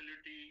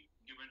facility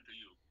given to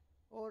you.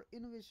 और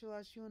इन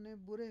विश्वासियों ने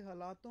बुरे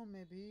हालातों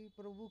में भी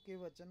प्रभु के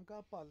वचन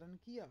का पालन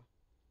किया।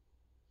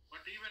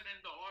 But even in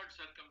the odd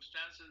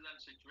circumstances and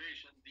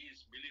situations, these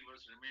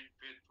believers remained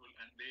faithful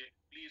and they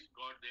pleased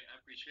God, they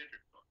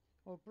appreciated God.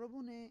 और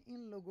प्रभु ने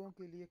इन लोगों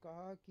के लिए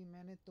कहा कि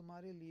मैंने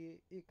तुम्हारे लिए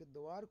एक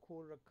द्वार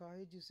खोल रखा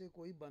है जिसे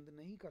कोई बंद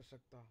नहीं कर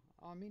सकता।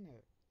 आमीन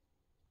है।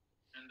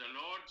 And the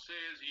Lord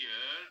says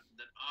here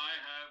that I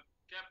have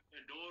kept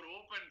a door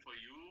open for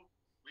you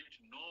which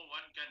no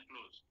one can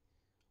close.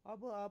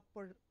 अब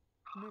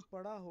आपने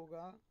पढ़ा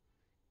होगा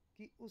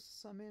कि उस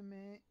समय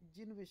में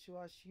जिन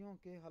विश्वासियों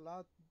के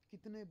हालात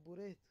कितने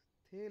बुरे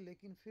थे,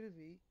 लेकिन फिर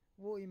भी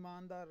वो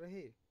ईमानदार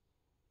रहे।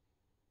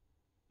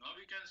 Now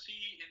we can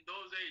see in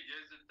those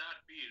ages, in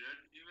that period,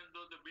 even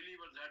though the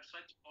believers had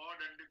such odd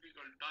and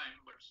difficult time,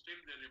 but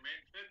still they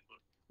remained faithful.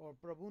 और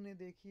प्रभु ने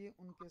देखिए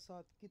उनके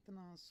साथ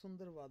कितना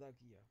सुंदर वादा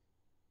किया।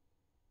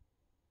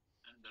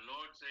 And the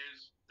Lord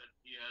says that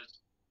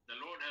the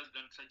Lord has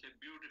done such a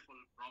beautiful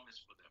promise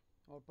for them.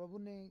 और प्रभु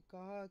ने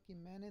कहा कि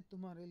मैंने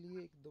तुम्हारे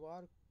लिए एक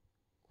द्वार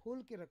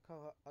खोल के रखा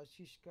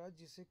आशीष का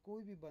जिसे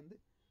कोई भी बंद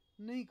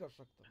नहीं कर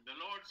सकता। And the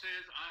Lord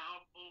says, I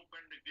have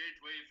opened a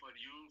gateway for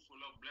you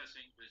full of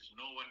blessings which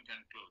no one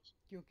can close.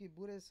 क्योंकि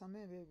बुरे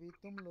समय में भी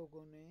तुम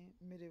लोगों ने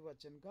मेरे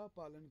वचन का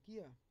पालन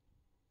किया।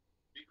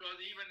 Because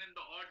even in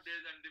the odd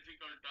days and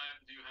difficult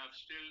times, you have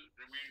still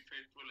remained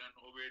faithful and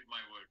obeyed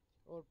my word.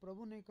 और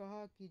प्रभु ने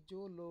कहा कि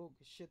जो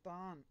लोग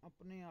शैतान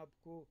अपने आप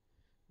को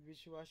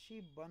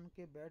विश्वासी बन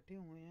के बैठे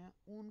हुए हैं,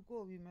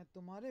 उनको भी मैं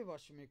तुम्हारे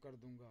वश में कर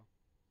दूंगा।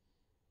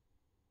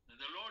 And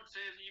the Lord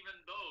says, even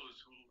those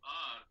who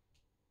are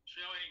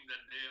showing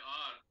that they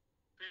are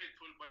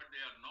faithful but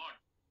they are not,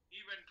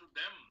 even to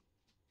them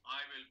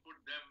I will put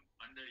them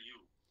under you.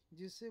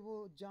 जिससे वो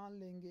जान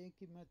लेंगे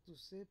कि मैं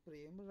तुझसे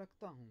प्रेम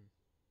रखता हूँ।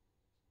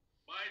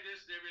 By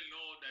this they will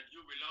know that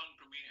you belong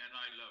to me and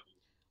I love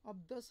you.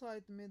 अब 10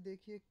 आयत में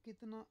देखिए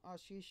कितना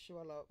आशीष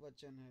वाला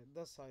वचन है।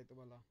 10 आयत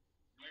वाला।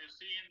 Now you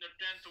see in the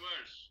 10th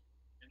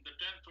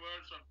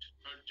verse of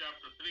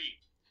chapter 3.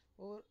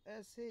 और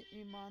ऐसे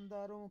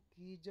ईमानदारों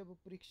की जब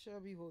परीक्षा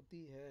भी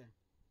होती है,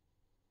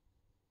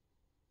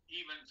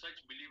 Even such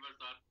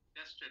believers are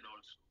tested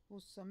also.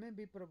 उस समय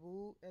भी प्रभु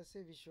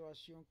ऐसे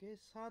विश्वासियों के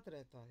साथ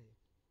रहता है।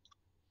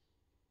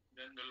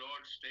 Then the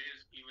Lord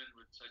stays even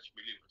with such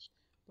believers.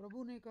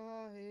 प्रभु ने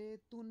कहा है,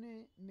 तूने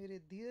मेरे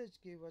धीरज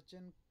के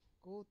वचन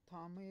को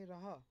थामे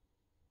रहा।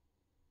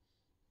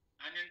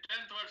 And in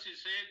 10th verse he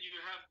says,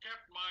 you have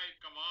kept my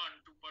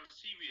command to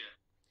persevere.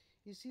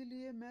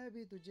 इसीलिए मैं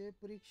भी तुझे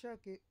परीक्षा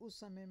के उस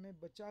समय में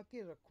बचा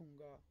के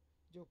रखूंगा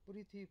जो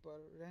पृथ्वी पर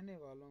रहने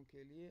वालों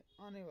के लिए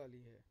आने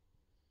वाली है।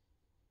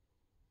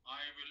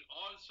 I will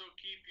also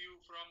keep you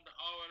from the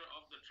hour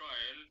of the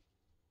trial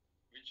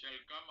which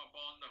shall come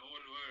upon the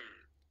whole world.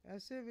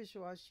 ऐसे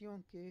विश्वासियों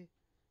के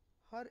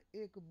हर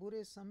एक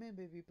बुरे समय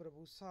में भी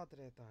प्रभु साथ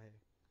रहता है।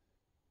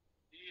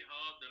 See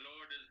how the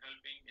Lord is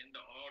helping in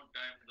the odd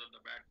times or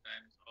the bad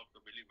times of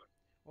the believer.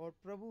 और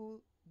प्रभु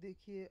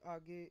देखिए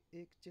आगे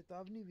एक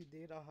चेतावनी भी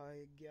दे रहा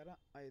है 11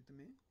 आयत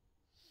में।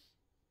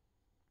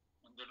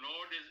 And the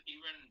Lord is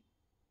even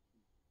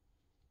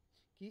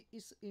कि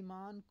इस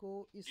ईमान को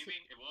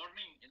giving a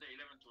warning in the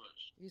 11th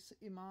verse. इस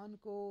ईमान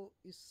को,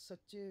 इस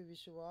सच्चे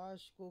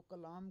विश्वास को,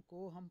 कलाम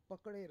को हम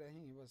पकड़े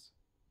रहें बस।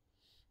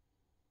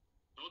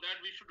 So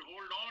that we should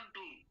hold on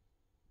to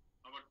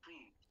our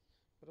truth.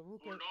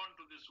 Hold on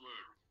to this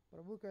word.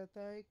 प्रभु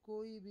कहता है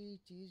कोई भी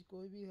चीज,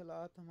 कोई भी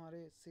हालात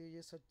हमारे से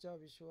ये सच्चा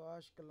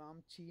विश्वास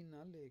कलाम छीन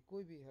न ले।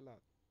 कोई भी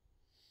हालात,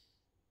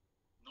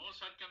 No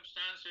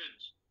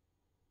circumstances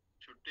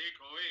should take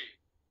away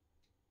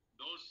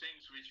those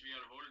things which we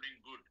are holding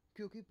good.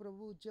 क्योंकि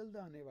प्रभु जल्द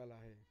आने वाला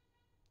है।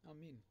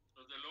 आमीन।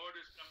 So the Lord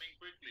is coming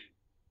quickly.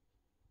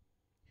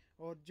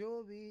 और जो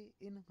भी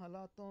इन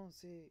हालातों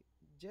से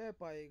जय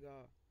पाएगा,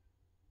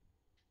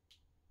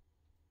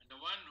 and the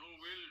one who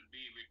will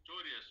be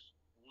victorious,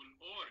 who will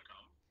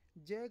overcome,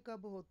 जय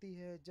कब होती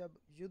है? जब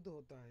युद्ध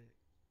होता है।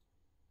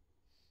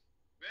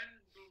 when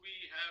do we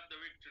have the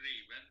victory?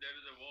 When there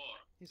is a war,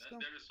 इसका then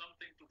there is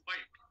something to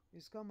fight.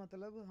 इसका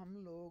मतलब हम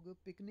लोग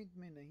पिकनिक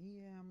में नहीं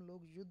है, हम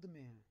लोग युद्ध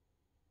में हैं।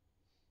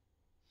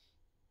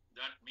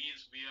 That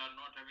means we are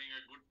not having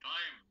a good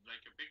time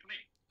like a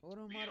picnic. और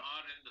We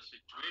are in the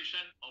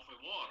situation of a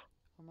war.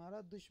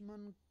 हमारा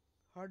दुश्मन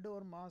हड्ड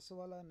और मांस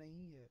वाला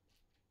नहीं है।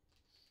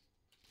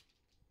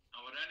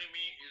 Our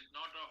enemy is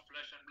not of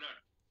flesh and blood.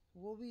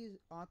 वो भी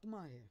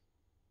आत्मा है।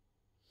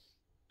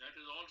 That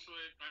is also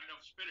a kind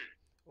of spirit.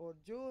 और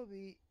जो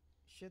भी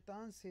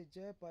शैतान से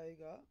जय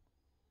पाएगा,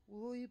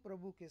 वो ही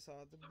प्रभु के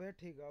साथ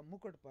बैठेगा,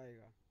 मुकुट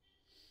पाएगा।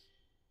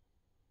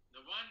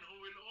 The one who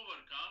will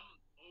overcome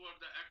over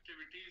the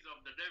activities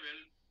of the devil,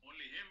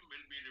 only him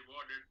will be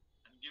rewarded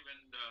and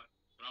given the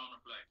crown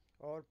of life.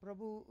 और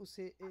प्रभु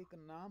उसे एक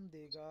नाम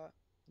देगा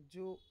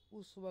जो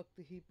उस वक्त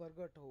ही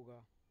प्रकट होगा।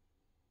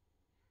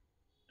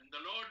 And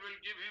the Lord will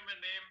give him a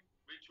name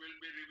which will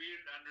be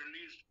revealed and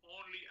released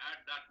only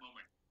at that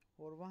moment.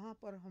 और वहाँ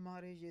पर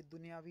हमारे ये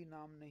दुनियावी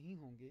नाम नहीं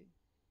होंगे।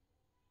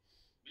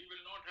 We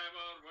will not have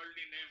our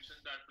worldly names in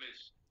that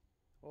place.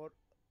 और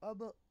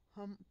अब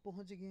हम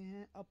पहुँच गए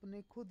हैं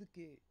अपने खुद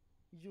के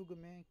युग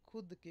में,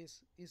 खुद के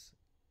इस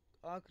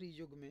आखिरी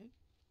युग में।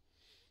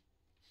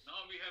 Now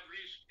we have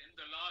reached in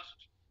the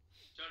last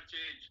church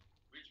age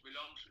which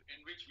belongs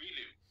in which we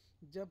live.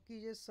 जबकि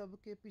ये सब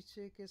के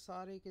पीछे के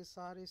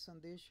सारे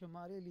संदेश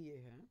हमारे लिए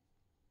हैं।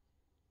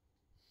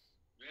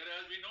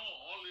 Whereas we know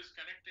all these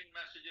connecting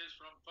messages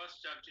from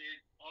first church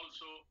age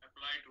also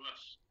apply to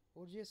us.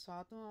 और ये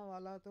सातवां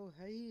वाला तो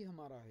है ही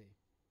हमारा है।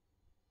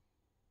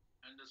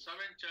 And the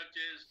seven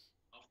churches,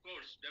 of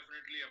course,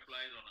 definitely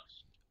applies on us.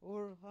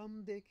 और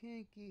हम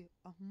देखें कि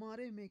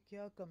हमारे में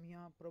क्या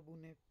कमियां प्रभु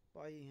ने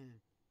पाई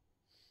हैं।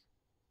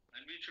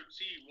 And we should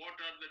see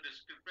what are the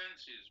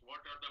discrepancies,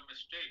 what are the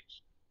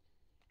mistakes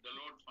the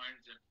Lord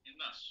finds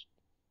in us.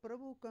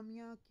 प्रभु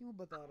कमियां क्यों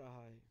बता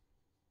रहा है?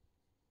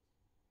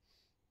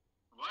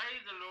 Why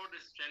the Lord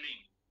is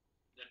telling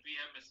that we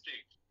have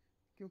mistakes?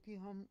 क्योंकि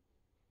हम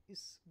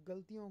इस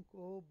गलतियों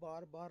को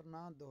बार बार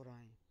ना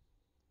दोहराएं।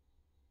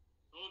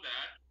 So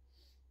that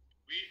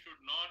we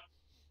should not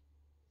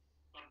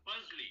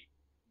purposely,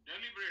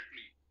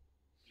 deliberately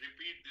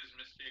repeat these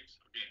mistakes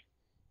again.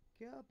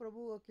 क्या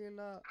प्रभु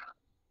अकेला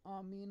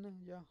आमीन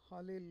या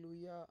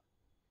हालेलुया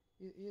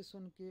ये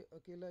सुन के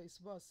अकेला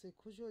इस बात से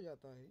खुश हो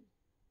जाता है?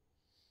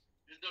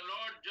 Is the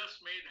Lord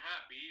just made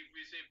happy if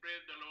we say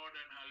praise the Lord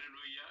and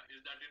hallelujah?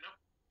 Is that enough?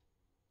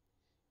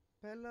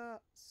 पहला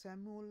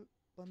शमूएल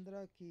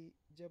 15 की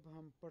जब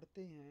हम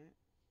पढ़ते हैं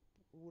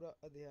पूरा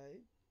अध्याय,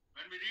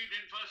 When we read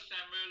in 1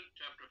 Samuel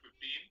chapter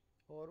 15,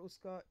 और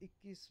उसका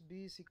 21,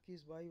 20,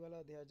 21, 22 वाला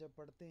अध्याय जब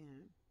पढ़ते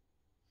हैं,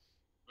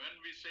 when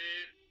we say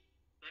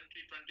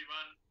 20,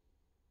 21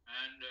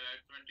 and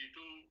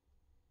 22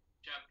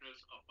 chapters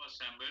of 1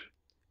 Samuel,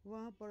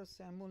 वहाँ पर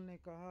शमूएल ने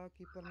कहा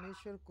कि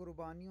परमेश्वर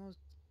कुर्बानियों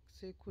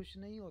से खुश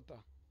नहीं होता।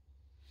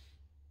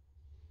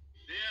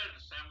 there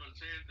Samuel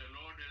says the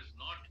Lord is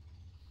not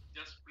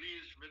just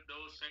pleased with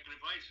those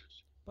sacrifices.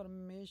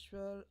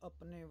 परमेश्वर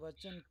अपने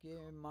वचन के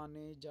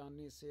माने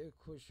जाने से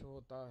खुश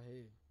होता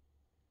है।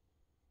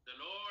 The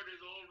Lord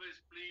is always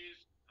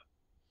pleased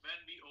when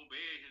we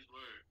obey His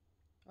word.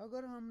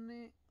 अगर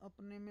हमने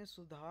अपने में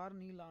सुधार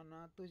नहीं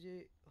लाना तो ये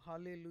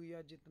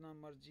हालेलुया जितना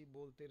मर्जी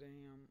बोलते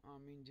रहें, हम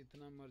आमीन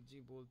जितना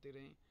मर्जी बोलते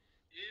रहें,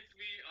 If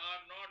we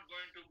are not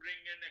going to bring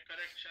in a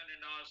correction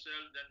in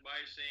ourselves, then by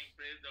saying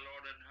praise the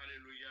Lord and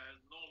hallelujah has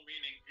no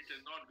meaning. It is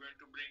not going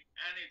to bring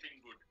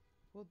anything good.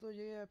 वो तो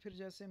ये है फिर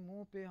जैसे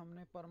मुंह पे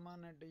हमने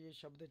permanent ये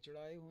शब्द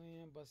चढ़ाए हुए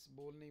हैं, बस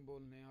बोलने ही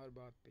बोलने हर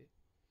बात पे।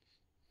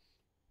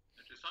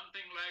 It is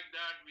something like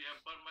that. We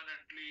have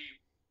permanently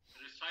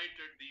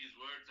recited these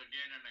words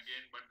again and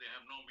again, but they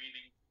have no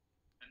meaning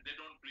and they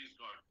don't please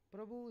God.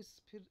 प्रभु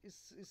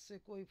इससे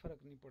कोई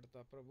फर्क नहीं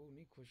पड़ता, प्रभु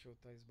नहीं खुश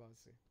होता इस बात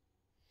से।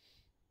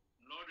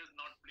 Lord is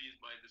not pleased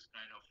by this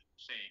kind of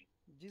saying.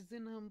 जिस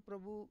दिन हम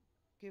प्रभु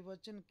के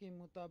वचन के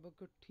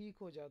मुताबिक ठीक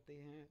हो जाते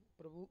हैं,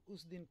 प्रभु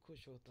उस दिन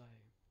खुश होता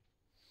है।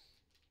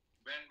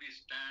 When we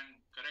stand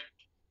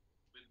correct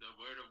with the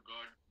word of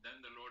God,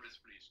 then the Lord is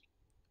pleased.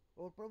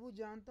 और प्रभु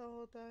जानता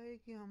होता है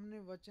कि हमने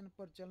वचन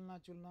पर चलना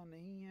चुलना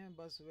नहीं है,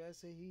 बस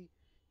वैसे ही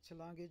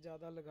छलांगे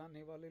ज़्यादा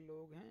लगाने वाले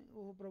लोग हैं,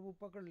 वो प्रभु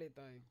पकड़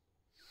लेता है।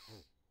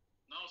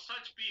 Now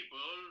such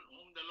people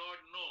whom the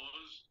Lord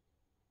knows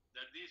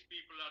that these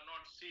people are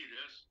not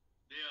serious,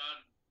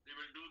 they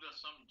will do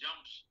some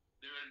jumps,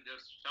 they will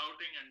just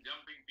shouting and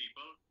jumping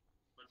people,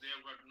 but they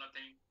have got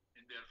nothing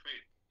in their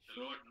faith.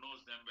 The Lord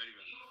knows them very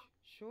well.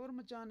 शोर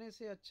मचाने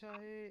से अच्छा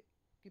है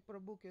कि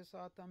प्रभु के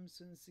साथ हम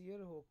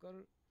sincere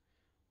होकर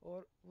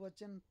और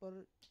वचन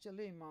पर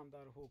चले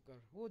ईमानदार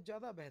होकर, वो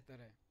ज़्यादा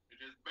बेहतर है।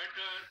 It is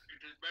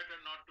better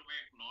not to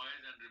make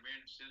noise and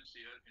remain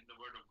sincere in the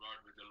word of God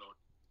with the Lord.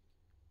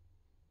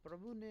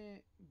 प्रभु ने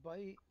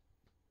भाई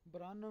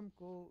ब्रानम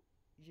को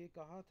ये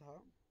कहा था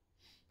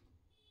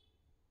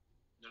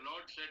The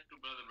Lord said to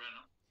Brother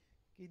Branham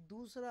कि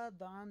दूसरा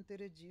दान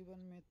तेरे जीवन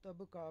में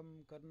तब काम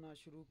करना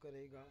शुरू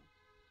करेगा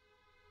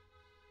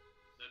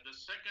that the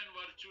second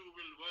virtue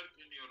will work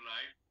in your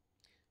life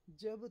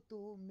जब तू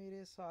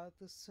मेरे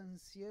साथ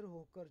सिंसियर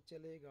होकर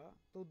चलेगा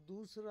तो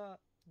दूसरा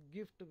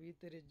गिफ्ट भी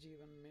तेरे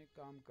जीवन में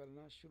काम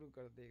करना शुरू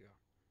कर देगा.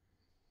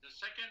 The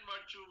second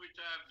virtue which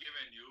I have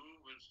given you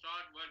will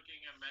start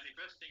working and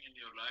manifesting in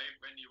your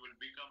life when you will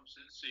become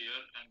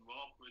sincere and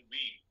walk with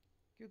me.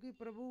 क्योंकि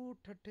प्रभु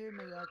ठट्ठे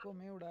मजाकों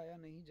में उड़ाया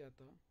नहीं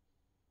जाता.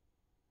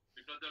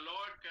 Because the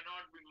Lord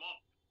cannot be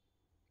mocked.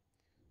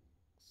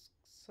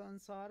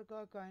 संसार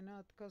का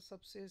कायनात का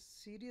सबसे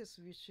सीरियस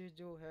विषय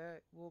जो है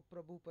वो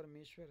प्रभु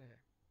परमेश्वर है.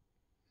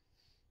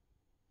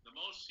 The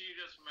most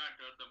serious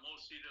matter, the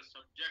most serious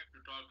subject to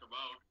talk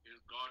about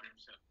is God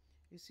himself.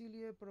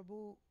 इसीलिए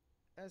प्रभु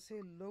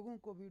ऐसे लोगों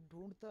को भी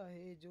ढूंढता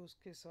है जो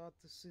उसके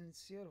साथ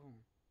सिंसियर हों.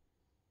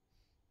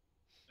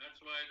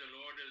 That's why the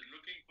Lord is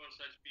looking for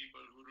such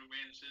people who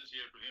remain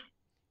sincere to him.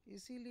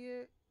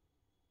 इसीलिए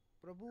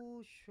प्रभु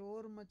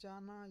शोर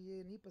मचाना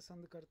ये नहीं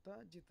पसंद करता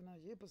जितना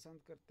ये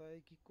पसंद करता है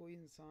कि कोई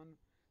इंसान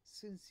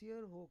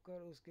सिंसियर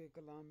होकर उसके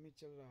कलाम में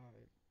चल रहा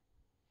है.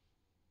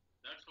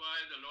 That's why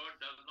the Lord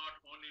does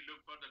not only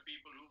look for the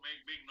people who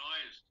make big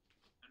noise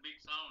and big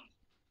sounds.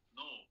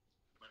 No,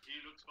 but he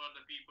looks for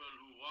the people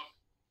who walk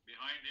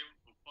behind him,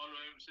 who follow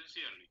him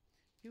sincerely.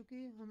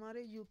 क्योंकि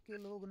हमारे युग के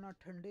लोग ना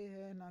ठंडे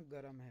हैं ना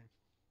गर्म हैं.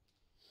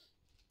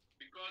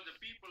 Because the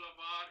people of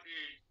our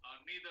age are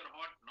neither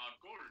hot nor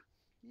cold.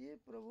 ये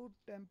प्रभु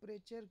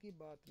टेम्परेचर की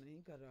बात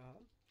नहीं कर रहा.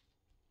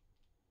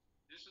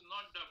 This is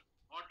not the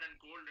hot and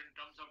cold in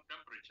terms of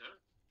temperature.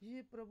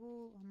 ये प्रभु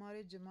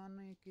हमारे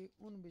ज़माने के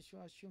उन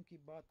विश्वासियों की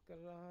बात कर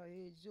रहा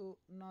है जो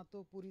ना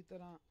तो पूरी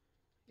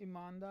तरह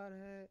ईमानदार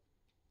है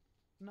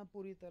ना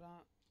पूरी तरह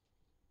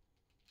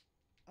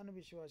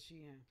अनविश्वासी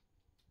हैं.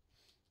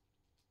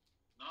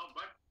 Now,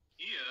 but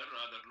here,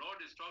 the Lord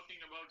is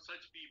talking about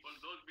such people,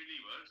 those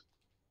believers,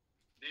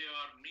 they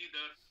are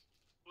neither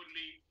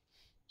fully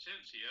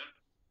sincere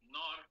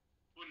nor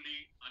fully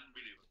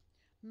unbeliever.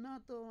 ना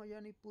तो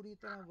यानी पूरी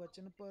तरह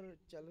वचन पर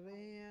चल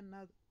रहे हैं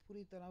ना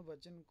पूरी तरह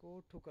वचन को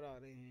ठुकरा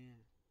रहे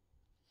हैं.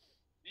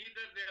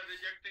 Neither they are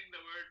rejecting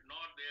the word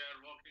nor they are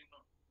walking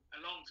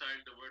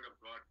alongside the word of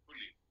God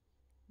fully.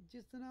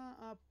 जिस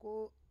तरह आपको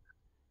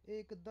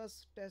एक 10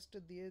 टेस्ट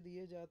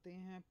दिए जाते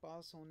हैं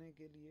पास होने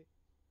के लिए.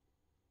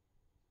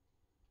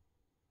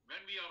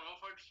 When we are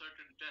offered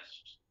certain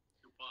tests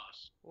to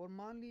pass, और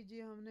मान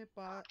लीजिए हमने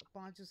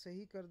 5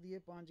 सही कर दिए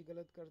 5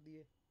 गलत कर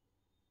दिए.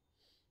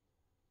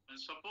 and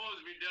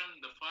suppose we done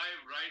the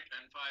 5 right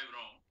and 5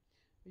 wrong,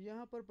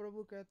 यहाँ पर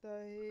प्रभु कहता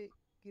है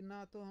कि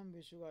ना तो हम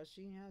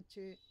विश्वासी हैं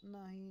अच्छे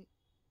ना ही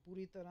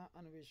पूरी तरह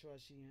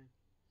अनविश्वासी हैं.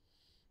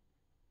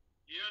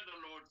 here the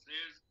Lord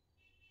says,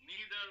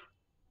 neither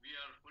we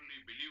are fully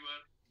believer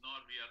nor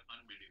we are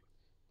unbeliever.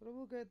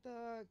 प्रभु कहता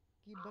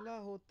कि भला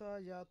होता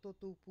या तो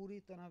तू पूरी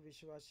तरह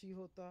विश्वासी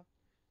होता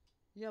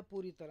या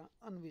पूरी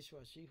तरह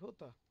अनविश्वासी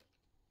होता.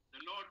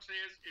 The Lord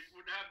says it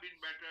would have been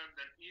better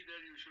that either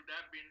you should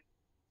have been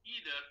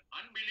either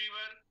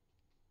unbeliever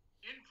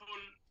in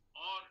full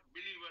or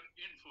believer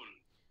in full.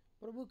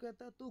 प्रभु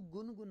कहता तू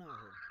गुनगुना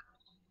हो.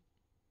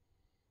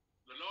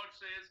 The Lord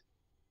says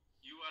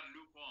you are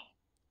lukewarm.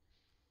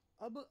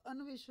 अब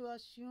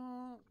अनविश्वासियों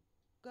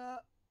का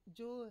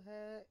जो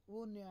है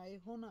वो न्याय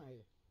होना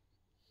है.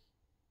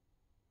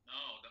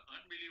 Now the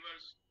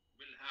unbelievers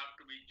will have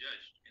to be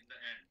judged in the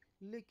end.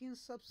 लेकिन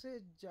सबसे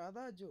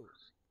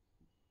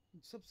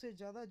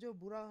ज़्यादा जो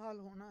बुरा हाल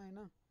होना है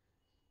ना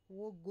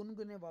वो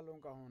गुनगुने वालों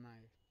का होना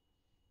है.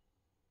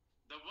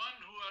 The one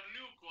who are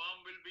lukewarm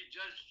will be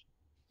judged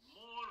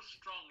more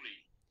strongly.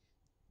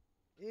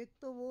 एक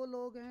तो वो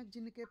लोग हैं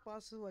जिनके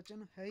पास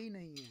वचन है ही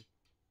नहीं है.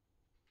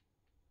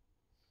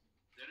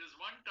 There is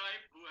one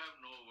type who have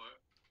no word,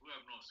 who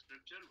have no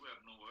scripture, who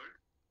have no word.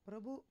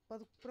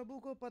 प्रभु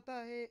को पता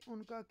है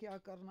उनका क्या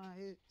करना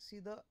है.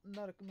 सीधा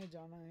नरक में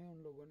जाना है उन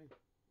लोगों ने.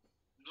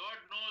 God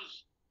knows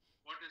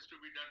what is to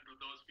be done to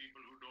those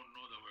people who don't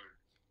know the word.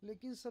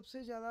 लेकिन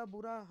सबसे ज़्यादा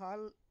बुरा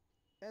हाल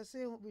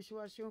ऐसे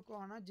विश्वासियों को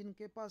आना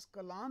जिनके पास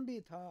कलाम भी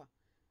था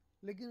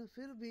लेकिन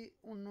फिर भी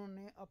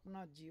उन्होंने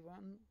अपना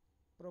जीवन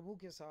प्रभु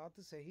के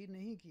साथ सही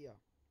नहीं किया.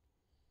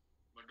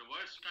 But the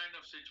worst kind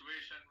of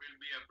situation will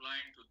be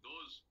applying to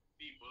those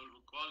people who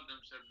call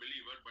themselves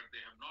believer, but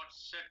they have not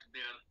set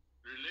their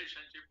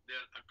relationship,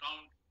 their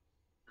account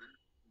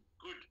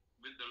good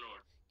with the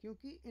Lord.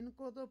 क्योंकि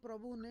इनको तो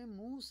प्रभु ने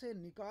मुंह से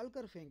निकाल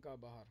कर फेंका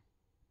बाहर.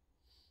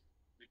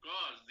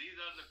 Because these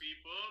are the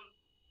people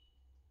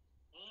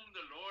whom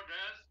the Lord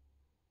has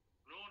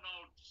thrown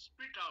out,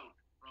 spit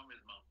out from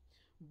his mouth.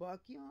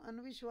 बाकियों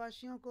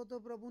अनविश्वासियों को तो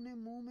प्रभु ने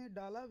मुंह में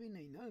डाला भी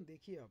नहीं ना.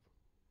 देखिए आप.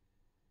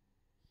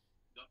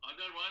 The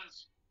other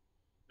ones,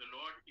 the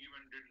Lord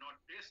even did not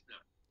taste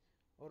them.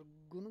 और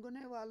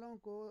गुनगुने वालों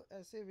को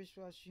ऐसे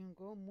विश्वासियों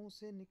को मुंह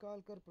से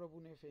निकाल कर प्रभु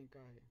ने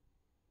फेंका है.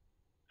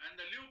 And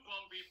the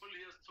lukewarm people,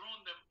 he has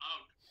thrown them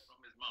out from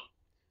his mouth.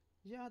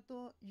 या तो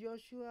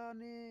योशुआ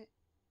ने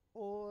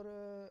और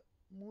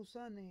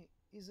मूसा ने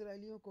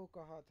इज़राइलियों को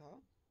कहा था,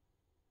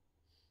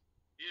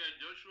 Here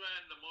Joshua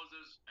and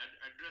Moses had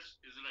addressed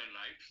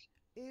Israelites,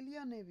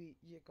 Elia ने भी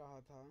ये कहा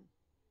था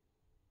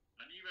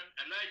and even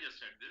Elijah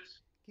said this,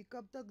 कि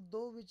कब तक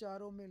दो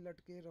विचारों में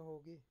लटके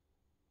रहोगे?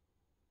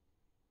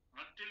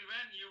 until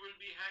when you will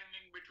be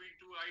hanging between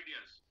two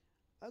ideas.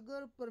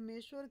 अगर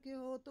परमेश्वर के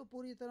हो तो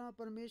पूरी तरह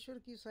परमेश्वर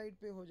की साइड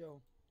पे हो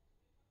जाओ।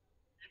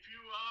 If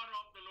you are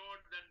of the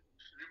Lord, then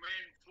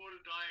remain full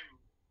time,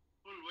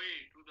 full way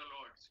to the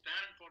Lord.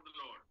 Stand for the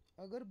Lord.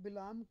 अगर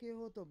बिलाम के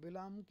हो तो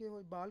बिलाम के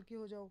हो, बाल के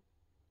हो जाओ।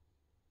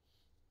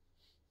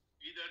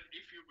 Either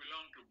if you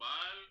belong to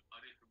Baal or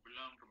if you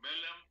belong to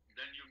Balaam,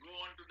 then you go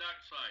on to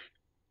that side.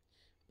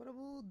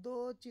 प्रभु दो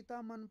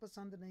चिता मन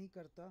पसंद नहीं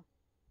करता।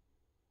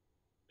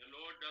 The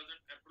Lord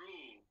doesn't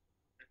approve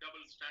a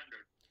double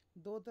standard.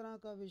 दो तरह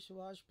का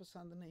विश्वास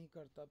पसंद नहीं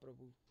करता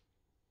प्रभु।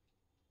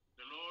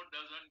 The Lord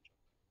doesn't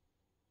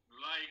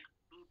like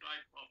two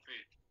types of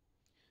faith.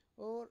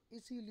 और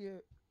इसीलिए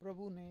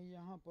प्रभु ने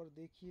यहाँ पर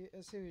देखिए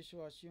ऐसे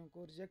विश्वासियों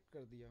को रिजेक्ट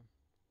कर दिया।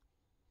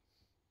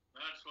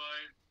 That's why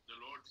the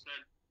Lord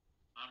said,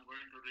 I'm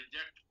going to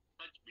reject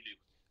such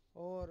believers.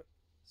 और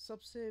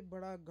सबसे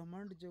बड़ा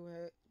घमंड जो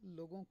है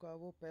लोगों का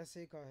वो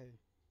पैसे का है।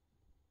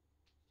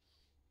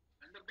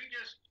 And the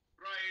biggest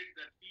pride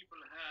that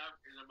people have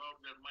is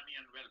about their money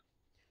and wealth.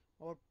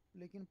 और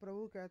लेकिन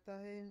प्रभु कहता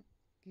है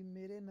कि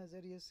मेरे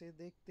नज़रिए से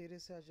देख, तेरे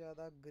से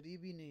ज़्यादा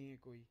गरीबी नहीं है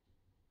कोई।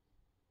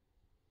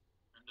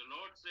 And the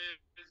Lord says,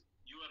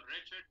 you are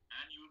wretched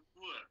and you are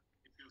poor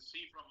if you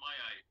see from my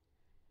eye.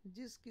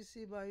 जिस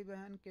किसी भाई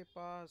बहन के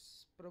पास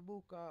प्रभु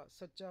का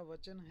सच्चा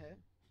वचन है,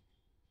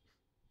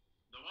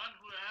 The one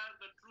who has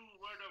the true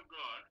word of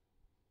God,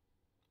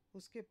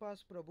 उसके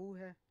पास प्रभु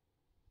है,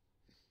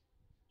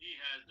 he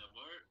has the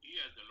word, he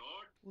has the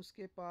Lord,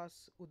 उसके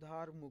पास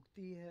उद्धार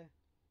मुक्ति है,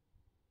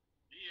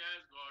 he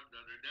has got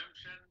the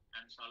redemption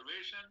and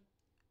salvation.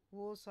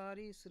 वो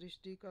सारी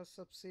सृष्टि का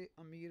सबसे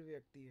अमीर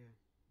व्यक्ति है।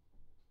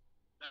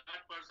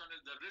 That person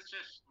is the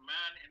richest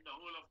man in the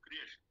whole of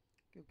creation.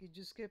 क्योंकि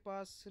जिसके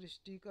पास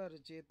सृष्टि का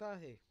रचयिता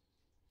है,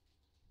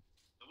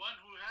 The one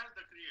who has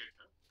the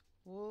creator,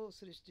 वो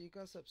सृष्टि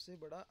का सबसे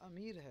बड़ा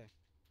अमीर है।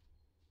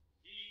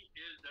 he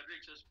is the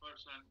richest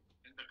person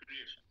in the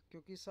creation.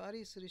 क्योंकि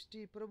सारी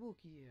सृष्टि प्रभु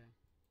की है।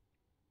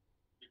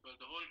 Because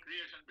the whole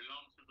creation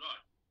belongs to God.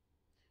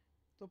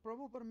 तो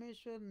प्रभु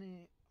परमेश्वर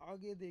ने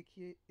आगे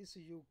देखिए इस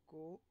युग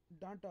को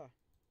डांटा।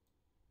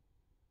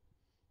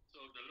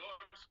 So the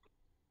Lord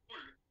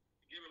scolded,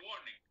 gave a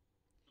warning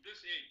to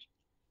this age.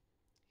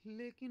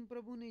 लेकिन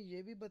प्रभु ने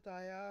ये भी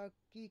बताया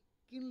कि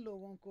किन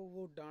लोगों को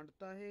वो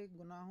डांटता है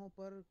गुनाहों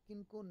पर,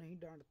 किन को नहीं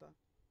डांटता।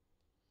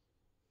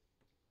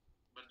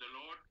 But the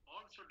Lord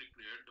also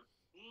declared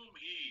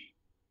whom he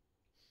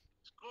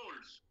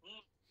scolds,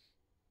 whom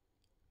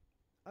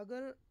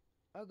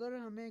अगर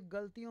हमें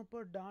गलतियों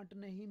पर डांट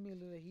नहीं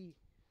मिल रही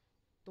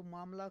तो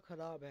मामला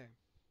खराब है।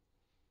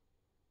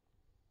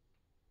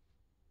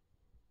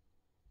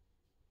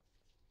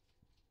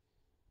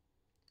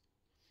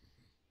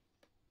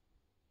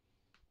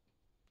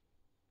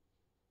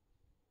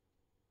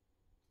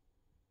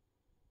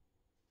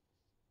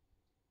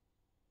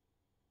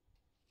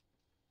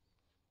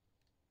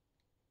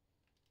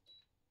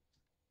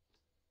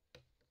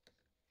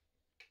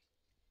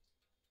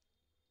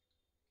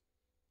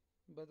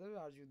 Brother,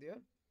 are you there?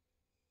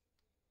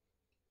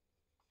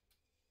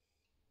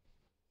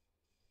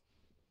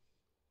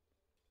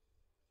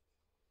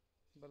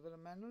 Brother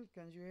Emmanuel,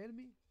 can you hear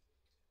me?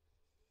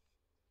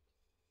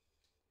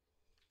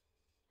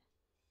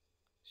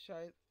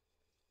 शायद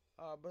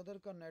ब्रदर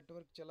का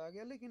नेटवर्क चला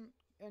गया, लेकिन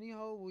any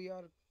how we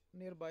are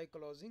near by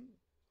closing,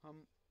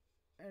 हम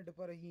एंड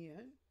पर ही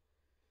हैं।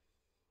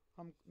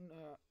 हम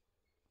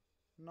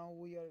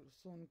now we are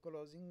soon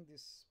closing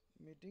this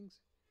meetings.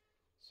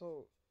 So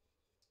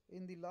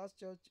in the last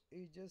church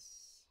ages,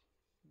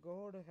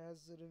 God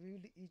has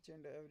revealed each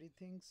and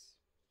everything,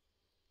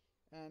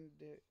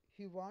 and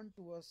he want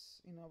to us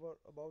in our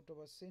about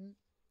our sin.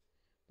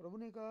 प्रभु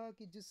ने कहा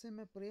कि जिससे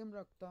मैं प्रेम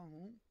रखता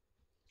हूँ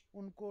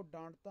उनको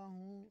डांटता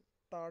हूँ,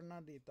 ताड़ना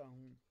देता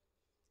हूँ।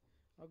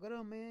 अगर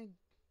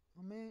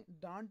हमें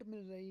डांट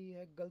मिल रही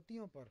है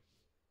गलतियों पर,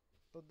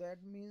 तो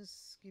दैट मीन्स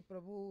कि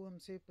प्रभु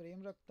हमसे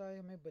प्रेम रखता है,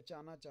 हमें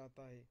बचाना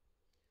चाहता है।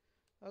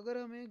 अगर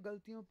हमें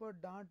गलतियों पर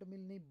डांट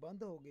मिलनी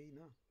बंद हो गई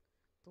ना,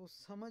 तो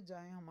समझ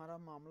जाएं हमारा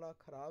मामला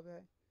ख़राब है,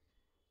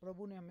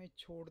 प्रभु ने हमें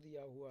छोड़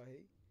दिया हुआ है,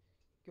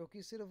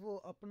 क्योंकि सिर्फ वो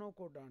अपनों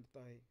को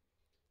डांटता है।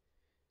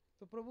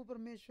 तो प्रभु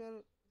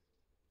परमेश्वर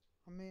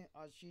हमें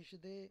आशीष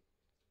दे।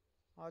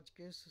 आज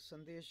के इस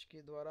संदेश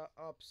के द्वारा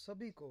आप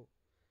सभी को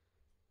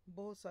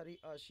बहुत सारी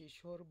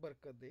आशीष और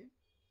बरकत दे,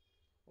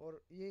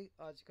 और ये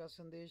आज का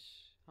संदेश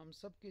हम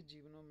सब के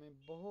जीवनों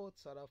में बहुत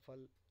सारा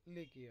फल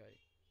लेके आए।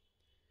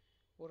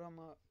 और हम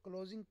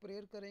क्लोजिंग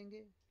प्रेयर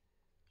करेंगे,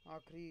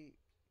 आखिरी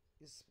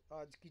इस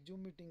आज की जूम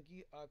मीटिंग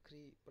की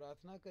आखिरी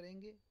प्रार्थना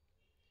करेंगे।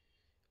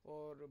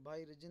 और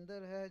भाई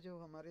राजिंदर है जो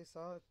हमारे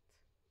साथ,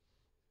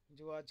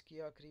 जो आज की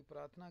आखिरी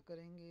प्रार्थना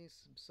करेंगे इस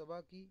सभा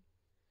की।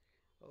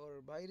 और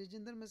भाई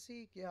राजेंद्र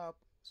मसीह, क्या आप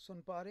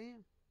सुन पा रहे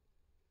हैं?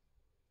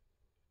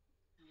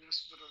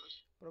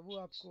 प्रभु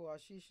आपको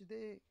आशीष दे।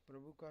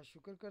 प्रभु का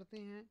शुक्र करते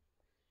हैं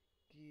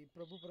कि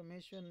प्रभु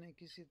परमेश्वर ने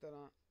किसी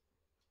तरह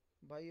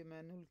भाई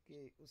इमैनुअल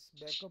के उस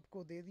बैकअप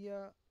को दे दिया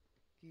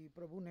कि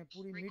प्रभु ने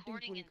पूरी मीटिंग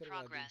पूरी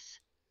करवा दी।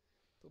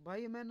 तो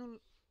भाई इमैनुअल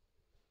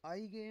आ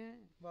ही गए हैं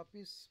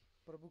वापस।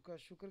 प्रभु का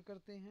शुक्र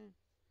करते हैं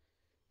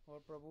और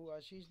प्रभु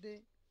आशीष दे।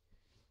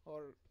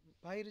 और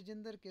भाई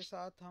राजेंद्र के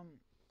साथ हम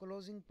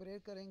क्लोजिंग प्रेयर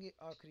करेंगे,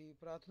 आखिरी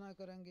प्रार्थना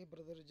करेंगे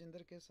ब्रदर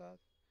राजेंद्र के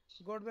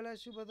साथ। God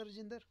bless you brother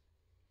Rajendra.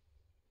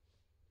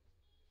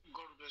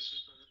 God bless you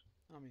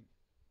brother. आमीन।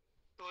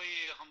 तो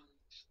ये हम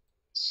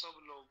सब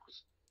लोग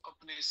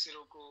अपने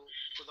सिरों को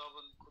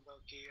खुदा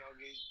के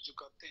आगे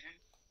झुकाते हैं,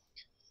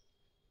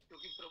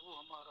 क्योंकि प्रभु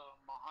हमारा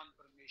महान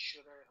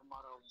परमेश्वर है,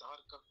 हमारा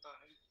उद्धार करता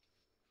है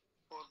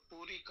और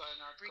पूरी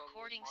कायनात का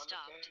वो मालिक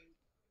है।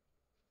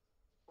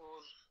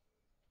 और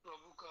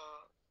प्रभु का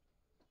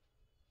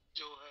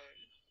जो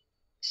है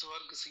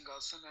स्वर्ग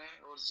सिंहासन है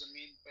और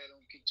जमीन पैरों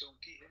की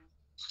चौकी है,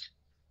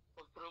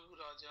 और प्रभु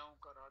राजाओं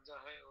का राजा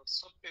है और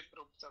सब पे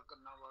प्रभुता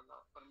करने वाला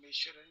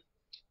परमेश्वर है।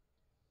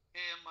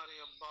 हे हमारे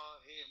अब्बा,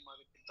 हे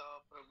हमारे पिता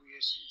प्रभु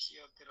यीशु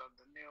मसीह, तेरा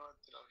धन्यवाद,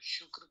 तेरा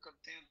शुक्र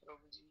करते हैं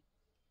प्रभु जी,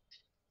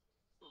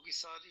 क्योंकि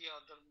सारी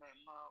आदर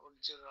महिमा और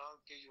जलाल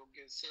के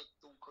योग्य सिर्फ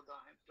तुम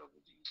खुदा है प्रभु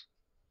जी।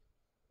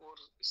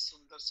 और इस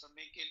सुंदर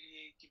समय के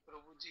लिए कि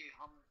प्रभु जी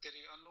हम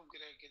तेरे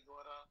अनुग्रह के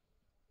द्वारा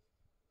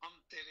हम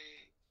तेरे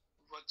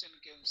वचन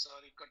के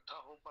अनुसार इकट्ठा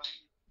हो पाए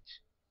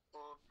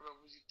और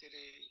प्रभु जी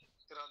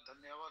तेरा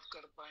धन्यवाद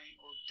कर पाए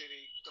और तेरे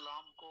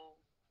कलाम को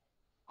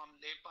हम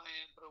ले पाए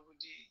हैं प्रभु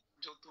जी,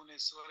 जो तूने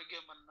स्वर्गीय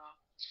मन्ना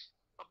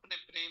अपने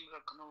प्रेम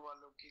रखने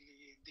वालों के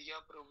लिए दिया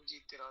प्रभु जी,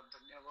 तेरा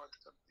धन्यवाद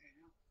करते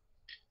हैं।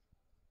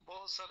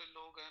 बहुत सारे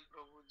लोग हैं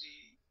प्रभु जी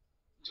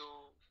जो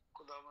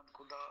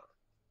खुदा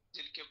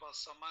जिनके पास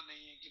समय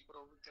नहीं है कि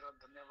प्रभु तेरा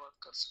धन्यवाद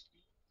कर सके।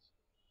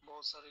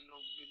 बहुत सारे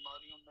लोग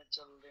बीमारियों में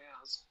चल रहे हैं,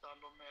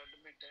 अस्पतालों में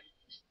एडमिट हैं,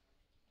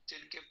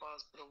 जिनके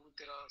पास प्रभु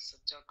तेरा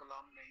सच्चा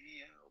कलाम नहीं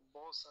है। और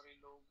बहुत सारे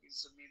लोग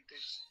इस जमीन पे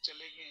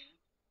चले गए हैं,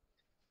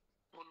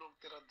 वो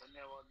लोग तेरा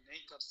धन्यवाद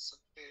नहीं कर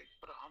सकते,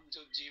 पर हम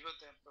जो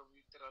जीवित हैं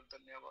प्रभु तेरा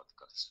धन्यवाद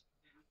कर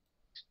सकते हैं।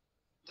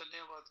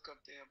 धन्यवाद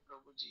करते हैं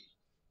प्रभु जी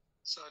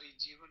सारी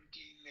जीवन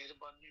की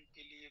मेहरबानी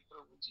के लिए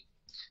प्रभु जी,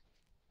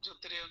 जो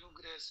तेरे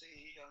अनुग्रह से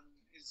ही हम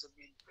इस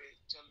जमीन पे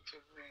चल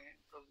फिर रहे हैं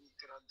प्रभु,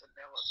 तेरा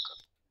धन्यवाद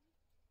करते हैं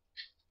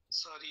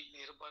सारी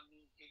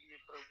मेहरबानी के लिए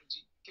प्रभु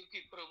जी, क्योंकि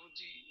प्रभु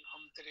जी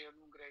हम तेरे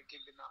अनुग्रह के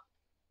बिना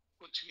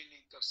कुछ भी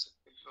नहीं कर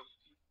सकते प्रभु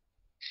जी।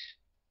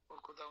 और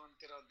खुदावन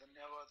तेरा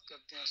धन्यवाद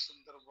करते हैं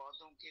सुंदर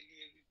वादों के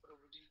लिए भी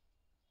प्रभु जी।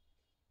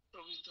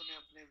 प्रभु तूने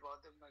अपने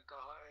वादे में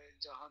कहा है,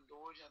 जहाँ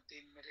 2 या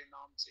 3 मेरे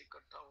नाम से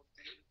इकट्ठा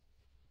होते हैं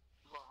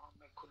वहां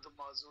मैं खुद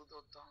मौजूद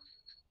होता हूँ।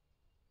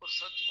 और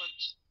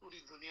सचमुच पूरी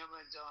दुनिया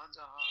में जहाँ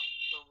जहाँ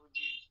प्रभु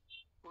जी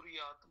पूरी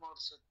आत्मा और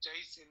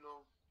सच्चाई से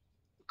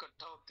लोग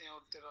इकट्ठा होते हैं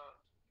और तेरा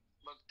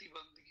भक्ति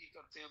बंदगी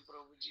करते हैं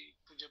प्रभु जी,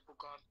 तुझे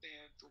पुकारते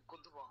हैं, तू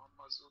खुद वहां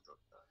मौजूद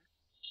होता है।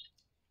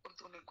 और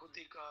तूने खुद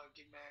ही कहा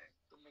कि मैं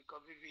तुम्हें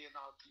कभी भी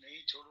अनाथ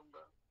नहीं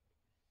छोड़ूंगा,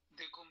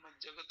 देखो मैं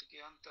जगत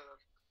के अंत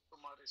तक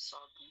तुम्हारे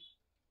साथ हूँ।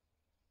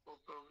 और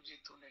प्रभु जी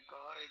तूने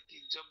कहा है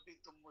कि जब भी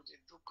तुम मुझे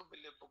दुख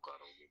मिले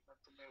पुकारोगे मैं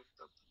तुम्हें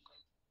उत्तर दूंगा।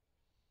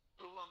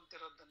 प्रभु हम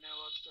तेरा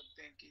धन्यवाद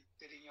करते हैं कि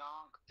तेरी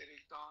आंख तेरे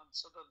कान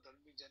सदा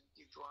धर्मी जन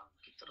की दुआ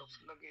की तरफ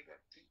लगे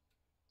रहते हैं।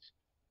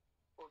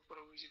 और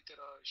प्रभु जी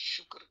तेरा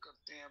शुक्र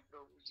करते हैं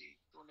प्रभु जी,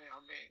 तूने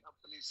हमें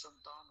अपनी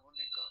संतान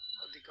होने का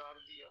अधिकार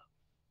दिया,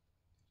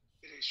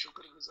 तेरे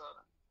शुक्रगुजार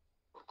हैं।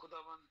 और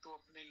खुदावन तू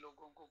अपने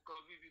लोगों को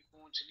कभी भी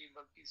पूंछ नहीं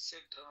बल्कि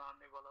सिर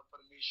ठहराने वाला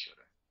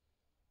परमेश्वर है।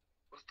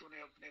 और तूने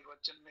अपने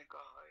वचन में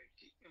कहा है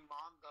कि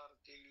ईमानदार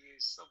के लिए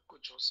सब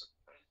कुछ हो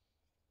सकता है।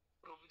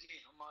 प्रभु जी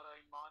हमारा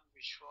ईमान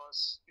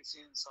विश्वास किसी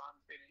इंसान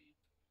पे नहीं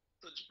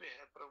तुझ पे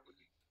है प्रभु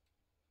जी,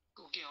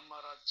 क्योंकि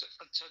हमारा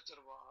अच्छा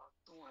चरवाहा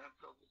तू है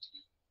प्रभु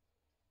जी।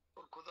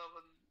 और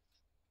खुदावन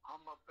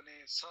हम अपने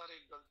सारे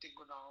गलती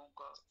गुनाहों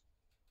का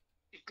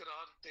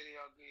इकरार तेरे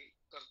आगे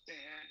करते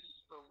हैं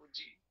प्रभु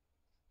जी।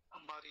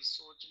 हमारी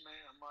सोच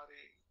में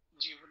हमारे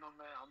जीवनों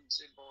में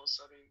हमसे बहुत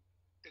सारे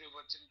तेरे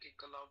वचन के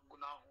खिलाफ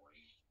गुनाह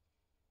हुए,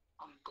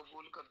 हम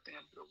कबूल करते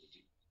हैं प्रभु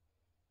जी।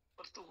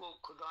 पर तू वो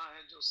खुदा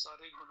है जो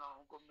सारे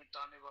गुनाहों को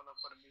मिटाने वाला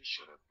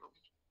परमेश्वर है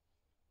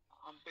प्रभु।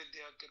 हम पे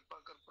दया कृपा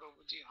कर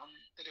प्रभु जी, हम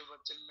तेरे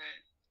वचन में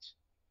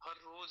हर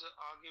रोज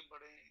आगे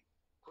बढ़े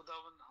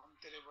खुदावन, हम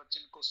तेरे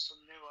वचन को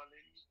सुनने वाले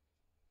नहीं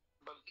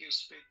बल्कि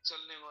उस पे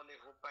चलने वाले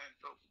हो पाए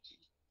प्रभु जी।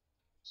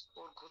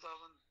 और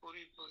खुदावन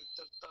पूरी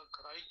पवित्रता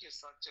खराई के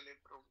साथ चले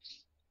प्रभु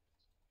जी।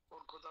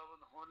 और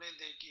खुदावन होने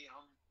दे कि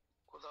हम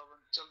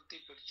खुदावन चलती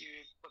फिरती हुई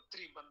एक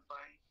पत्री बन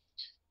पाए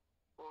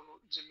और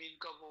जमीन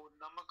का वो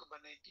नमक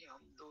बने कि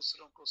हम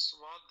दूसरों को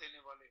स्वाद देने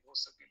वाले हो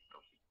सके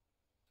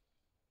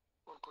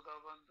प्रभु। और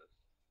खुदाबंद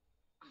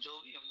जो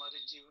भी हमारे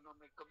जीवनों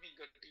में कमी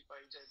घटी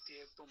पाई जाती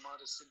है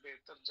तुम्हारे से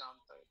बेहतर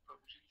जानता है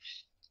प्रभु जी।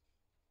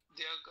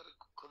 दया कर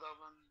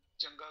खुदाबंद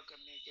चंगा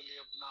करने के लिए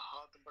अपना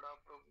हाथ बढ़ा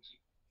प्रभु जी।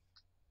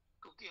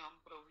 क्योंकि हम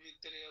प्रभु जी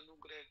तेरे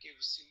अनुग्रह के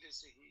वसीले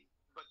से ही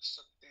बच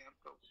सकते हैं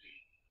प्रभु जी।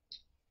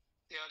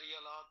 त्यारी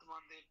आत्मा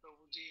दे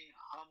प्रभु जी,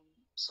 हम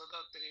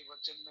सदा तेरे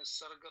वचन में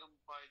सरगर्म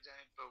पाए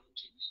जाएं प्रभु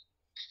जी,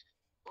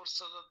 और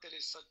सदा तेरे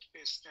सच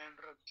पे स्टैंड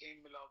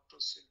रखें, मिलावटों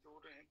से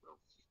दूर रहें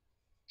प्रभु जी।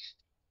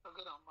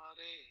 अगर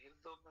हमारे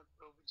हृदय में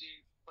प्रभु जी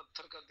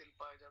पत्थर का दिल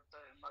पाया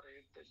जाता है, हमारे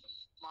हृदय में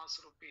मांस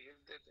रूपी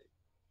हृदय दे,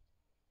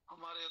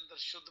 हमारे अंदर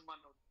शुद्ध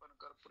मन उत्पन्न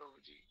कर प्रभु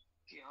जी,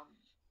 कि हम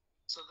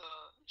सदा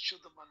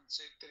शुद्ध मन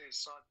से तेरे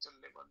साथ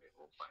चलने वाले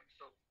हो पाए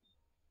प्रभु।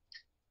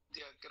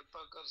 दया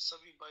कृपा कर,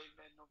 सभी भाई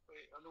बहनों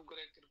पे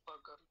अनुग्रह कृपा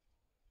कर।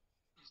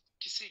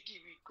 किसी की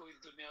भी कोई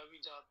दुनियावी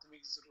या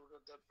आत्मिक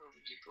जरूरत है प्रभु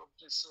जी, तो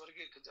अपने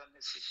स्वर्गीय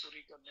खजाने से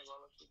पूरी करने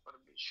वाला तू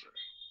परमेश्वर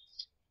है।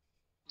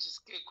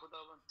 जिसके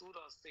खुदावन तू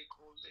रास्ते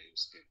खोल दे,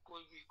 उसके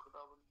कोई भी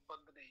खुदावन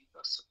बंद नहीं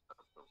कर सकता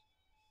प्रभु।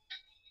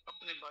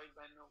 अपने भाई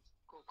बहनों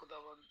को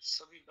खुदावन,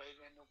 सभी भाई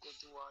बहनों को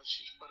तू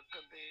आशीष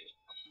बरकत दे।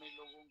 अपने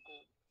लोगों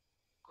को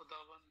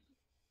खुदावन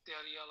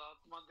त्यारी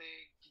आत्मा दे,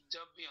 कि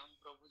जब भी हम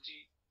प्रभु जी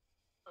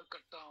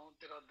इकट्ठा हों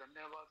तेरा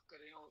धन्यवाद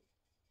करें, और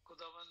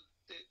खुदावन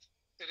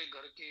तेरे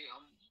घर के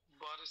हम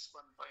वारिस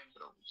बन पाए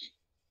प्रभु जी।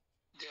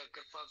 दया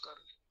कृपा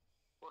कर,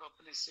 और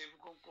अपने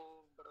सेवकों को,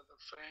 ब्रदर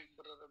फ्रैंक,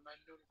 ब्रदर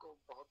मैनुअल को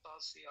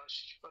बहुत सी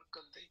आशीष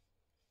बरकत दे।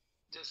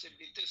 जैसे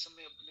बीते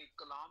समय अपने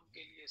कलाम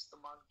के लिए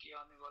इस्तेमाल किया,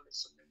 आने वाले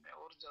समय में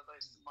और ज्यादा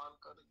इस्तेमाल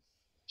कर,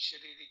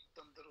 शारीरिक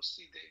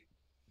तंदुरुस्ती दे,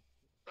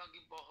 ताकि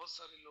बहुत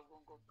सारे लोगों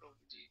को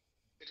प्रभु जी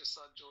तेरे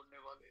साथ जोड़ने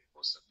वाले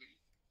हो सके।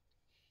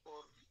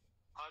 और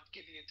आज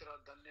के लिए तेरा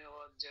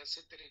धन्यवाद।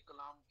 जैसे तेरे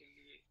कलाम के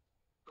लिए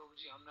प्रभु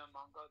जी हमने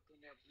मांगा,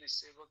 तूने अपने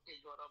सेवक के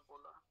द्वारा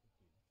बोला,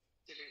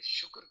 तेरे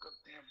शुक्र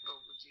करते हैं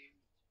प्रभु जी।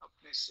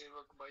 अपने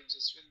सेवक भाई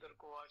जसविंदर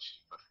को आशीष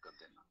बरकत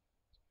देना,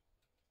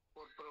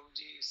 और प्रभु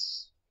जी इस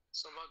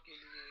सभा के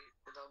लिए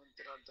खुदावन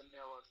तेरा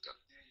धन्यवाद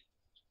करते हैं,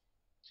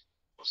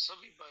 और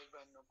सभी भाई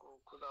बहनों को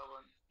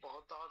खुदावन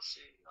बहुत आज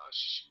से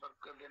आशीष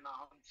बरकत देना।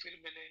 हम फिर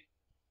मिले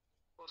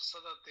और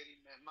सदा तेरी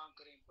महिमा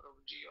करें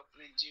प्रभु जी,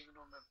 अपने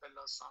जीवनों में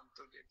पहला स्थान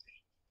तो देते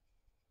हैं।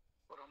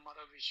 और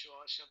हमारा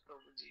विश्वास है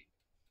प्रभु जी,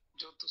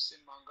 जो तुझसे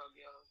मांगा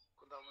गया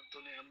खुदावन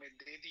तूने हमें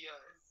दे दिया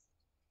है,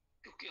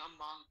 क्योंकि हम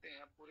मांगते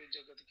हैं पूरे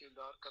जगत के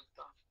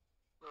उद्धारकर्ता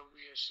प्रभु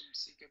यीशु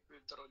मसीह के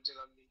पवित्र और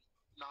जलाली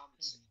नाम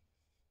से।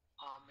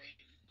 आमीन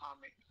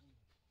आमीन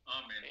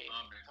Amen.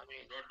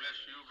 Amen. God bless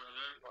you,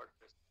 brother.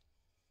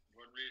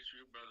 God bless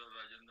you, brother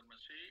Rajendra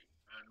Masih,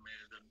 and may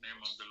the name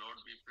of the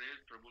Lord be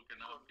praised. प्रभु के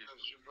नाम की और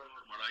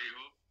बड़ाई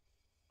हो,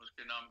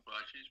 उसके नाम को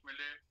आशीष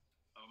मिले।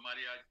 अब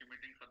हमारी आज की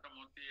मीटिंग खत्म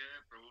होती है।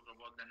 प्रभु का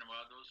बहुत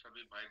धन्यवाद हो।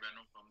 सभी भाई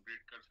बहनों को हम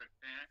ग्रीट कर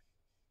सकते हैं,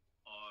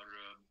 और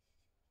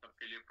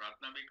सबके लिए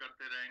प्रार्थना भी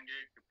करते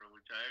रहेंगे कि प्रभु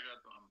चाहेगा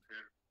तो हम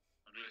फिर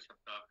अगले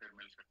सप्ताह फिर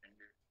मिल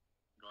सकेंगे।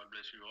 God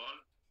bless you all.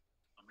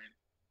 Amen.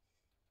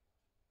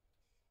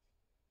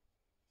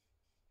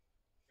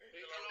 Praise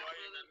the Lord,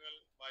 भाई Emmanuel,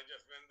 भाई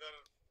जसविंदर,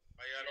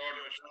 भाई are,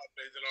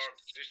 praise the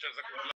Lord, sister